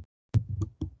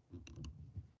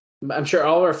 I'm sure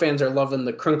all our fans are loving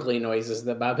the crinkly noises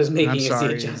that Bob is making as he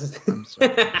adjusts. I'm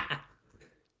sorry.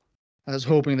 I was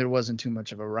hoping there wasn't too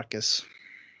much of a ruckus.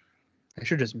 I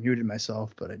should have just muted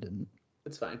myself, but I didn't.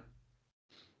 It's fine.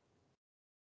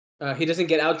 He doesn't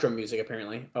get outro music,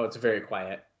 apparently. Oh, it's very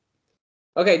quiet.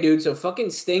 Okay, dude, so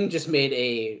fucking Sting just made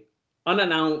a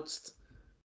unannounced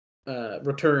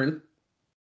return.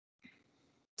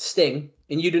 Sting,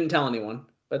 and you didn't tell anyone.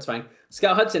 That's fine.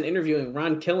 Scott Hudson interviewing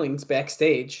Ron Killings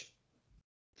backstage.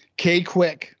 K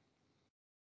Quick.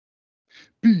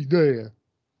 Be there.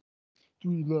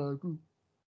 You've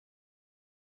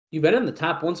been in the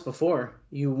top once before.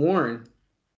 You worn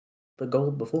the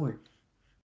gold before.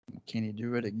 Can you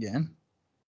do it again?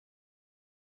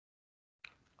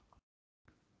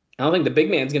 I don't think the big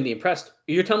man's going to be impressed.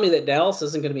 You're telling me that Dallas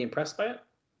isn't going to be impressed by it?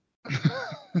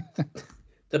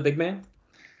 The big man?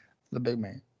 The big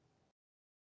man.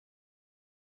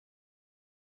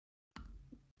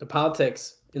 The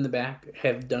politics in the back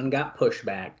have done got pushed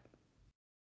back.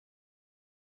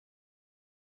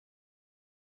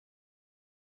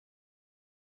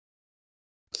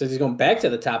 So he's going back to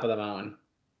the top of the mountain.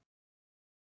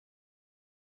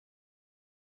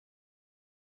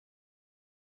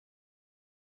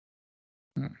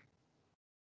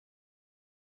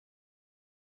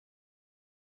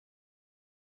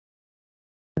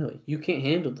 Really, you can't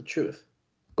handle the truth.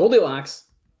 Goldilocks.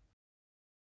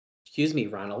 Excuse me,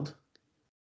 Ronald.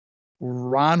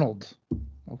 Ronald.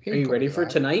 Okay. Are you ready for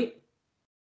tonight?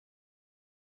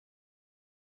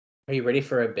 Are you ready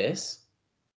for Abyss?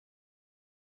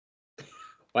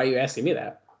 Why are you asking me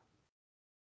that?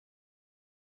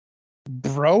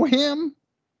 Broham?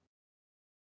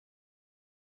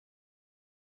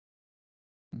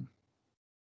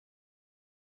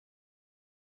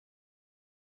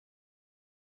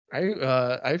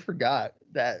 I forgot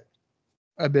that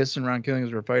Abyss and Ron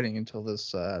Killings were fighting until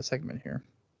this segment here.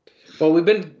 Well,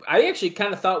 I actually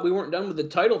kind of thought we weren't done with the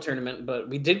title tournament, but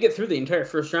we did get through the entire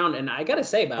first round, and I gotta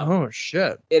say, about oh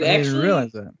shit, it I actually didn't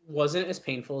realize that. Wasn't as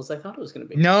painful as I thought it was going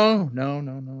to be. No,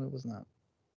 it was not.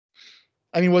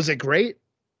 I mean, was it great?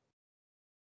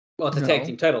 Well, it's a tag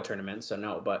team title tournament, so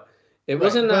no, but it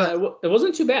wasn't. It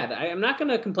wasn't too bad. I'm not going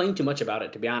to complain too much about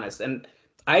it, to be honest. And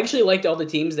I actually liked all the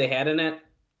teams they had in it.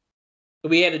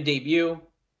 We had a debut.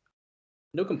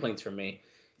 No complaints from me.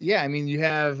 Yeah, I mean, you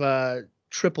have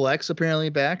Triple X apparently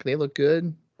back. They look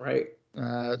good. Right.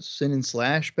 Sin and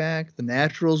Slash back. The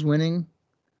Naturals winning.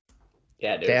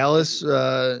 Yeah, dude. Dallas.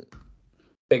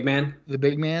 Big man. The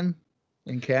big man.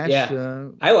 And Cash. Yeah.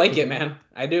 I like it, man.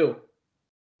 I do.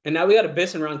 And now we got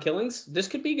Abyss and Ron Killings. This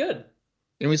could be good.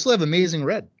 And we still have Amazing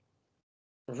Red.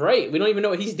 Right. We don't even know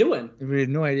what he's doing. We had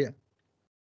no idea.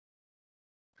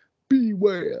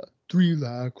 Beware. 3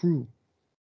 Live Crew.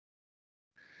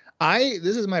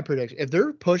 This is my prediction. If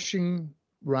they're pushing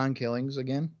Ron Killings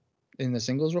again in the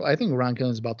singles role, I think Ron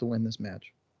Killings is about to win this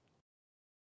match.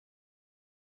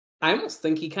 I almost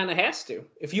think he kind of has to.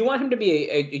 If you want him to be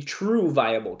a true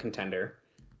viable contender.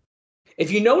 If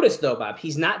you notice, though, Bob,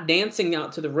 he's not dancing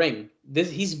out to the ring.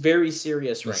 He's very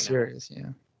serious right now. Serious, yeah.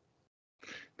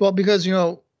 Well, because,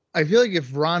 I feel like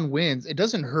if Ron wins, it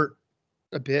doesn't hurt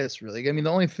Abyss, really. I mean,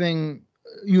 the only thing,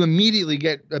 you immediately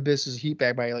get Abyss's heat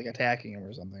back by, attacking him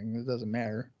or something. It doesn't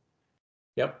matter.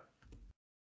 Yep.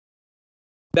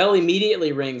 Bell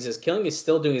immediately rings as Killing is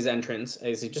still doing his entrance.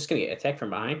 Is he just going to get attacked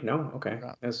from behind? No? Okay. I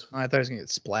thought he was going to get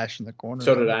splashed in the corner.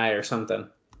 So did I, or something.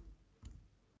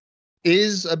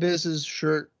 Is Abyss's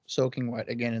shirt soaking wet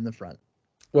again in the front?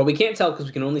 Well, we can't tell because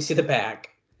we can only see the back.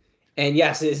 And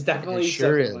yes, it's definitely it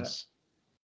sure soaking is.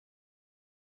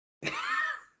 Wet.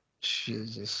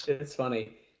 Jesus. It's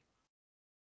funny.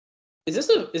 Is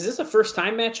this a first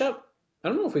time matchup? I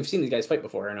don't know if we've seen these guys fight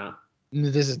before or not.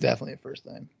 This is definitely a first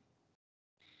time.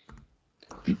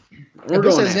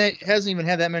 Abyss hasn't even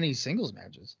had that many singles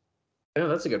matches. Oh,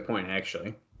 that's a good point,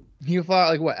 actually. He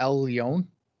fought El Leon.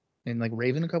 And like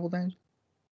Raven a couple times.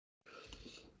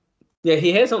 Yeah,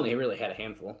 he has only really had a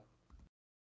handful.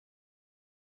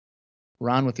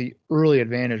 Ron with the early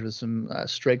advantage with some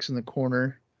strikes in the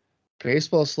corner.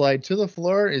 Baseball slide to the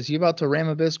floor. Is he about to ram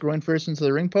Abyss groin first into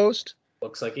the ring post?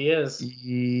 Looks like he is.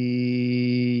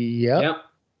 Yep. Yep.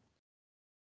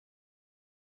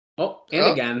 Oh,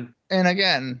 and again. And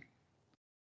again.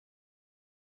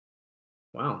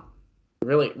 Wow.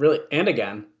 Really, really, and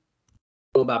again.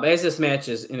 Well, Bob, as this match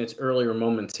is in its earlier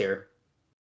moments here,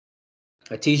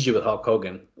 I teased you with Hulk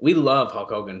Hogan. We love Hulk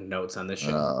Hogan notes on this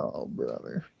show. Oh,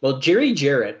 brother. Well, Jerry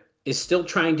Jarrett is still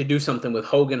trying to do something with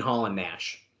Hogan, Hall, and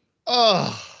Nash.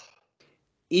 Oh.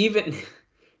 Even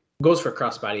goes for a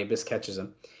crossbody. Abyss catches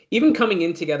him. Even coming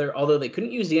in together, although they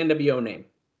couldn't use the NWO name.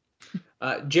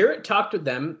 Jarrett talked with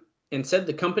them and said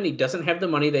the company doesn't have the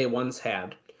money they once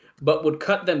had, but would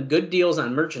cut them good deals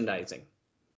on merchandising.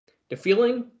 The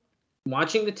feeling,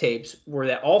 watching the tapes, were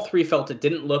that all three felt it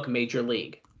didn't look major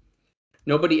league.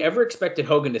 Nobody ever expected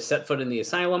Hogan to set foot in the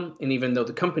asylum, and even though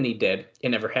the company did, it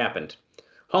never happened.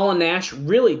 Hall and Nash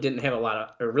really don't have a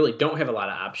lot of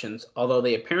options, although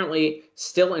they apparently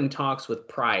still in talks with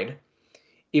Pride,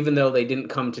 even though they didn't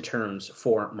come to terms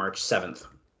for March 7th.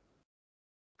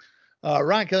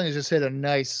 Ron Kelly just hit a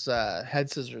nice head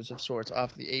scissors of sorts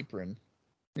off the apron.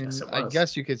 And Yes, it was. I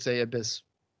guess you could say Abyss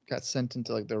got sent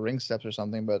into like the ring steps or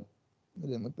something, but it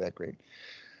didn't look that great.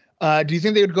 Do you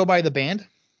think they would go by the band?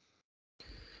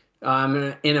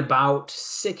 In about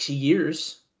 6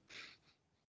 years.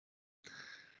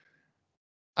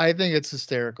 I think it's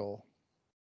hysterical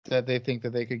that they think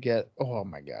that they could get, oh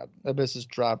my God, Abyss has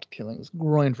dropped Killing's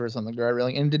groin first on the guard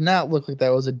railing and did not look like that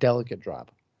was a delicate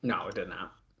drop. No, it did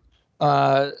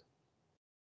not.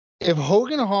 If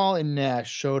Hogan, Hall, and Nash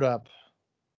showed up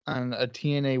on a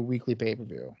TNA weekly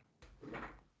pay-per-view,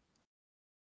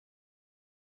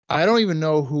 I don't even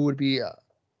know who would be a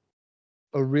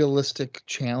realistic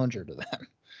challenger to them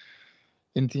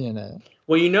in TNA.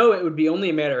 Well, it would be only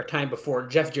a matter of time before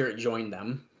Jeff Jarrett joined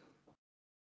them.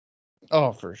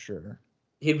 Oh, for sure.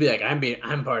 He'd be like,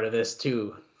 I'm part of this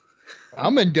too.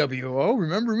 I'm in WO.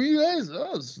 Remember me, guys?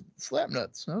 I was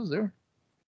Slapnuts. I was there.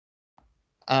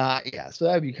 Yeah, so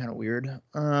that'd be kind of weird.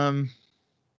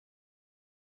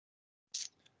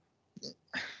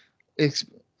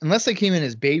 Unless they came in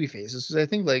as baby faces, I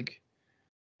think like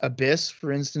Abyss,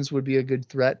 for instance, would be a good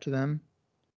threat to them.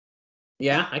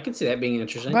 Yeah, I could see that being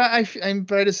interesting. But I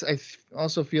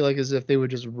also feel like as if they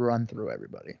would just run through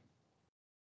everybody.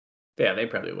 Yeah, they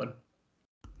probably would.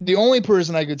 The only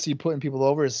person I could see putting people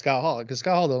over is Scott Hall, because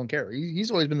Scott Hall don't care. He's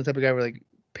always been the type of guy where like,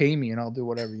 pay me and I'll do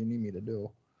whatever you need me to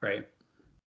do. Right.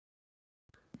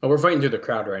 Well, we're fighting through the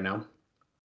crowd right now.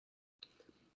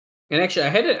 And actually,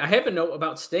 I have a note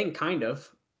about Sting, kind of.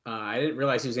 I didn't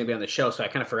realize he was going to be on the show, so I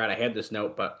kind of forgot I had this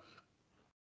note. But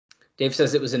Dave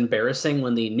says it was embarrassing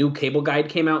when the new cable guide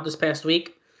came out this past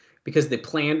week because the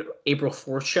planned April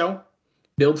 4th show,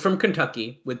 billed from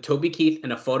Kentucky with Toby Keith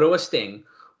and a photo of Sting,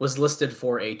 was listed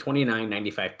for a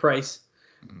 $29.95 price.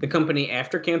 The company,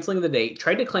 after canceling the date,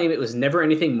 tried to claim it was never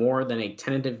anything more than a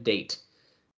tentative date.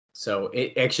 So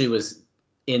it actually was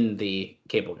in the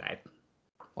cable guide.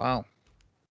 Wow.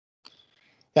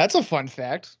 That's a fun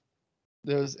fact.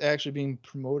 That was actually being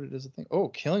promoted as a thing. Oh,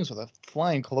 Killings with a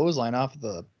flying clothesline off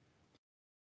the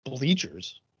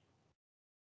bleachers.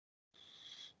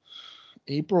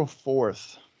 April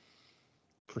 4th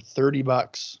for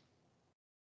 $30.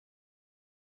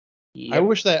 Yep.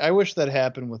 I wish that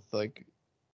happened with like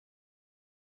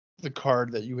the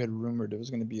card that you had rumored it was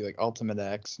going to be like Ultimate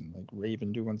X and like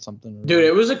Raven doing something. Dude,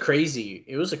 it was a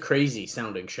crazy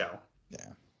sounding show. Yeah.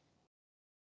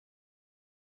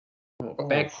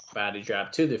 Back body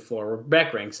drop to the floor. We're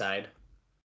back ringside.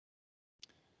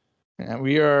 And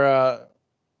we are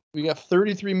we got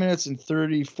 33 minutes and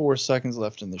 34 seconds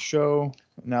left in the show.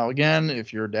 Now again,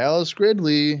 if you're Dallas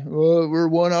Gridley, we're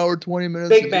 1 hour 20 minutes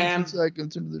Big and man 18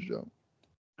 seconds into the show.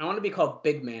 I want to be called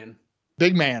Big Man.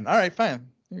 Big Man. All right, fine.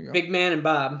 There you go. Big Man and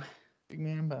Bob. Big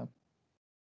Man and Bob.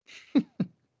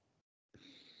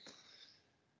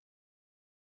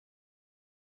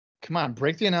 Come on,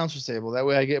 break the announcer's table. That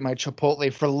way I get my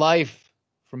Chipotle for life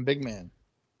from Big Man.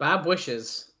 Bob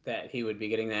wishes that he would be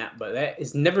getting that, but that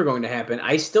is never going to happen.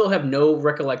 I still have no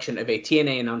recollection of a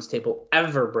TNA announce table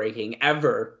ever breaking,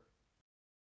 ever.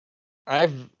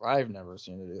 I've never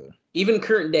seen it either. Even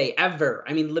current day, ever.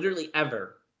 I mean, literally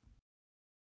ever.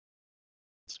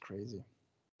 It's crazy.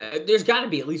 There's got to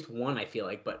be at least one, I feel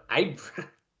like, but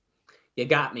you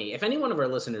got me. If any one of our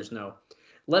listeners know,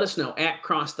 let us know at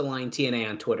Cross the Line TNA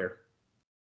on Twitter.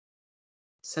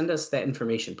 Send us that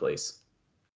information, please.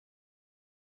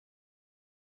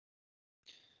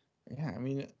 Yeah, I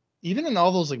mean, even in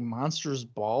all those like Monsters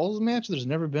Balls match, there's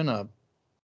never been a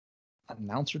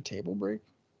announcer table break.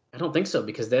 I don't think so,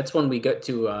 because that's when we got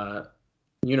to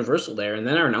Universal there, and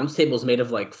then our announce table is made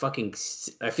of like fucking,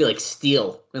 I feel like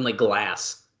steel and like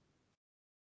glass.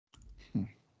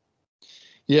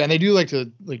 Yeah, and they do like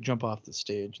to like jump off the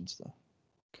stage and stuff.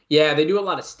 Yeah, they do a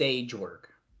lot of stage work.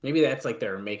 Maybe that's like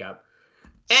their makeup.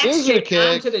 Axe Scissor kick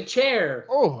onto the chair.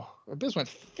 Oh, Abyss went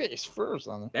face first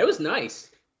on it. That was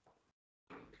nice.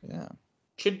 Yeah.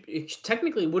 It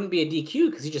technically wouldn't be a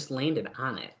DQ because he just landed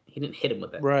on it. He didn't hit him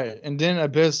with it. Right, and then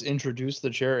Abyss introduced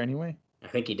the chair anyway. I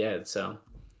think he did. So,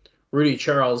 Rudy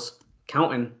Charles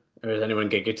counting. Or is anyone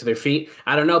gonna get to their feet?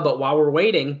 I don't know. But while we're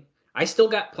waiting, I still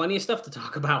got plenty of stuff to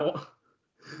talk about.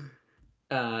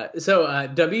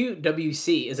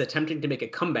 WWC is attempting to make a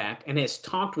comeback and has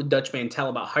talked with Dutch Mantel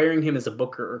about hiring him as a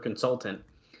booker or consultant.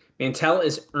 Mantel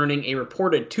is earning a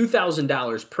reported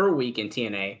 $2,000 per week in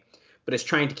TNA, but is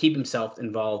trying to keep himself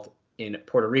involved in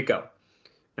Puerto Rico.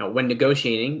 Now, when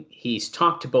negotiating, he's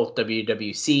talked to both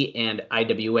WWC and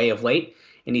IWA of late,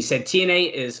 and he said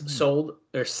TNA is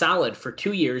solid for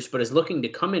 2 years, but is looking to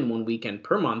come in one weekend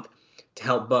per month to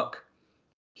help book.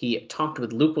 He talked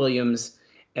with Luke Williams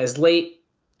as late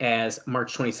as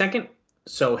March 22nd,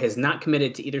 so has not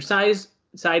committed to either side,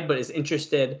 but is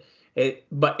interested.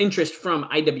 But interest from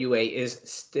IWA is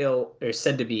still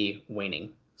said to be waning.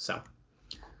 So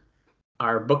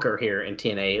our booker here in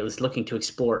TNA is looking to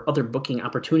explore other booking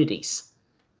opportunities.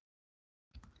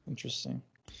 Interesting.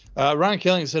 Ron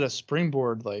Killing said a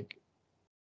springboard like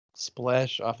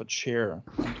splash off a chair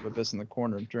into Abyss in the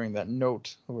corner during that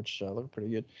note, which looked pretty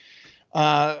good.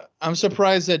 I'm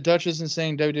surprised that Dutch isn't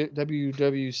saying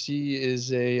WWC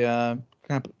is a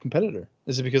competitor.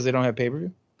 Is it because they don't have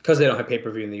pay-per-view? Because they don't have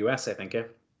pay-per-view in the U.S., I think, yeah.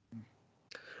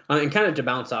 And kind of to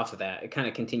bounce off of that, it kind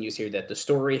of continues here that the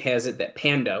story has it that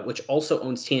Panda, which also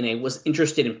owns TNA, was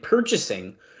interested in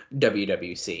purchasing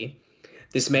WWC.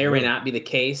 This may or may not be the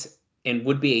case and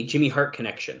would be a Jimmy Hart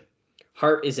connection.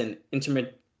 Hart is an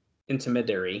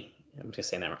intermediary. I'm just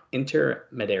saying that wrong.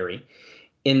 Intermediary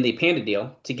in the Panda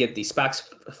deal to get the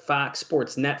Fox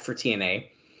Sports Net for TNA.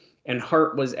 And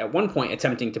Hart was at one point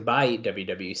attempting to buy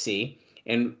WWC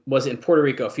and was in Puerto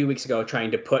Rico a few weeks ago trying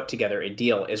to put together a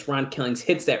deal as Ron Killings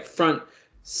hits that front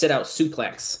sit-out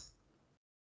suplex.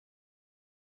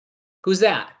 Who's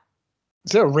that?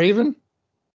 Is that Raven?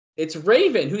 It's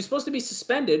Raven, who's supposed to be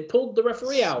suspended, pulled the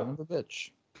referee out. Son of a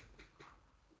bitch.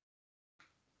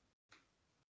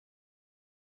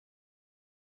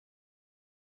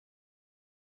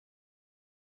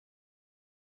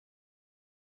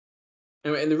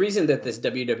 And the reason that this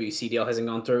WWC deal hasn't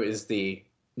gone through is the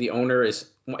owner is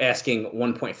asking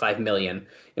 $1.5 million,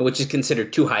 which is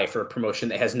considered too high for a promotion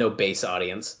that has no base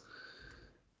audience.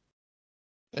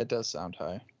 That does sound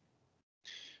high.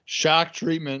 Shock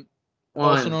treatment,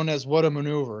 also known as what a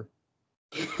maneuver.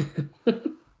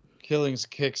 Killings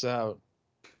kicks out.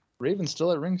 Raven's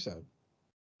still at ringside.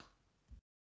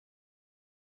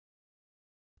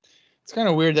 It's kind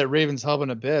of weird that Raven's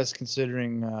helping Abyss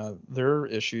considering their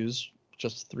issues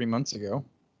just 3 months ago.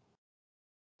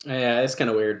 Yeah, it's kind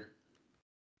of weird.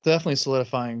 Definitely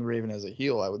solidifying Raven as a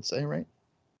heel, I would say, right?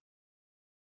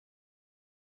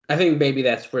 I think maybe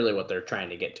that's really what they're trying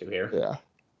to get to here. Yeah.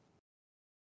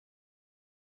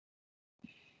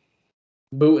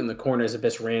 Boot in the corner as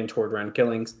Abyss ran toward Ron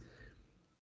Killings.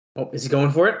 Oh, is he going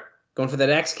for it? Going for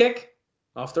that axe kick?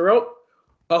 Off the rope?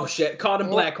 Oh, shit. Caught him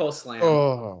black hole slam.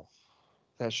 Oh,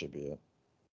 that should be it.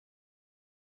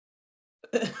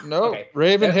 No, Okay.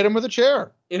 Raven hit him with a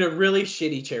chair. In a really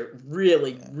shitty chair.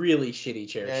 Really shitty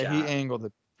chair Yeah, shot. he angled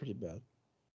it pretty bad.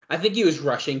 I think he was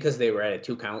rushing because they were at a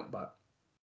 2 count, but...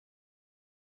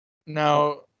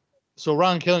 Now, so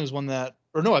Ron Killings won that,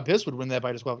 or no, Abyss would win that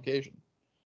by disqualification.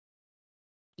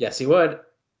 Yes, he would.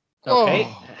 Okay,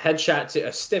 Oh. headshot to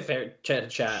a stiff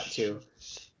headshot to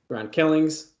Ron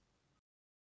Killings.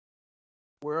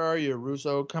 Where are you,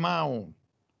 Russo? Come on.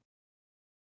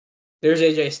 There's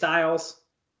AJ Styles.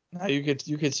 Now you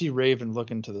could see Raven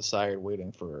looking to the side, waiting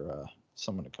for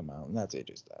someone to come out, and that's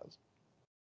AJ Styles.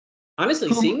 Honestly,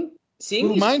 seeing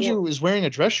Who, these mind four, you, is wearing a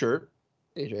dress shirt.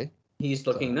 AJ. he's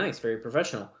looking nice, very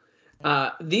professional.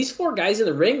 These 4 guys in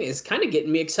the ring is kind of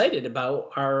getting me excited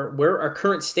about where our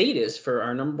current state is for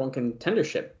our number 1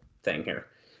 contendership thing here.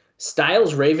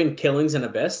 Styles, Raven, Killings, and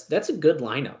Abyss. That's a good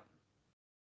lineup.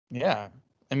 Yeah,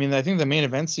 I mean, I think the main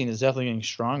event scene is definitely getting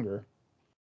stronger.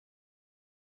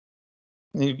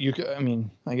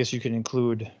 I guess you could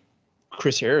include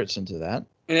Chris Harris into that.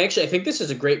 And actually, I think this is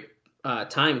a great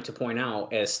time to point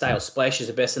out as Styles splashes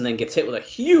Abyss and then gets hit with a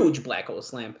huge Black Hole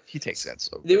Slam. He takes that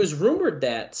so. There was rumored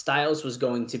that Styles was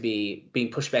going to be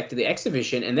being pushed back to the X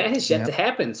Division, and that has yet to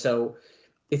happen. So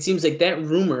it seems like that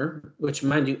rumor, which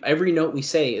mind you, every note we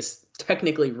say is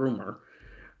technically rumor.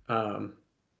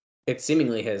 It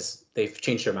seemingly they've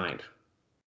changed their mind.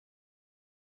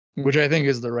 Which I think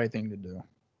is the right thing to do.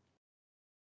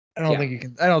 I don't think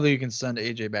you can send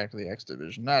AJ back to the X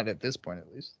Division. Not at this point,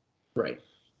 at least. Right.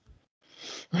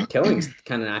 Killing's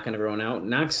kind of knocking everyone out.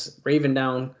 Knocks Raven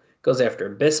down. Goes after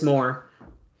Abyss more.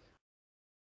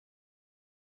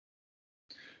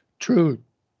 Truth.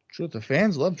 The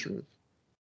fans love Truth.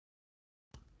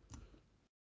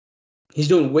 He's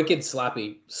doing wicked,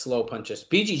 sloppy, slow punches.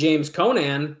 BG James,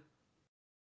 Conan,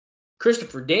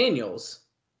 Christopher Daniels.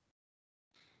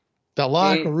 The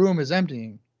locker room is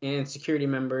emptying. And security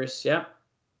members, yep.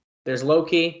 There's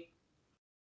Loki.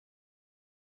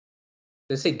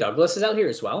 Did they say Douglas is out here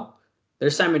as well?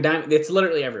 There's Simon Diamond. It's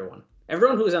literally everyone.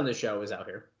 Everyone who's on the show is out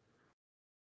here.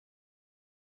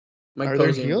 Are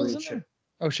there heels in there?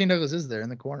 Oh, Shane Douglas is there in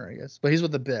the corner, I guess. But he's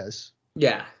with the Biz.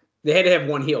 Yeah. They had to have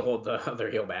one heel hold the other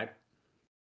heel back.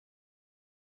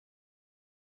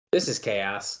 This is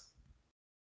chaos.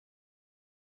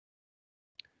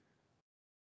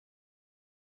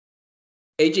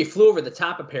 AJ flew over the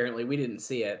top, apparently. We didn't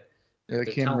see it. Yeah,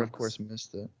 the camera, of course,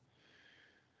 missed it.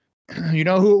 You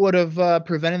know who would have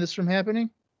prevented this from happening?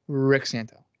 Rick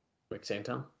Santel. Rick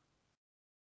Santel.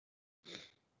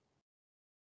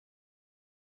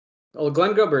 Oh,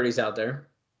 Glenn Gilbert's out there.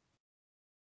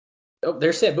 Oh,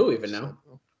 there's Sabu even now.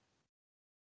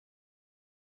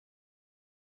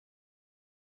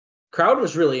 Crowd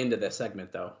was really into this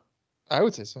segment, though. I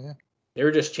would say so, yeah. They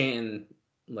were just chanting,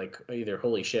 like, either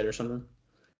holy shit or something.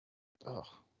 Oh,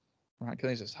 Ron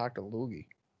Killings just talked to Loogie.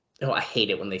 Oh, I hate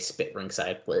it when they spit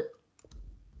ringside. What?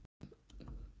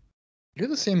 You're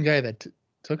the same guy that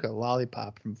took a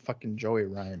lollipop from fucking Joey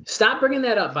Ryan. Stop bringing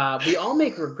that up, Bob. We all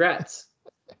make regrets.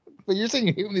 But you're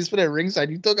saying when they spit at ringside,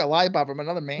 you took a lollipop from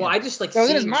another man. Well, I just like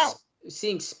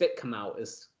seeing spit come out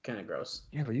is kind of gross.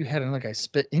 Yeah, but you had another guy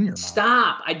spit in your mouth.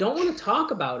 Stop. I don't want to talk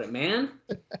about it, man.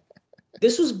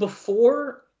 This was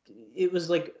before it was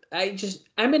like, I'm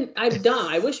done.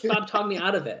 I wish Bob talked me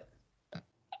out of it.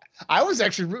 I was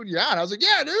actually rooting you on. I was like,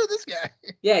 yeah, dude, this guy.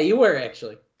 Yeah, you were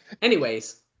actually.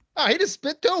 Anyways. Oh, he just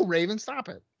spit too, Raven. Stop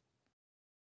it.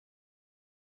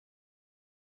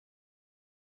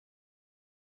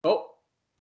 Oh.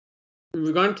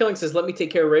 Ron Killing says, let me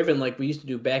take care of Raven like we used to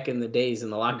do back in the days in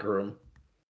the locker room.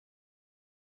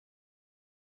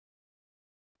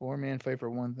 4-man fight for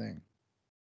one thing.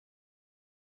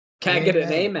 Can I get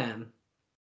an amen?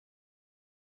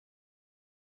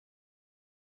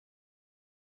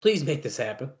 Please make this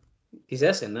happen. He's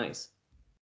asking nice.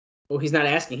 Oh, he's not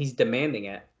asking. He's demanding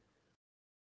it.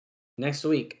 Next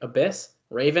week, Abyss,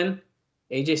 Raven,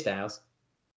 AJ Styles.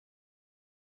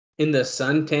 In the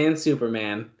suntan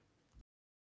Superman.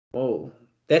 Whoa.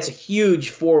 That's a huge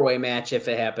four-way match if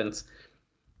it happens.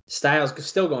 Styles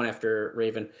still going after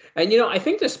Raven. And, I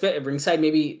think the spit at ringside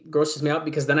maybe grosses me out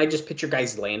because then I just picture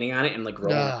guys landing on it and, like,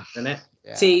 rolling in it.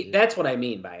 Yeah, see, that's what I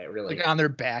mean by it, really. Like on their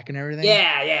back and everything?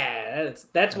 Yeah.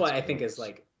 That's what I think is,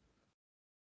 like...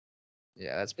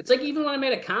 Yeah, it's like even when I'm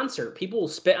at a concert, people will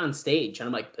spit on stage, and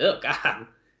I'm like, oh, God.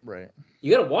 Right.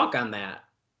 You got to walk on that.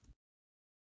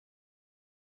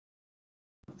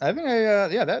 I think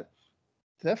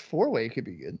that four-way could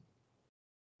be good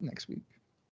next week.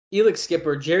 Elix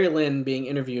Skipper, Jerry Lynn being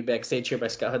interviewed backstage here by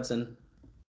Scott Hudson.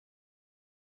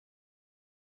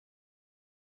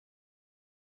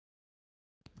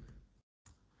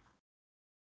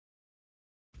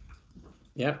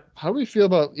 Yeah. How do we feel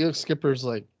about Elix Skipper's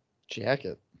like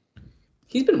jacket?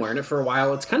 He's been wearing it for a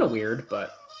while. It's kind of weird,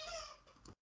 but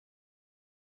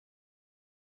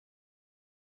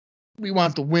we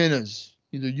want the winners,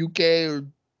 either UK or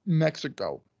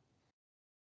Mexico.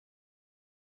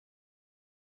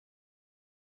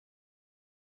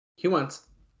 He wants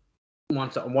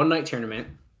a one-night tournament.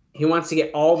 He wants to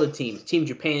get all the teams. Team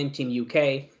Japan, Team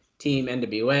UK, Team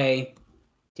NWA,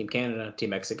 Team Canada, Team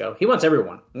Mexico. He wants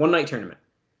everyone. One-night tournament.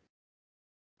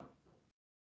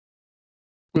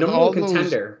 Number one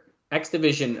contender. X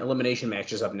Division elimination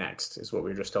match is up next, is what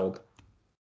we were just told.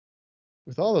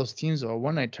 With all those teams, a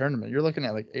one-night tournament, you're looking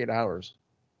at like 8 hours.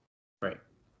 Right.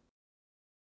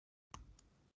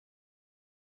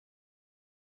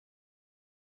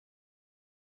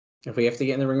 If we have to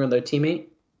get in the ring with our teammate,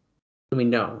 we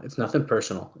know it's nothing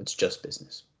personal. It's just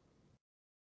business.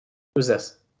 Who's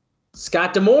this?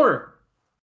 Scott D'Amore.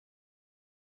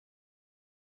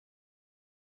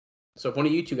 So if one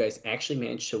of you two guys actually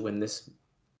managed to win this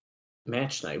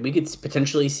match night. We could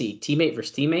potentially see teammate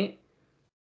versus teammate.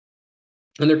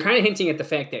 And they're kind of hinting at the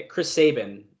fact that Chris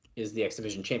Sabin is the X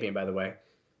Division champion, by the way.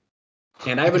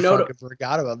 And I have a note. I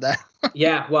forgot about that.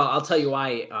 Yeah, well, I'll tell you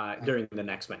why during the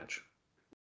next match.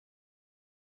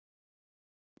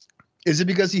 Is it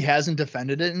because he hasn't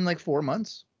defended it in like 4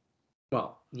 months?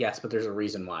 Well, yes, but there's a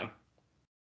reason why.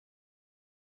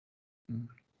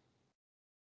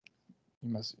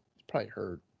 He's probably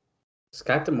hurt.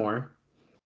 Scott D'Amore.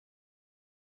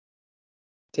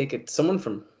 Take it. Someone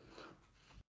from.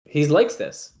 He likes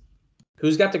this.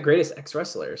 Who's got the greatest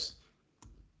ex-wrestlers?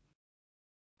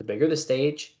 The bigger the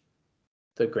stage,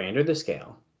 the grander the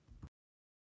scale.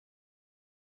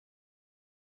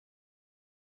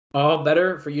 All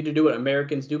better for you to do what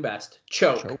Americans do best.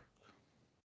 Choke.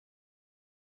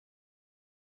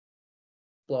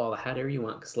 Blow all the hot air you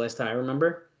want, because last time I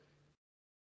remember,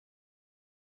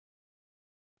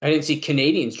 I didn't see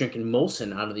Canadians drinking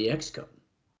Molson out of the X-Cup.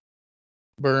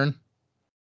 Burn.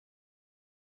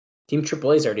 Team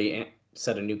AAA's already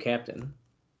set a new captain.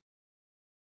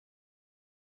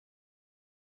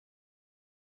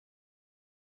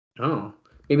 Oh,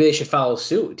 maybe they should follow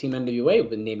suit. Team NWA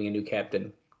with naming a new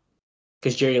captain.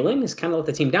 Because Jerry Lynn has kind of let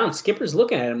the team down. Skipper's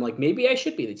looking at him like, maybe I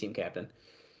should be the team captain.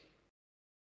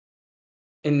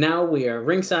 And now we are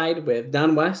ringside with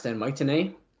Don West and Mike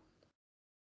Tenay.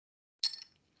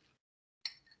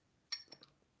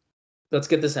 Let's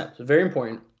get this up. It's very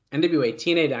important.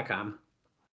 NWATNA.com.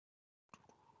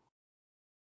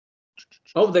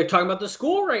 Oh, they're talking about the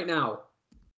school right now.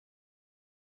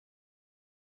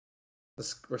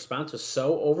 The response was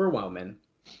so overwhelming.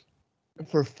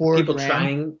 For $4 People grand.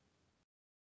 trying.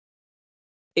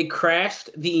 It crashed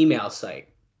the email site.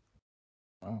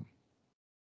 Wow.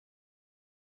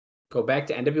 Go back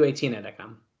to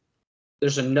NWATNA.com.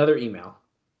 There's another email.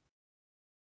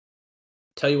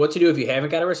 Tell you what to do if you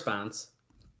haven't got a response.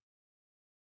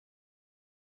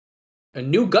 A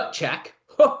new gut check.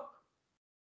 Huh.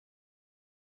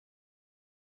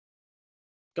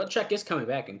 Gut check is coming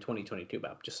back in 2022,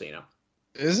 Bob, just so you know.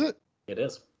 Is it? It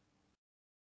is.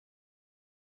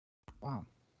 Wow.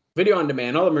 Video on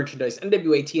demand, all the merchandise,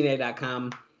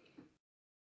 NWATNA.com.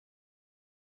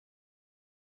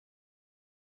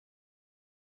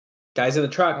 Guys in the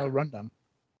truck. I'll run them.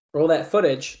 Roll that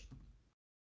footage.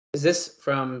 Is this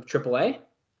from AAA?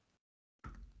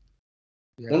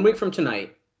 Yeah. 1 week from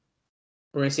tonight,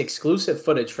 we're going to see exclusive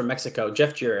footage from Mexico.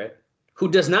 Jeff Jarrett, who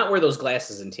does not wear those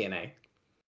glasses in TNA.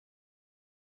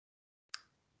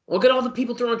 Look at all the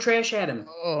people throwing trash at him.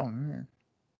 Oh, man.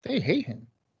 They hate him.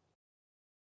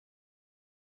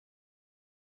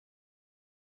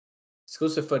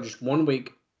 Exclusive footage 1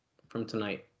 week from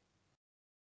tonight.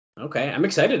 Okay, I'm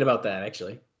excited about that,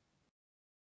 actually.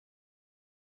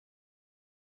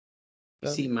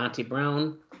 See Monty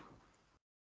Brown.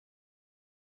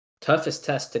 Toughest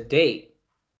test to date.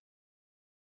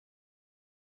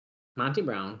 Monty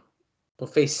Brown will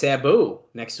face Sabu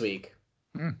next week.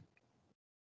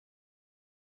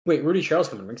 Wait, Rudy Charles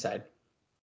coming ringside.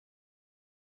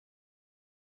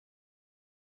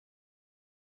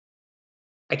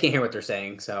 I can't hear what they're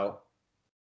saying, so.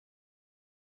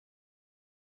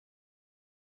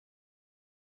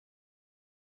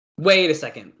 Wait a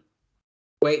second.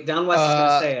 Wait, Don West is going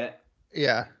to say it.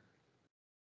 Yeah.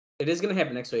 It is going to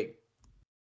happen next week.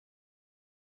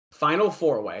 Final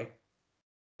four-way.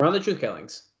 Around the Truth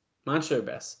Killings. Monster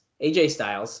Abyss. AJ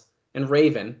Styles. And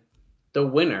Raven. The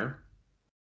winner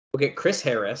will get Chris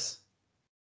Harris.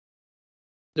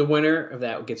 The winner of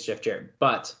that gets Jeff Jarrett.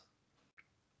 But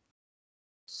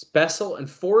special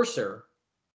enforcer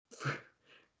for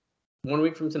 1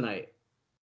 week from tonight.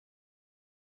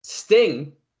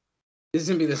 Sting is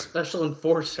going to be the special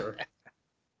enforcer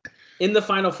in the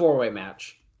final four-way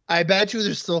match. I bet you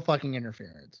there's still fucking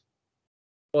interference.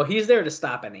 Well, he's there to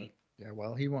stop any. Yeah,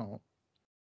 well, he won't.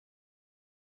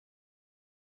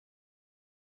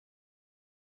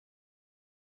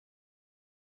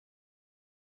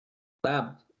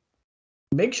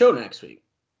 Big show next week.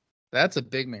 That's a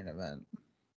big main event.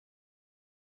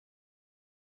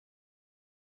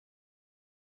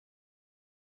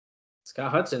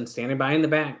 Scott Hudson standing by in the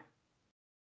back.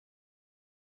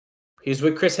 He's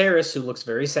with Chris Harris, who looks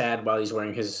very sad while he's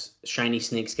wearing his shiny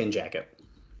snakeskin jacket.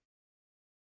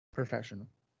 Professional.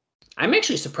 I'm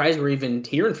actually surprised we're even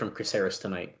hearing from Chris Harris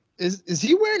tonight. Is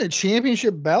he wearing a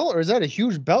championship belt, or is that a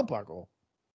huge belt buckle?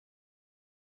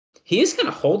 He is kind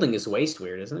of holding his waist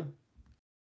weird, isn't he?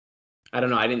 I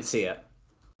don't know. I didn't see it.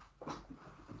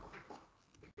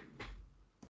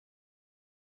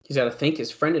 He's got to thank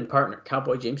his friend and partner,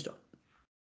 Cowboy James Storm.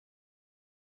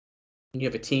 You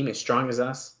have a team as strong as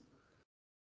us.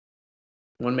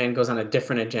 One man goes on a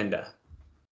different agenda.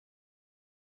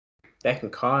 That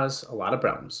can cause a lot of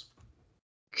problems.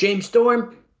 James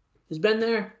Storm has been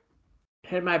there,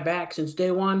 had my back since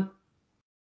day one.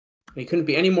 He couldn't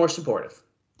be any more supportive.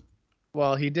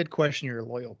 Well, he did question your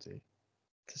loyalty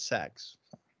to sex.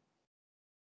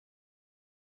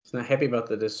 He's not happy about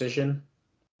the decision,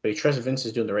 but he trusts Vince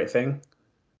is doing the right thing.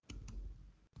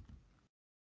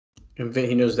 And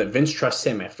he knows that Vince trusts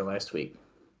him after last week.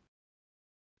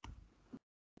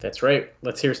 That's right.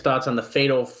 Let's hear his thoughts on the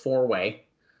Fatal 4-Way.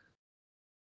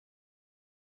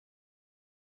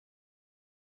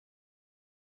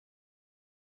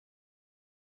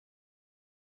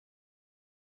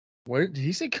 What did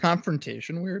he say?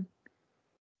 Confrontation? Weird.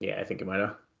 Yeah, I think it might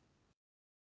have.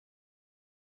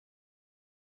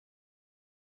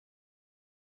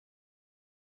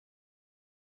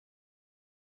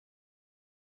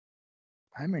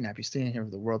 I may not be staying here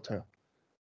with the world title,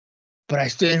 but I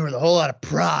stand here with a whole lot of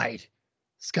pride.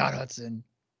 Scott Hudson.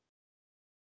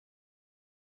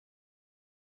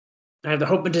 I have the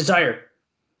hope and desire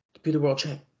to be the world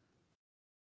champ.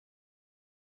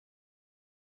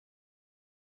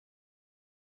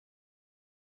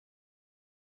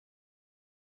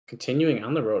 Continuing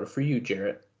on the road for you,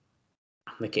 Jarrett,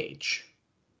 on the cage.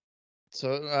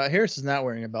 So Harris is not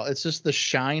wearing a belt. It's just the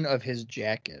shine of his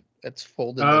jacket. It's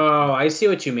folded. Oh, I see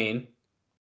what you mean.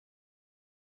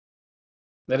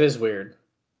 That is weird.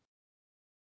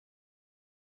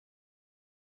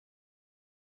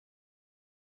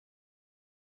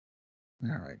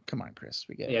 All right, come on, Chris.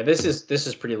 We get it. Yeah, this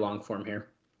is pretty long form here.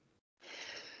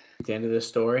 At the end of this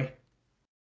story,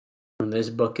 when this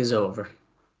book is over,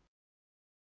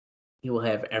 you will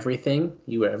have everything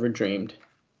you ever dreamed.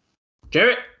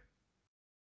 Jarrett!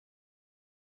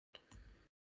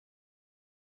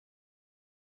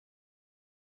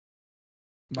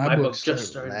 My book just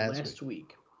started last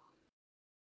week.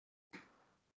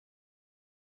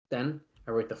 Then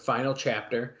I write the final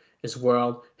chapter as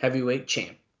World Heavyweight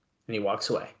Champ, and he walks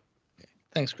away.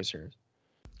 Thanks, Chris Harris.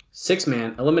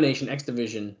 6-man elimination X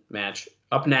Division match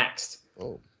up next.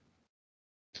 Oh.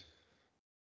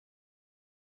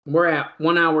 We're at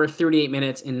 1 hour, 38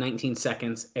 minutes, and 19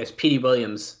 seconds as Petey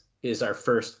Williams is our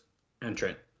first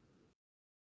entrant.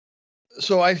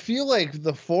 So I feel like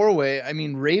the 4-way, I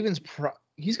mean, Raven's,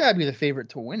 he's got to be the favorite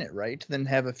to win it, right? To then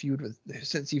have a feud with,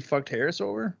 since he fucked Harris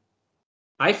over?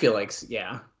 I feel like,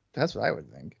 yeah. That's what I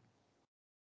would think.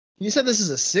 You said this is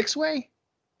a 6-way?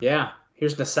 Yeah.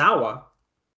 Here's Nasawa.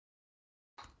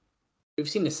 We've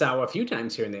seen Nasawa a few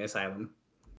times here in the Asylum.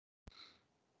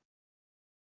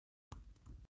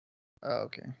 Oh,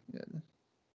 okay.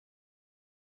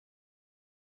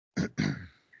 Yeah.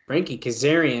 Frankie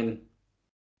Kazarian.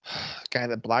 Guy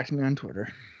that blocked me on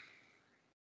Twitter.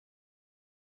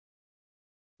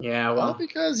 Yeah, well.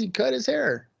 Because he cut his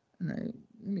hair. And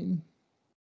I mean.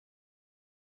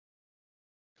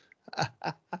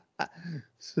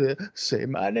 Say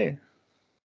my name.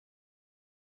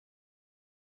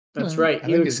 That's right.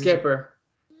 You and Skipper.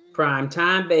 Prime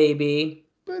time, baby.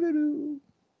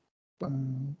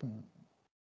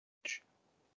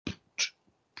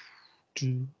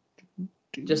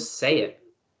 Just say it.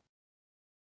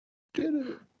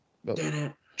 Did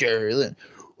it. Jerry Lynn.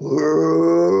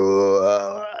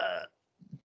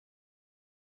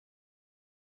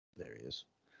 There he is.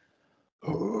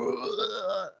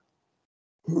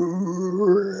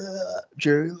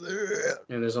 Jerry Lynn.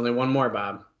 And there's only one more,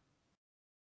 Bob.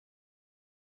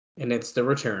 And it's the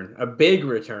return. A big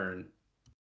return.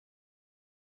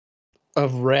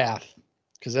 Of Wrath.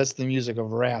 Because that's the music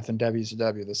of Wrath in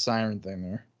WCW, the siren thing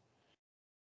there.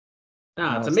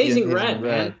 Ah, it's Amazing Red,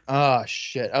 man. Oh,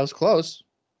 shit. I was close.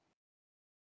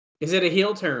 Is it a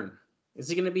heel turn? Is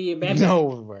he going to be a bad guy?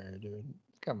 Nowhere, dude.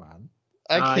 Come on.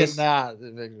 I cannot.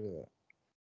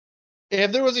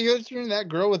 If there was a heel turn, that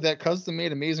girl with that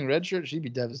custom-made Amazing Red shirt, she'd be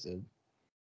devastated.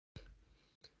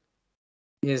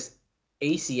 His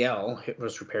ACL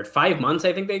was repaired 5 months,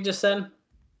 I think they just said.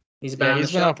 He's been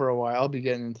out for a while. I'll be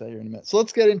getting into that here in a minute. So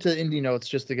let's get into indie notes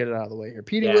just to get it out of the way here.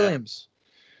 Petey Williams.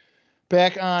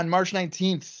 Back on March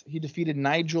 19th, he defeated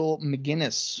Nigel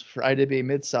McGuinness for IWA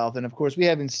Mid-South. And, of course, we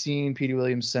haven't seen Petey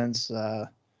Williams since the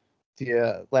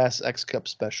last X-Cup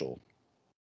special,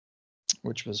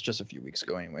 which was just a few weeks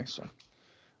ago anyway. So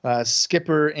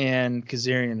Skipper and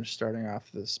Kazarian are starting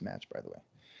off this match, by the way.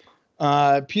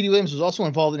 Petey Williams was also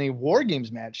involved in a War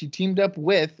Games match. He teamed up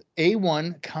with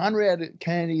A1, Conrad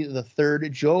Kennedy III,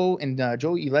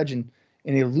 Joey Legend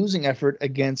in a losing effort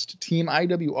against Team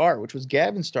IWR, which was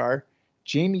Gavin Starr,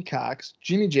 Jamie Cox,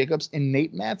 Jimmy Jacobs, and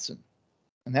Nate Matson.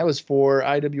 And that was for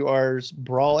IWR's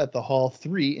Brawl at the Hall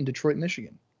 3 in Detroit,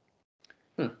 Michigan.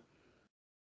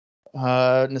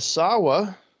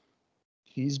 Nasawa,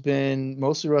 he's been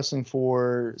mostly wrestling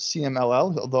for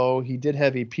CMLL, although he did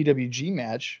have a PWG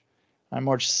match on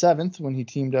March 7th when he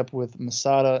teamed up with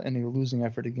Masada in a losing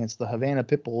effort against the Havana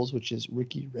Pitbulls, which is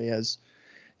Ricky Reyes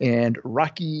and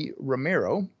Rocky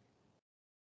Romero.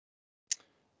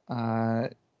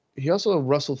 He also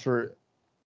wrestled for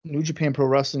New Japan Pro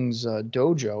Wrestling's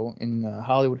dojo in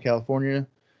Hollywood, California,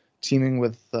 teaming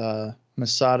with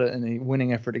Masada in a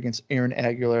winning effort against Aaron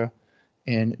Aguilar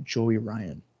and Joey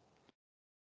Ryan.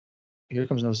 Here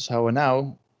comes Nosawa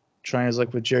now, trying his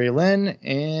luck with Jerry Lynn,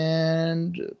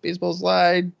 and baseball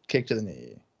slide, kick to the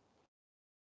knee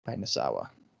by Nasawa.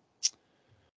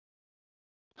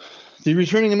 The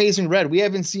returning Amazing Red, we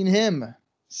haven't seen him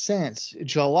since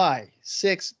July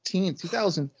 16th,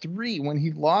 2003, when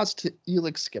he lost to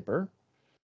Elix Skipper.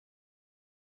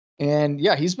 And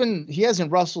yeah, he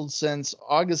hasn't wrestled since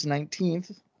August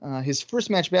 19th. His first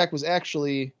match back was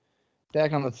actually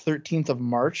back on the 13th of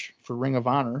March for Ring of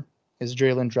Honor, as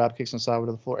Jerry Lynn drop kicks Nasawa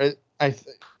to the floor.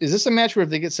 Is this a match where if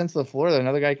they get sent to the floor, that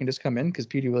another guy can just come in? Because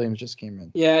Petey Williams just came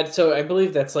in. Yeah, so I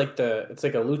believe that's it's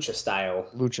like a lucha style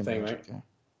thing, match, right?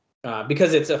 Okay.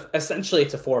 Because essentially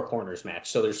it's a four corners match.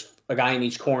 So there's a guy in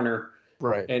each corner,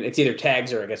 right? And it's either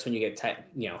tags or I guess when you get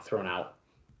thrown out.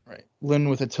 Right. Lynn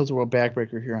with a tilt-a-whirl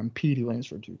backbreaker here on Petey Williams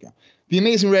for a 2 count. The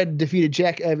Amazing Red defeated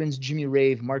Jack Evans, Jimmy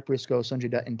Rave, Mark Briscoe, Sanjay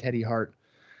Dutt, and Teddy Hart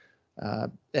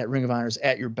at Ring of Honor's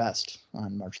At Your Best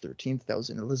on March 13th. That was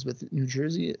in Elizabeth, New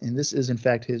Jersey, and this is in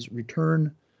fact his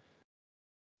return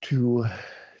to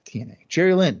TNA.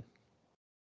 Jerry Lynn.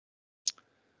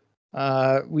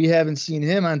 We haven't seen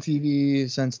him on TV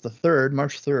since the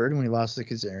March 3rd, when he lost to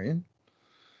Kazarian.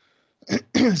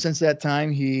 Since that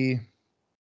time, he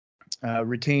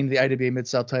retained the IWA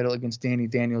Mid-South title against Danny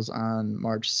Daniels on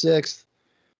March 6th,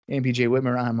 and BJ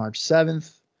Whitmer on March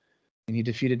 7th, and he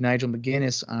defeated Nigel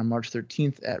McGuinness on March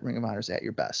 13th at Ring of Honor's At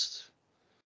Your Best.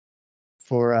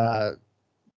 That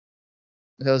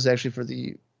was actually for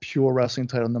the Pure Wrestling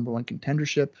title #1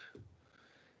 contendership.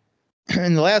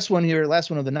 And the last one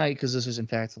of the night, because this is in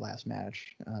fact the last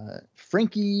match,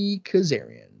 Frankie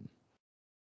Kazarian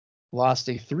lost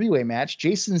a 3-way match.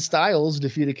 Jason Styles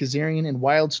defeated Kazarian and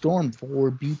Wildstorm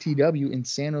for BTW in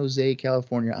San Jose,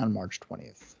 California on March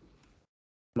 20th.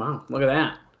 Wow, look at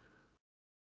that.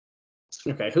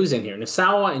 Okay, who's in here?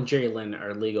 Nasawa and Jerry Lynn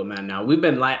are legal men now. We've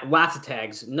been lots of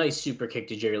tags. Nice super kick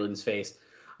to Jerry Lynn's face.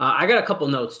 I got a couple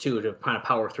notes, too, to kind of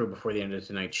power through before the end of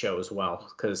tonight's show as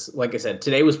well. Because, like I said,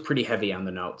 today was pretty heavy on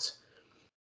the notes.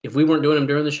 If we weren't doing them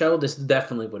during the show, this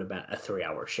definitely would have been a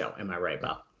 3-hour show. Am I right,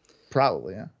 Bob?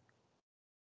 Probably, yeah.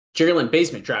 Jerry Lynn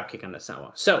basement dropkick on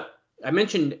Nasawa. So, I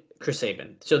mentioned Chris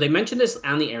Sabin. So, they mentioned this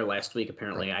on the air last week,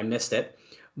 apparently. Right. I missed it.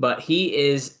 But he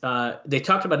is, they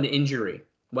talked about an injury.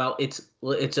 Well, it's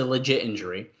a legit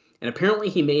injury. And apparently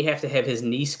he may have to have his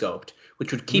knee scoped,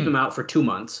 which would keep him out for 2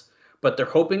 months. But they're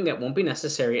hoping that won't be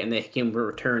necessary and they can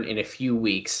return in a few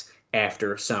weeks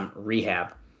after some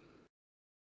rehab.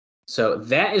 So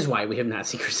that is why we have not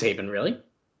seen Chris Sabin, really.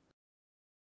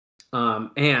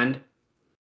 And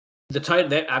the title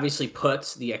that obviously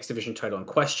puts the X Division title in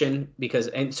question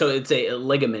so it's a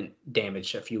ligament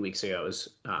damage a few weeks ago.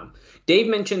 Dave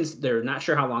mentions they're not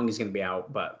sure how long he's going to be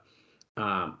out, but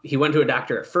he went to a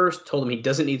doctor at first, told him he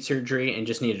doesn't need surgery and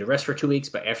just needed to rest for 2 weeks.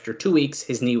 But after 2 weeks,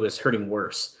 his knee was hurting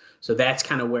worse. So that's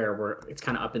kind of where it's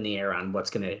kind of up in the air on what's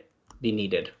going to be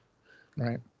needed.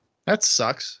 Right. That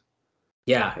sucks.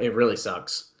 Yeah, it really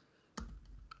sucks.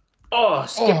 Oh,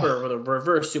 Skipper with a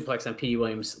reverse suplex on Petey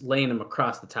Williams, laying him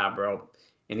across the top rope.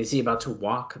 And is he about to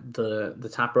walk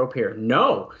the top rope here?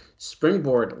 No.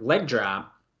 Springboard leg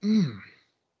drop. Match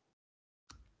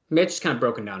is kind of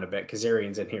broken down a bit.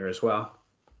 Kazarian's in here as well.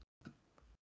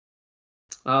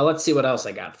 Let's see what else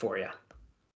I got for you.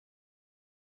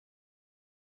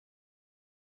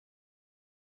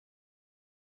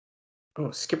 Oh,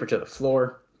 Skipper to the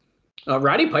floor.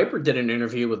 Roddy Piper did an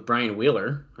interview with Brian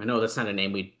Wheeler. I know that's not a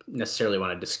name we necessarily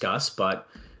want to discuss, but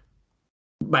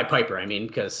by Piper, I mean,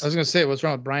 because... I was going to say, what's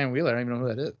wrong with Brian Wheeler? I don't even know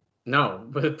who that is. No,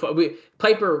 but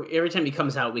Piper, every time he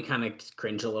comes out, we kind of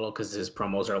cringe a little because his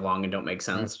promos are long and don't make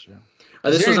sense. That's true.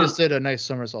 This just did a nice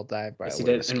somersault dive, by the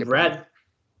way. Yes, he did. And Red,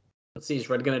 let's see, is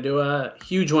Red going to do a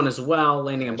huge one as well,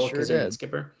 landing on both Kazarian and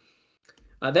Skipper?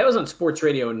 That was on Sports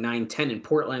Radio 910 in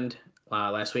Portland.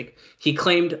 Last week. He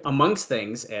claimed, amongst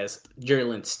things, as Jerry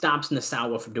Lynn stops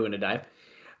Nasawa from doing a dive,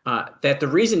 that the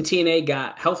reason TNA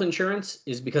got health insurance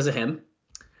is because of him.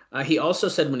 He also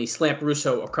said when he slapped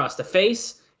Russo across the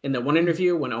face in that one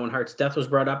interview when Owen Hart's death was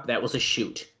brought up, that was a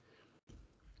shoot.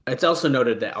 It's also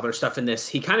noted that other stuff in this,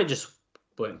 he kind of just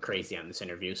went crazy on this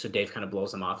interview, so Dave kind of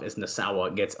blows him off as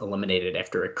Nasawa gets eliminated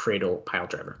after a cradle pile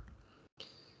driver.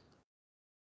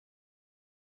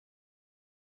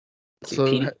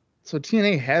 So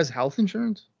TNA has health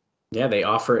insurance? Yeah, they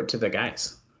offer it to the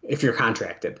guys if you're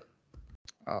contracted.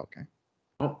 Oh, okay.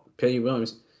 Oh, Petey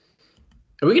Williams.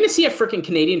 Are we going to see a freaking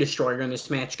Canadian Destroyer in this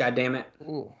match? God damn it!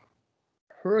 Ooh.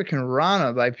 Hurricane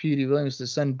Rana by Petey Williams to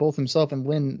send both himself and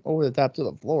Lynn over the top to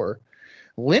the floor.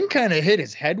 Lynn kind of hit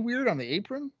his head weird on the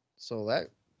apron, so that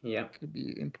could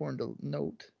be important to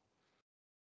note.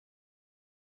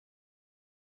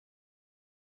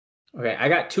 Okay, I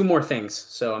got 2 more things,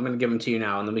 so I'm going to give them to you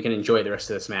now, and then we can enjoy the rest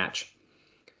of this match.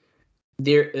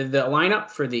 The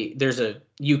lineup for there's a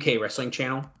UK wrestling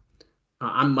channel.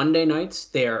 On Monday nights,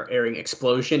 they are airing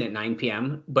Explosion at 9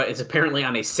 p.m., but it's apparently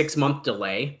on a 6-month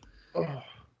delay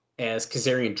as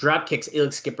Kazarian dropkicks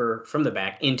Elix Skipper from the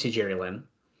back into Jerry Lynn.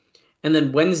 And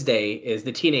then Wednesday is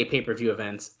the TNA pay-per-view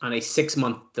events on a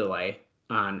 6-month delay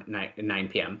on 9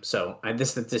 p.m. So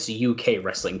this UK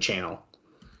wrestling channel.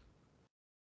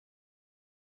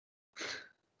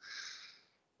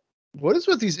 What is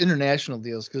with these international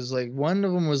deals? Because like one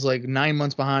of them was like 9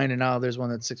 months behind, and now there's one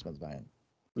that's 6 months behind.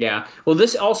 Yeah. Well,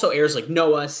 this also airs like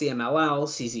NOAH, CMLL,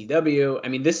 CZW. I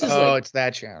mean, this is it's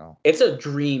that channel. It's a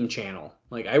dream channel.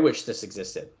 Like, I wish this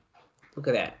existed. Look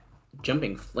at that.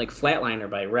 Jumping like flatliner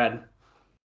by Red.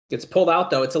 Gets pulled out,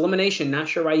 though. It's elimination. Not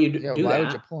sure why you do that. Why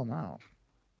would you pull him out?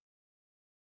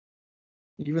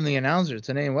 Even the announcer,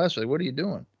 TNA West, like, what are you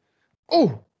doing?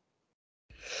 Oh!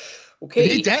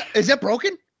 Okay. Is that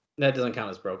broken? That doesn't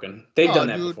count as broken. They've done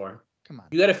that before. Come on.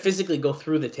 You got to physically go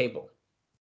through the table.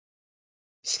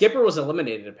 Skipper was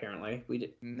eliminated, apparently. We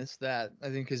did missed that. I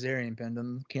think Kazarian pinned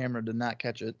him. Camera did not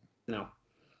catch it. No.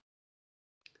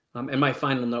 And my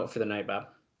final note for the night, Bob,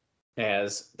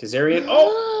 as Kazarian,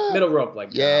 middle rope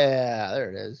like there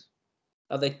it is.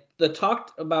 They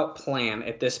talked about plan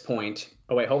at this point.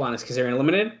 Oh wait, hold on. Is Kazarian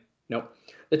eliminated? Nope.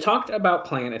 They talked about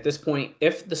plan at this point.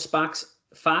 If the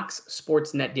Fox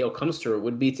Sports Net deal comes through, it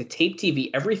would be to tape TV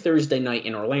every Thursday night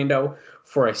in Orlando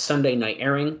for a Sunday night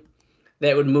airing.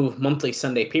 That would move monthly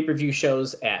Sunday pay-per-view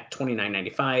shows at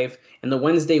 $29.95, and the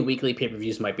Wednesday weekly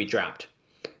pay-per-views might be dropped.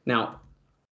 Now,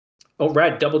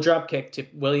 Red double drop kick to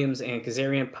Williams and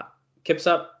Kazarian. Kips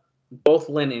up. Both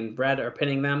Lynn and Red are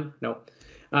pinning them. Nope.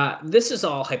 This is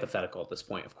all hypothetical at this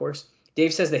point, of course.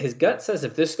 Dave says that his gut says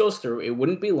if this goes through, it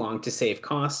wouldn't be long to save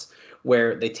costs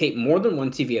where they tape more than one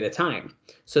TV at a time.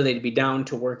 So they'd be down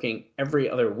to working every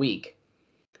other week.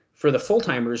 For the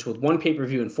full-timers with one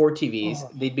pay-per-view and 4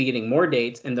 TVs, they'd be getting more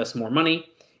dates and thus more money.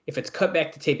 If it's cut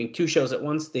back to taping 2 shows at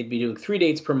once, they'd be doing 3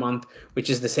 dates per month, which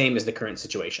is the same as the current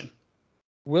situation.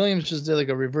 Williams just did like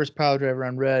a reverse power driver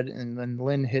on Red, and then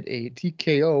Lynn hit a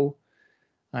TKO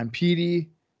on Petey.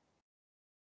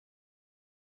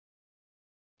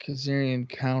 Kazarian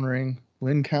countering.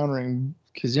 Lynn countering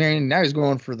Kazarian. Now he's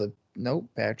going for the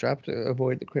backdrop to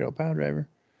avoid the cradle power driver.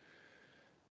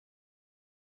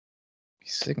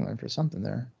 He's signaling for something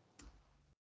there.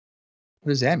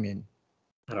 What does that mean?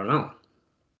 I don't know.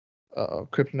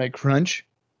 Kryptonite Crunch.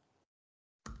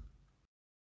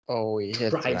 Oh, he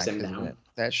hits drives him down.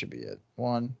 That should be it.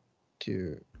 1,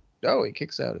 2. Oh, he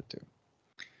kicks out at 2.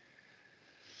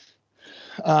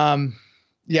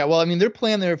 Yeah, well, I mean, their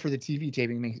plan there for the TV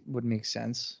taping would make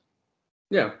sense.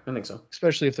 Yeah, I think so.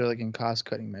 Especially if they're like in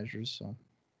cost-cutting measures. So,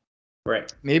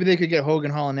 right. Maybe they could get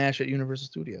Hogan, Hall, and Nash at Universal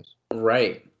Studios.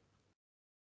 Right.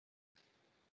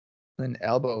 Then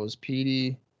elbows,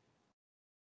 Petey.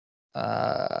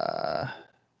 Going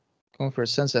for a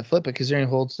sunset flip, but Kazarian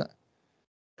holds.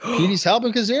 Petey's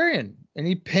helping Kazarian, and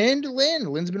he pinned Lynn.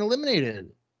 Lynn's been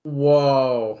eliminated.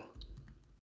 Whoa.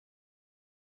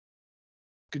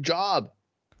 Good job.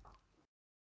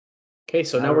 Okay,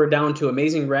 so now we're down to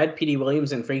Amazing Red, Petey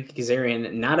Williams, and Frankie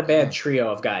Kazarian. Not a bad trio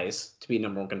of guys to be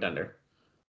number 1 contender.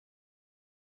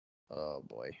 Oh,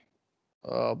 boy.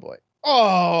 Oh, boy.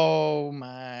 Oh,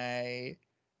 my.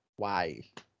 Why?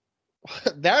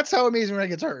 That's how Amazing Red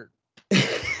gets hurt.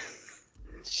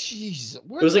 Jeez. It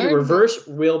was like a reverse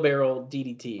wheelbarrow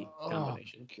DDT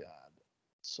combination. Oh, God.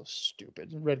 So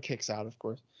stupid. Red kicks out, of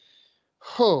course.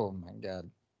 Oh, my God.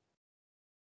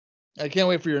 I can't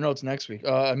wait for your notes next week.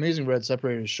 Amazing Red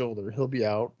separated his shoulder. He'll be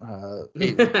out.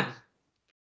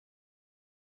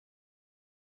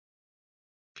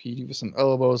 Petey with some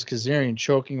elbows. Kazarian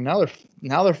choking. Now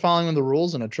they're following the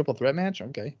rules in a triple threat match.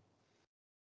 Okay.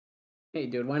 Hey,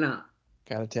 dude, why not?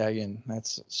 Gotta tag in.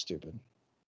 That's stupid.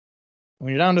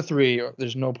 When you're down to 3,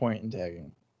 there's no point in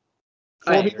tagging.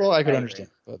 4 people, I could understand,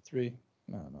 but 3,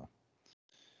 no.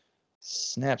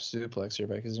 Snap suplex here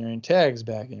by Kazarian. Tags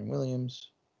back in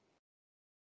Williams.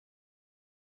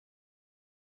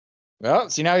 Well,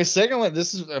 see, now he's signaling.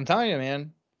 I'm telling you,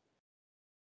 man.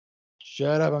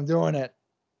 Shut up, I'm doing it.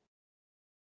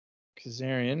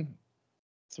 Kazarian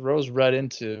throws Red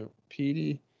into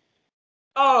Petey.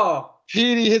 Oh!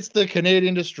 Petey hits the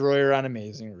Canadian Destroyer on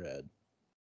Amazing Red.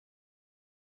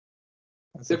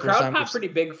 That's The first crowd time popped pretty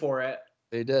big for it.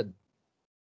 They did.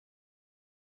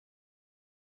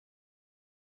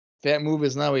 That move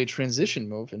is now a transition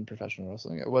move in professional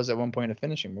wrestling. It was at one point a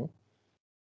finishing move.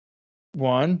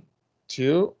 1,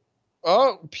 2.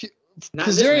 Oh, Not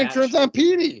this Kazarian match. turns on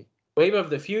Petey. Wave of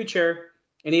the future,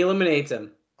 and he eliminates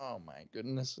him. Oh my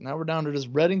goodness. Now we're down to just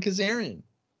Red and Kazarian.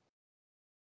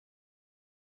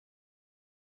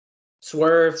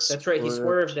 Swerve. That's right. He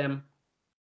swerved him.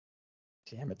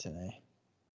 Damn it, today.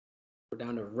 We're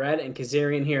down to Red and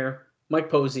Kazarian here. Mike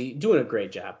Posey doing a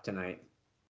great job tonight.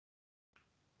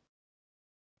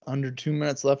 Under 2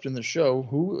 minutes left in the show.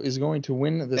 Who is going to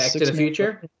win the Back to the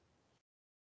future?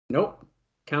 Nope.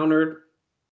 Countered.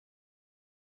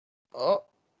 Oh,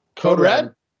 Code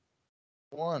Red.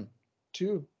 1,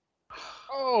 2.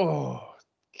 Oh,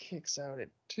 kicks out at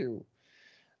 2.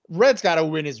 Red's got to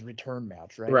win his return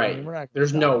match, right? Right. I mean, we're not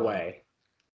There's no way.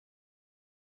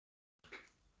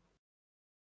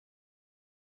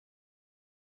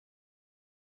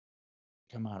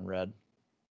 Come on, Red.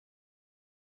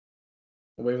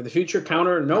 Wave of the future.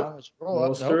 Counter. Nope.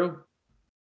 Rolls through.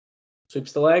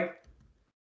 Sweeps the leg.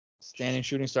 Standing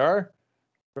shooting star.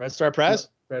 Red Star press.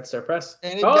 Red Star press.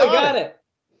 And he he got it.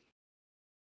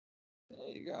 There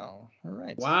you go. All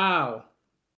right. Wow.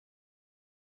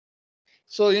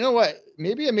 So you know what?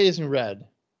 Maybe Amazing Red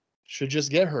should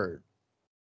just get hurt.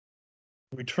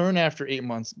 Return after 8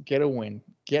 months, get a win,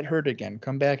 get hurt again,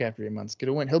 come back after 8 months, get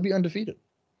a win. He'll be undefeated.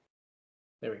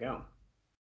 There we go.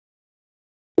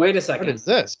 Wait a second. What is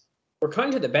this? We're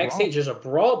cutting to the backstage. There's a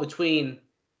brawl between.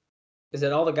 Is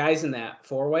it all the guys in that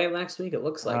 4-way last week? It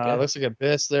looks like it. Looks like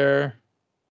Abyss there.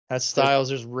 That's Styles.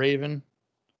 There's Raven.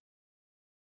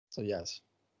 So yes.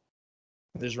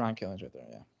 There's Ron Killings right there,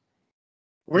 yeah.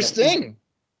 Where's Sting?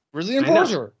 Where's the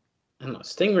Enforcer? I don't know.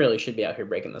 Sting really should be out here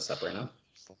breaking this up right now.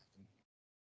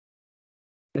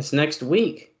 It's next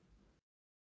week.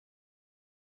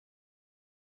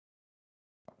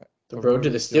 The road to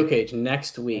the steel cage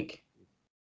next week.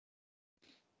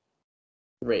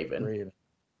 Raven.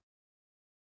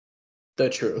 The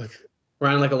truth. We're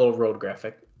on like a little road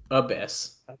graphic.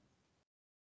 Abyss.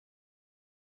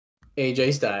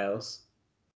 AJ Styles.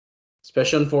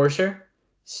 Special Enforcer.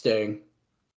 Sting.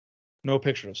 No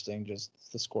picture of Sting, just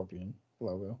the Scorpion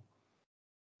logo.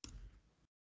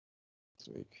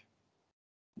 This week.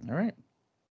 All right.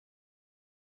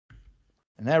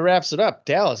 And that wraps it up.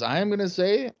 Dallas, I am going to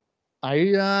say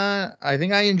I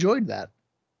think I enjoyed that.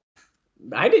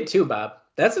 I did too, Bob.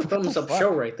 That's a thumbs up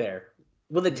show right there.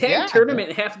 With a tag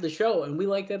tournament half of the show, and we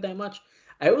liked that much.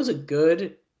 It was a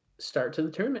good start to the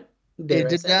tournament. It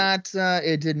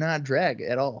did not drag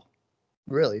at all.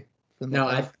 Really. No,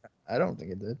 I don't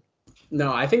think it did.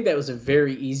 No, I think that was a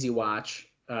very easy watch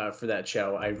for that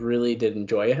show. I really did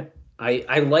enjoy it.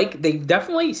 I like, they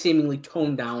definitely seemingly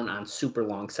toned down on super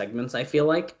long segments, I feel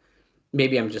like.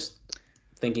 Maybe I'm just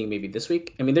thinking maybe this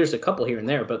week. I mean, there's a couple here and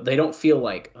there, but they don't feel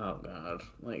like, oh God.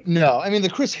 Like, no, I mean, the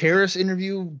Chris Harris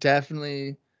interview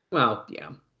definitely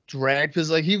dragged, because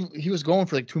like he was going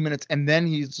for like 2 minutes, and then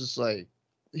he's just like,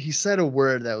 he said a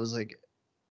word that was like,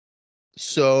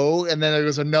 and then there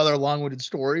was another long-winded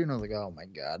story, and I was like, oh my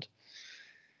God.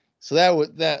 So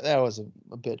that was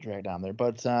a bit dragged down there,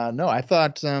 but no, I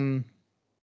thought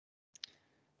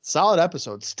solid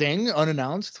episode. Sting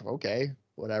unannounced, okay,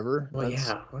 whatever. Well,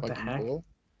 yeah, what the heck? Cool.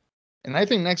 And I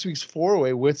think next week's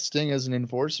 4-way with Sting as an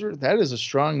enforcer, that is a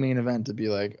strong main event to be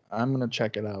like, I'm gonna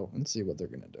check it out and see what they're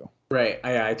gonna do. Right,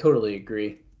 I totally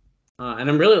agree, and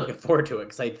I'm really looking forward to it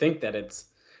because I think that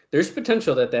there's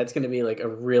potential that's going to be like a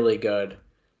really good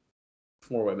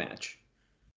 4-way match.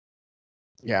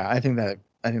 Yeah, I think that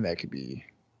could be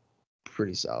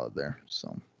pretty solid there.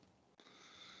 So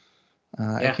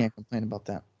I can't complain about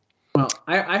that. Well,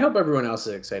 I hope everyone else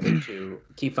is excited to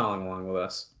keep following along with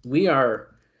us. We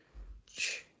are,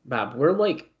 Bob,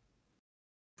 we're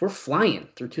flying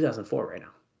through 2004 right now.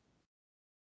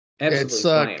 Absolutely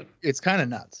flying. It's kind of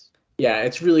nuts. Yeah,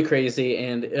 it's really crazy.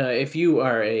 And if you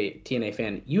are a TNA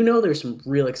fan, you know there's some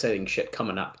real exciting shit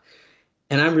coming up.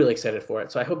 And I'm really excited for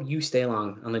it. So I hope you stay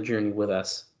along on the journey with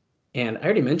us. And I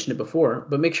already mentioned it before,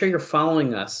 but make sure you're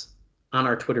following us on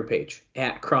our Twitter page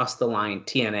at Cross the Line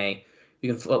TNA.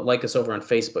 You can like us over on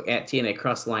Facebook at TNA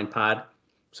Cross the Line Pod.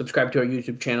 Subscribe to our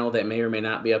YouTube channel that may or may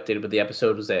not be updated, but the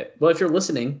episode was at, well, if you're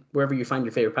listening, wherever you find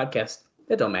your favorite podcast,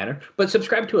 that don't matter. But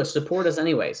subscribe to us. Support us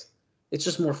anyways. It's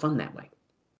just more fun that way.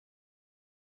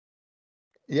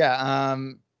 Yeah,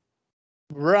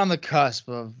 we're on the cusp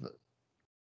of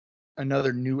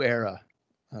another new era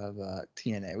of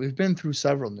TNA. We've been through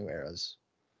several new eras.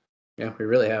 Yeah, we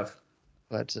really have.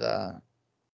 But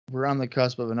we're on the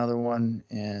cusp of another one,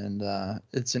 and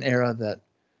it's an era that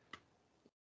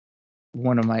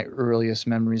one of my earliest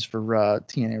memories for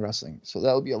TNA wrestling. So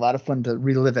that would be a lot of fun to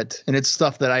relive it. And it's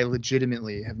stuff that I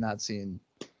legitimately have not seen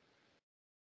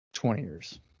 20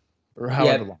 years or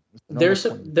however long. There's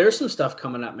some stuff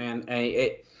coming up, man.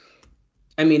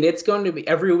 I mean, it's going to be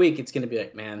every week. It's going to be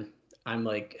like, man, I'm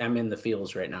in the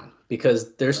feels right now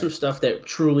because there's some stuff that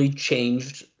truly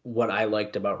changed what I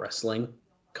liked about wrestling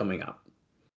coming up.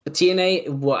 The TNA,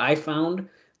 what I found,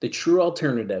 the true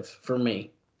alternative for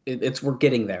me, we're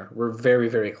getting there. We're very,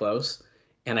 very close.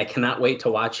 And I cannot wait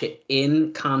to watch it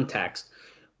in context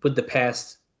with the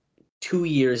past 2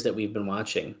 years that we've been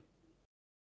watching.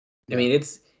 Yeah. I mean,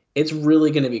 it's really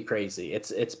going to be crazy.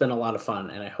 It's been a lot of fun,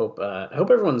 and I hope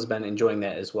everyone's been enjoying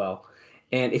that as well.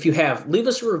 And if you have, leave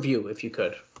us a review if you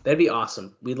could. That'd be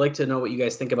awesome. We'd like to know what you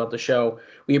guys think about the show.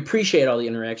 We appreciate all the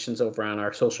interactions over on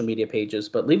our social media pages,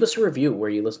 but leave us a review where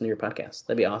you listen to your podcast.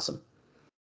 That'd be awesome.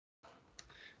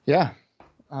 Yeah.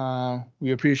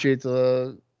 We appreciate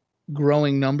the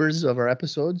growing numbers of our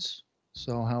episodes.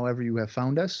 So however you have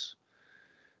found us,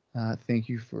 thank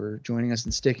you for joining us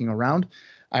and sticking around.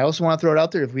 I also want to throw it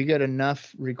out there. If we get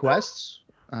enough requests,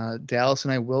 Dallas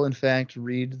and I will, in fact,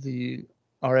 read the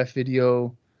RF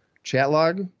video chat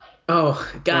log.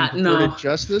 Oh, God, no.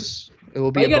 Justice. It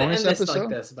will be a bonus episode. Like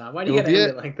this, Bob? Why do you got to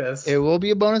end it like this? It will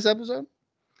be a bonus episode.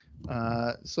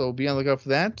 So be on the lookout for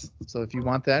that. So if you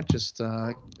want that, just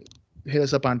hit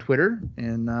us up on Twitter,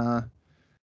 and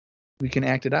we can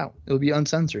act it out. It'll be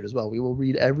uncensored as well. We will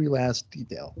read every last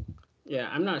detail. Yeah,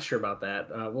 I'm not sure about that.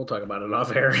 We'll talk about it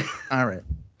off air. All right.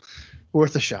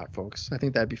 Worth a shot, folks. I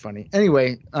think that'd be funny.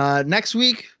 Anyway, next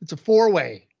week, it's a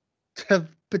 4-way. With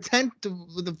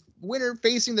the winner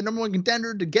facing the number one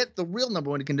contender to get the real number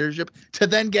one contendership to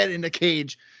then get in a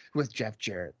cage with Jeff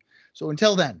Jarrett. So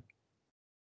until then,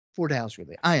 for Dallas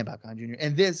Ridley, I am Bob Conn Jr.,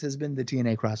 and this has been the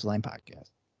TNA Cross the Line podcast.